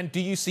 and do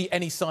you see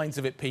any signs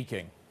of it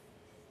peaking?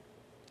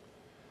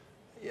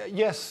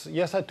 Yes,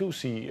 I do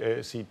see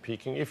it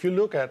peaking. If you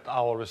look at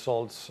our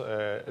results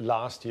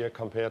last year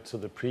compared to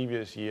the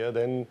previous year,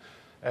 then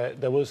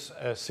there was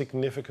a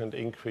significant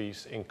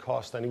increase in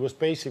cost, and it was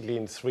basically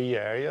in 3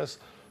 areas.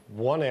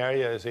 One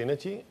area is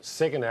energy,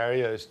 second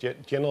area is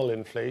general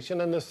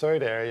inflation, and the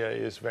third area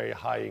is very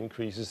high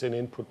increases in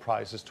input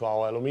prices to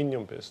our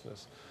aluminium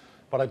business.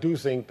 But I do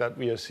think that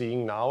we are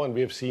seeing now, and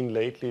we have seen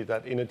lately,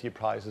 that energy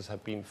prices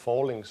have been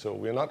falling, so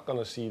we're not going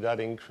to see that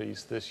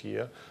increase this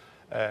year.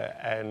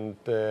 That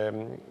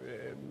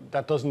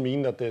doesn't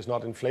mean that there's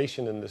not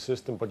inflation in the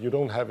system, but you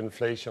don't have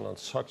inflation on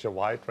such a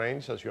wide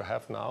range as you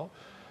have now.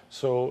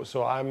 So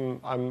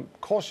I'm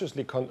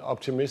cautiously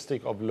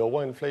optimistic of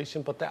lower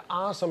inflation, but there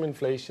are some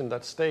inflation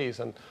that stays.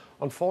 And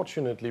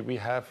unfortunately, we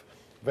have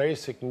very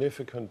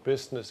significant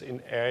business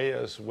in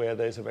areas where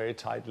there's a very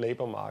tight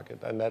labor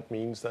market. And that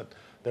means that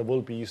there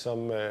will be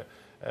some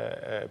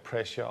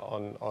pressure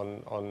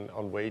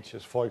on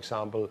wages. For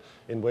example,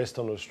 in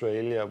Western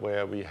Australia,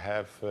 where we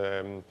have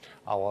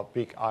our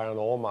big iron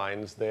ore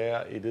mines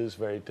there, it is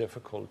very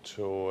difficult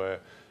to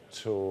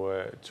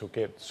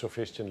get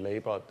sufficient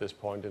labor at this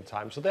point in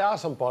time. So there are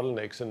some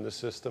bottlenecks in the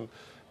system,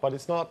 but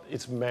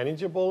it's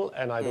manageable,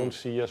 and I don't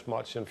see as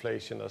much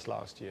inflation as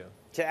last year.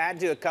 To add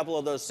to a couple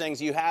of those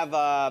things, you have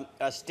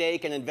a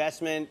stake and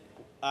investment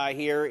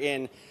here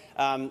in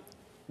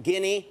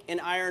Guinea in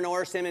iron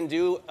ore,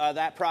 Simandou,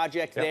 that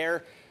project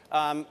there.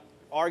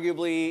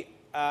 Arguably,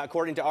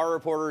 according to our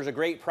reporters, a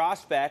great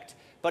prospect.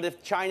 But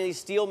if Chinese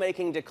steel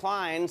making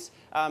declines,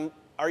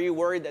 are you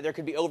worried that there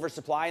could be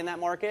oversupply in that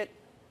market?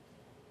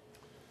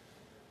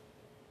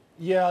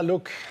 Yeah,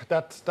 look,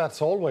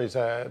 that's always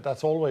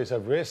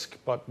a risk,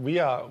 but we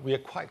are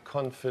quite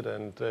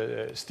confident.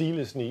 Steel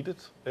is needed.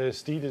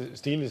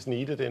 Steel is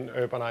needed in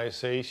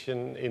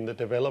urbanization in the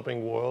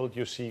developing world.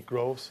 You see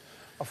growth.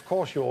 Of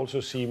course, you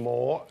also see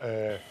more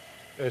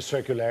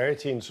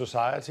circularity in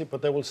society,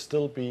 but there will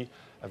still be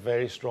a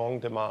very strong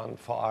demand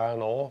for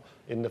iron ore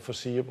in the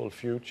foreseeable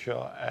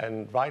future.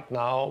 And right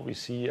now, we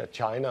see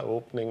China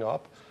opening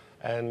up.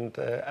 And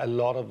a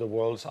lot of the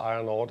world's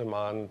iron ore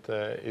demand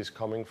is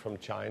coming from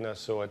China.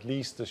 So at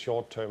least the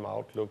short-term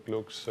outlook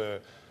looks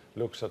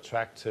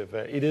attractive.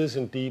 It is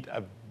indeed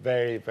a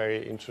very,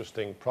 very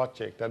interesting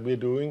project that we're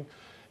doing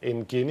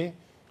in Guinea.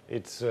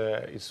 It's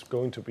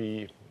going to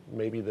be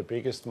maybe the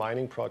biggest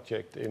mining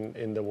project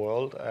in the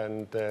world.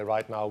 And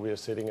right now we are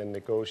sitting and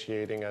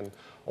negotiating, and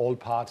all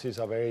parties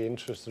are very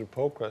interested in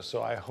progress.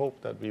 So I hope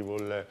that we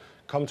will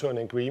come to an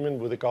agreement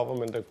with the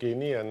government of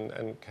Guinea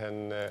and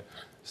can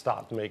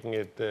start making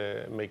it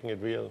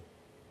real.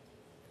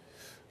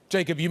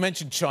 Jakob, you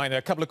mentioned China.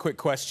 A couple of quick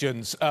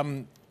questions.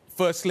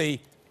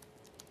 Firstly,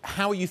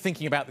 how are you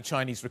thinking about the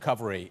Chinese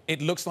recovery?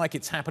 It looks like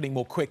it's happening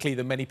more quickly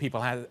than many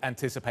people had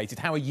anticipated.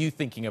 How are you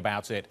thinking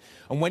about it?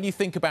 And when you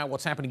think about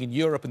what's happening in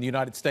Europe and the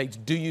United States,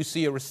 do you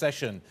see a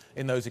recession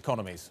in those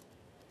economies?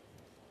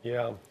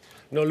 Yeah.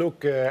 No,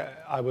 look,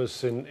 I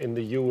was in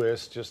the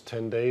US just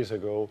 10 days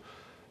ago.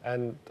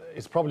 And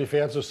it's probably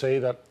fair to say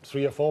that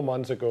 3 or 4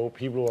 months ago,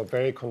 people were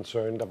very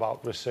concerned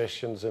about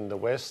recessions in the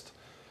West.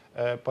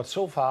 But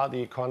so far,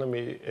 the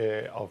economy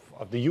of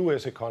the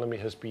US economy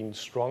has been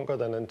stronger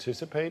than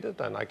anticipated.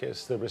 And I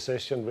guess the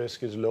recession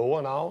risk is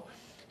lower now.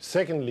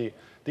 Secondly,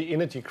 the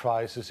energy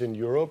crisis in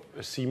Europe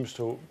seems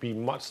to be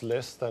much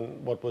less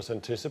than what was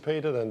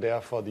anticipated. And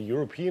therefore, the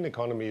European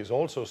economy is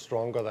also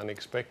stronger than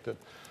expected.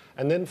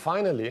 And then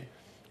finally,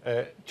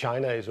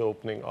 China is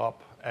opening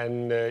up.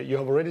 And you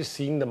have already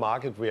seen the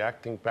market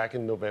reacting back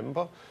in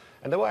November.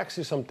 And there were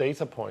actually some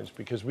data points,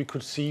 because we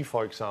could see,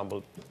 for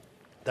example,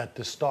 that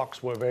the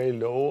stocks were very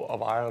low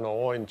of iron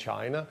ore in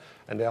China,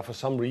 and therefore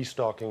some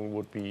restocking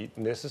would be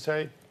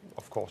necessary,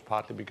 of course,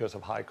 partly because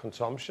of high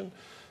consumption.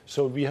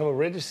 So we have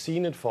already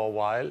seen it for a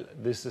while.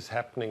 This is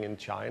happening in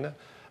China,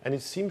 and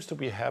it seems to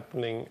be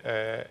happening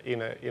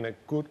in a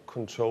good,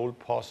 controlled,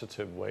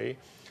 positive way.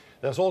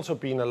 There's also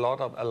been a lot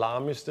of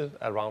alarmism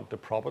around the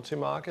property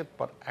market,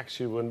 but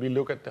actually when we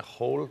look at the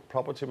whole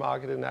property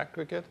market in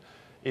aggregate,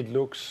 it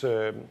looks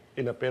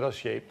in a better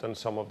shape than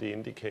some of the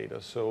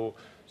indicators. So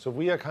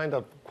we are kind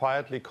of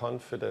quietly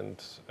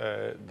confident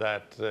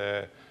that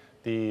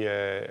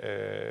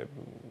the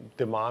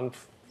demand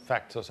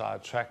factors are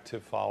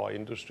attractive for our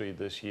industry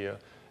this year.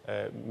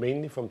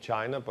 mainly from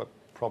China, but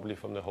probably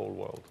from the whole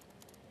world.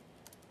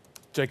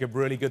 Jakob,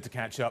 really good to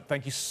catch up.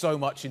 Thank you so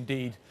much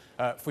indeed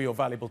for your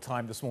valuable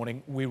time this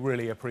morning. We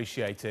really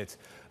appreciate it.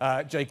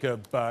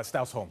 Jakob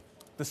Stausholm,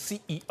 the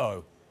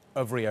CEO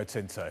of Rio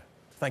Tinto.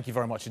 Thank you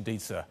very much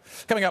indeed, sir.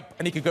 Coming up,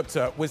 Anika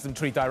Gupta, Wisdom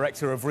Tree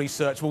Director of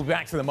Research. We'll be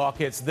back to the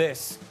markets.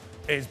 This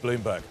is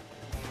Bloomberg.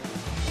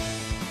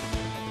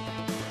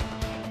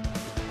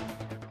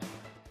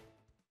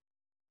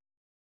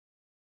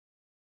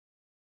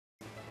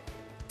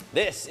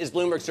 This is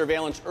Bloomberg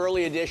Surveillance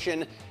Early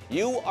Edition.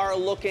 You are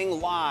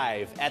looking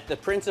live at the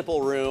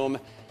Principal Room.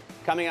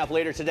 Coming up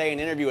later today, an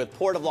interview with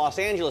Port of Los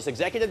Angeles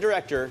Executive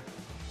Director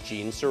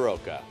Gene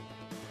Soroka.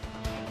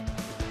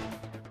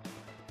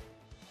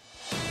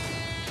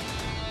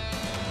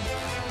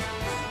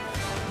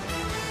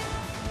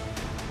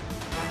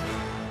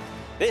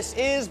 This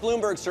is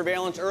Bloomberg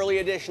Surveillance Early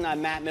Edition.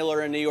 I'm Matt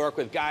Miller in New York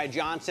with Guy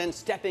Johnson,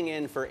 stepping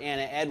in for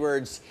Anna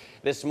Edwards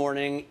this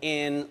morning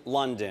in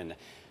London.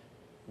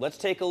 Let's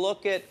take a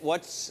look at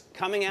what's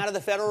coming out of the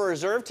Federal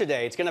Reserve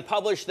today. It's going to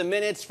publish the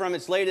minutes from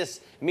its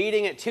latest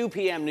meeting at 2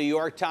 p.m. New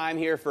York time.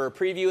 Here for a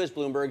preview is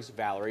Bloomberg's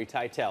Valerie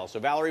Teitel. So,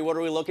 Valerie, what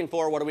are we looking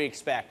for? What do we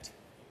expect?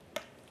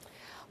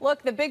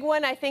 Look, the big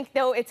one, I think,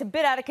 though, it's a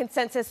bit out of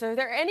consensus. Are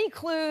there any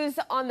clues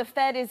on the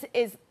Fed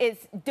is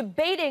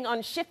debating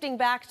on shifting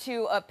back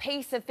to a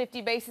pace of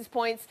 50 basis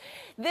points?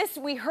 This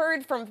we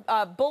heard from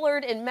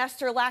Bullard and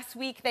Mester last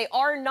week. They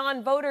are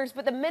non-voters,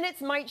 but the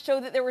minutes might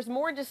show that there was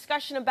more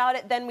discussion about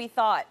it than we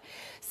thought.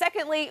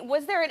 Secondly,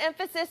 was there an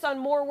emphasis on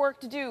more work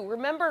to do?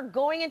 Remember,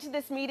 going into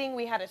this meeting,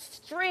 we had a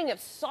string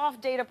of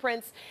soft data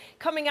prints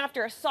coming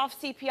after a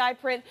soft CPI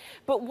print,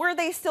 but were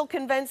they still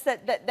convinced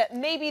that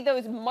maybe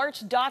those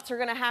March dots are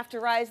going to have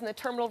to rise and the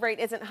terminal rate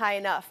isn't high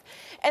enough?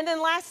 And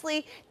then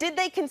lastly, did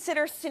they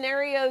consider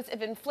scenarios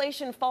of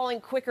inflation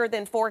falling quicker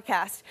than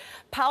forecast?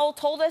 Powell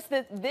told us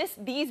that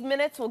these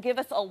minutes will give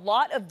us a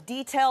lot of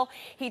detail.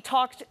 He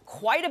talked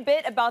quite a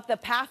bit about the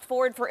path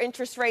forward for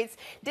interest rates.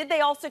 Did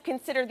they also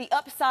consider the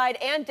upside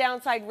and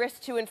downside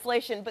risk to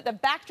inflation? But the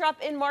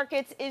backdrop in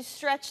markets is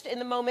stretched in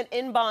the moment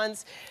in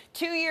bonds.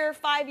 2-year,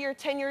 5-year,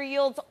 10-year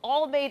yields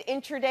all made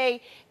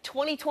intraday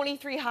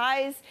 2023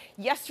 highs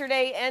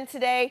yesterday and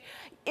today.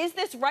 Is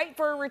this right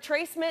for a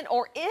retracement?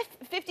 Or if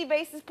 50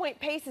 basis point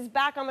pace is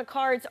back on the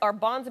cards, are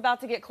bonds about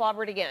to get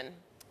clobbered again?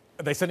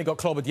 They certainly got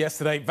clobbered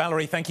yesterday.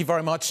 Valerie, thank you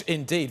very much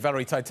indeed.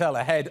 Valerie Teitel,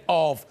 ahead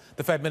of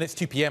the Fed minutes.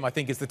 2 p.m., I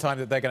think, is the time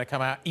that they're going to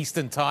come out,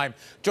 Eastern time.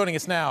 Joining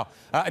us now,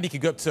 Anika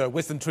Gupta,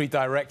 Wisdom Tree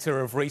Director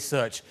of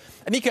Research.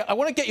 Anika, I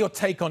want to get your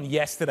take on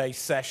yesterday's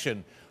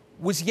session.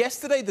 Was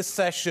yesterday the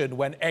session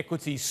when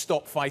equities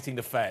stopped fighting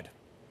the Fed?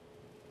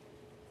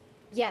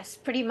 Yes,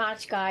 pretty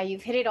much, Guy.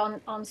 You've hit it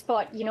on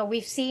spot. You know,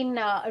 we've seen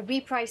a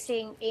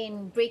repricing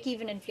in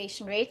break-even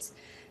inflation rates.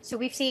 So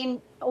we've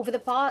seen over the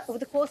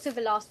course of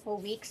the last 4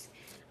 weeks,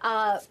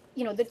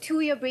 you know, the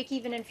 2-year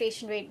break-even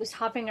inflation rate was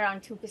hovering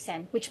around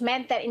 2%, which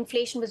meant that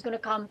inflation was going to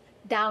come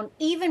down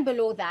even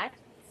below that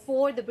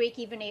for the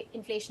break-even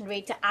inflation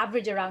rate to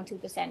average around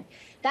 2%.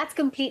 That's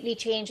completely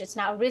changed. It's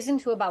now risen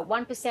to about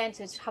 1%,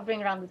 so it's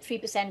hovering around the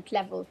 3%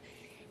 level.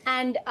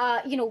 And,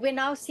 you know, we're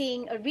now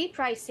seeing a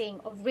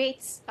repricing of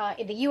rates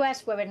in the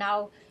U.S.,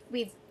 where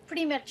we've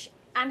pretty much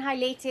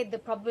annihilated the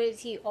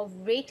probability of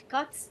rate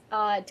cuts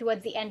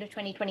towards the end of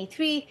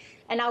 2023.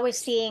 And now we're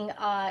seeing,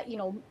 you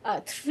know,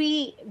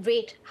 3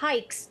 rate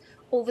hikes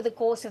over the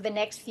course of the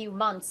next few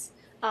months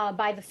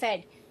by the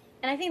Fed.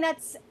 And I think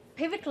that's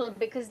pivotal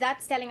because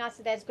that's telling us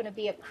that there's going to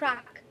be a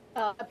crack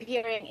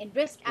appearing in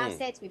risk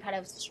assets. We've had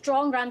a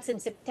strong run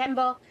since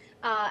September.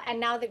 And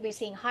now that we're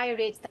seeing higher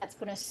rates, that's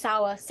going to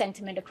sour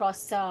sentiment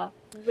across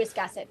risk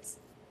assets.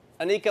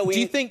 Anika, do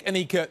you think,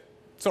 Anika...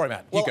 Sorry,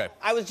 Matt, you go.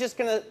 I was just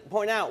going to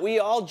point out, we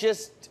all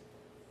just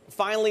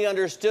finally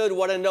understood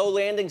what a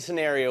no-landing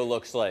scenario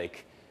looks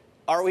like.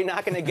 Are we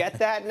not going to get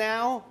that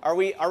now? Are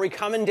we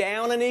coming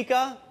down,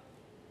 Anika?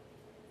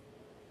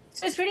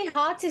 So it's really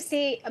hard to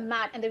say,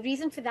 Matt, and the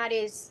reason for that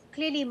is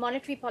clearly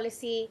monetary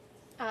policy,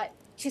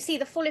 to see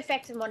the full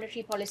effects of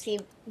monetary policy,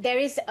 there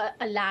is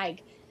a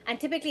lag. And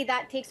typically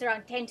that takes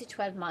around 10 to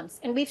 12 months.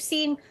 And we've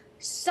seen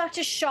such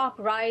a sharp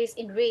rise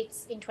in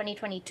rates in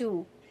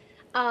 2022.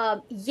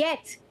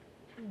 Yet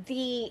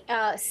the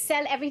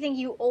sell everything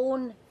you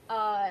own,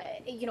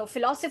 you know,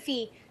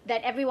 philosophy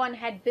that everyone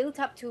had built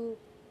up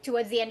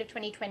towards the end of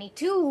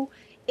 2022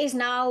 is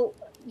now,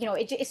 you know,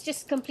 it's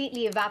just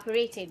completely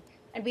evaporated.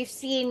 And we've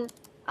seen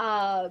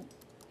a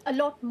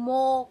lot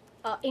more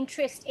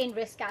interest in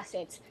risk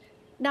assets.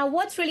 Now,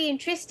 what's really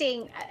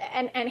interesting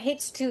and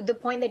hits to the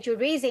point that you're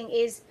raising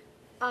is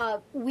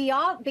we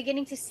are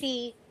beginning to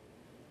see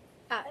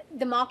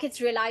the markets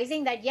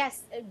realizing that,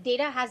 yes,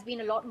 data has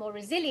been a lot more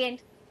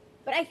resilient.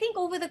 But I think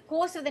over the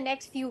course of the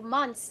next few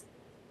months,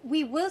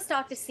 we will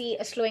start to see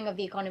a slowing of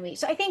the economy.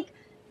 So I think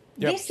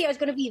this year is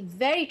going to be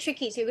very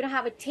tricky. So you're going to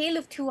have a tale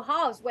of 2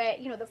 halves where,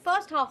 you know, the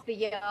first half of the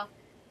year,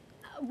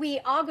 we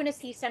are going to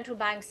see central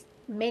banks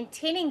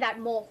maintaining that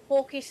more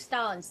hawkish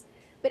stance.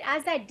 But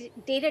as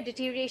that data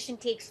deterioration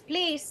takes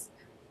place,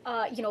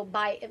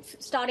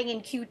 starting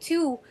in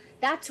Q2,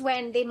 that's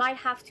when they might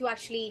have to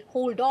actually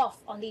hold off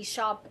on these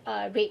sharp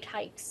rate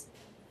hikes.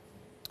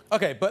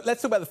 Okay, but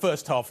let's talk about the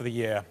first half of the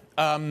year.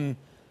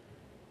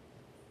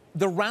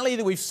 The rally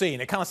that we've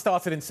seen, it kind of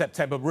started in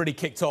September, really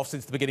kicked off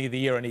since the beginning of the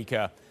year,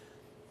 Anika.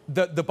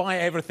 The buy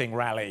everything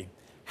rally,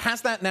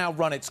 has that now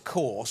run its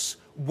course?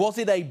 Was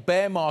it a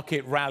bear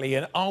market rally,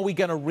 and are we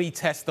going to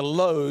retest the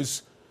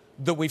lows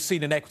that we've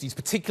seen in equities,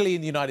 particularly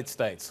in the United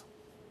States?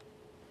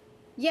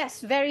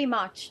 Yes, very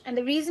much. And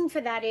the reason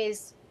for that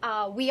is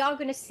we are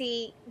going to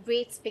see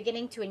rates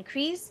beginning to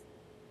increase.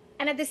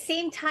 And at the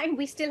same time,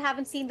 we still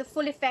haven't seen the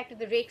full effect of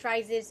the rate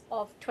rises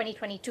of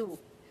 2022.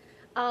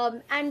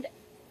 And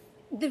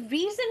the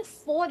reason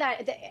for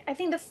that, I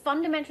think the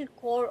fundamental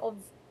core of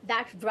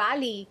that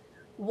rally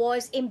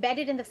was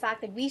embedded in the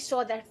fact that we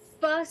saw that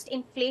first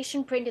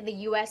inflation print in the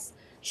US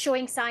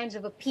showing signs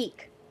of a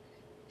peak.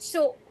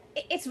 So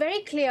it's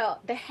very clear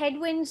the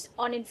headwinds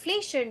on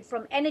inflation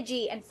from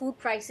energy and food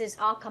prices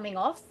are coming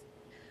off.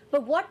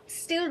 But what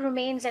still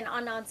remains an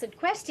unanswered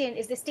question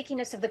is the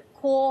stickiness of the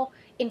core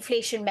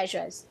inflation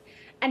measures.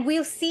 And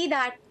we'll see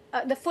that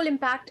the full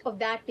impact of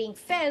that being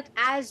felt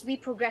as we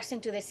progress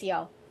into this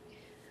year.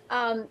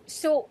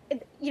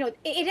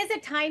 It is a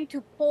time to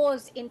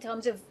pause in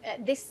terms of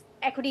this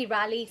equity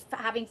rally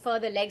having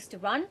further legs to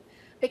run,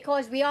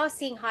 because we are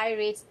seeing higher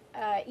rates,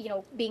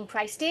 being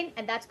priced in,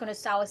 and that's going to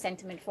sour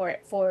sentiment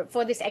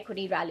for this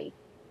equity rally.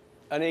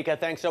 Anika,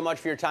 thanks so much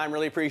for your time.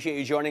 Really appreciate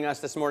you joining us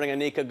this morning.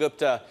 Anika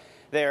Gupta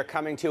there,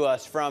 coming to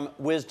us from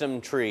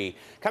Wisdom Tree.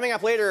 Coming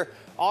up later,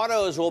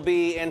 autos will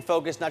be in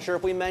focus. Not sure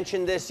if we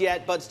mentioned this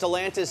yet, but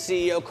Stellantis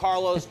CEO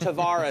Carlos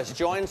Tavares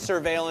joins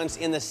Surveillance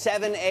in the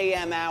 7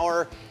 a.m.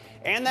 hour.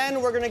 And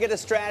then we're going to get a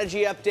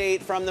strategy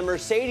update from the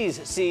Mercedes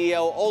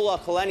CEO, Ola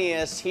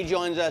Källenius. He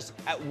joins us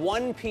at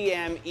 1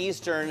 p.m.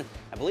 Eastern.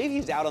 I believe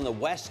he's out on the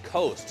West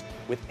Coast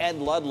with Ed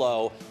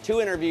Ludlow. 2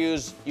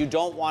 interviews you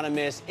don't want to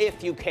miss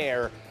if you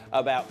care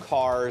about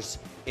cars,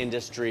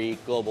 industry,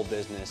 global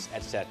business,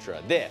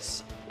 etc.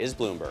 This is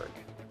Bloomberg.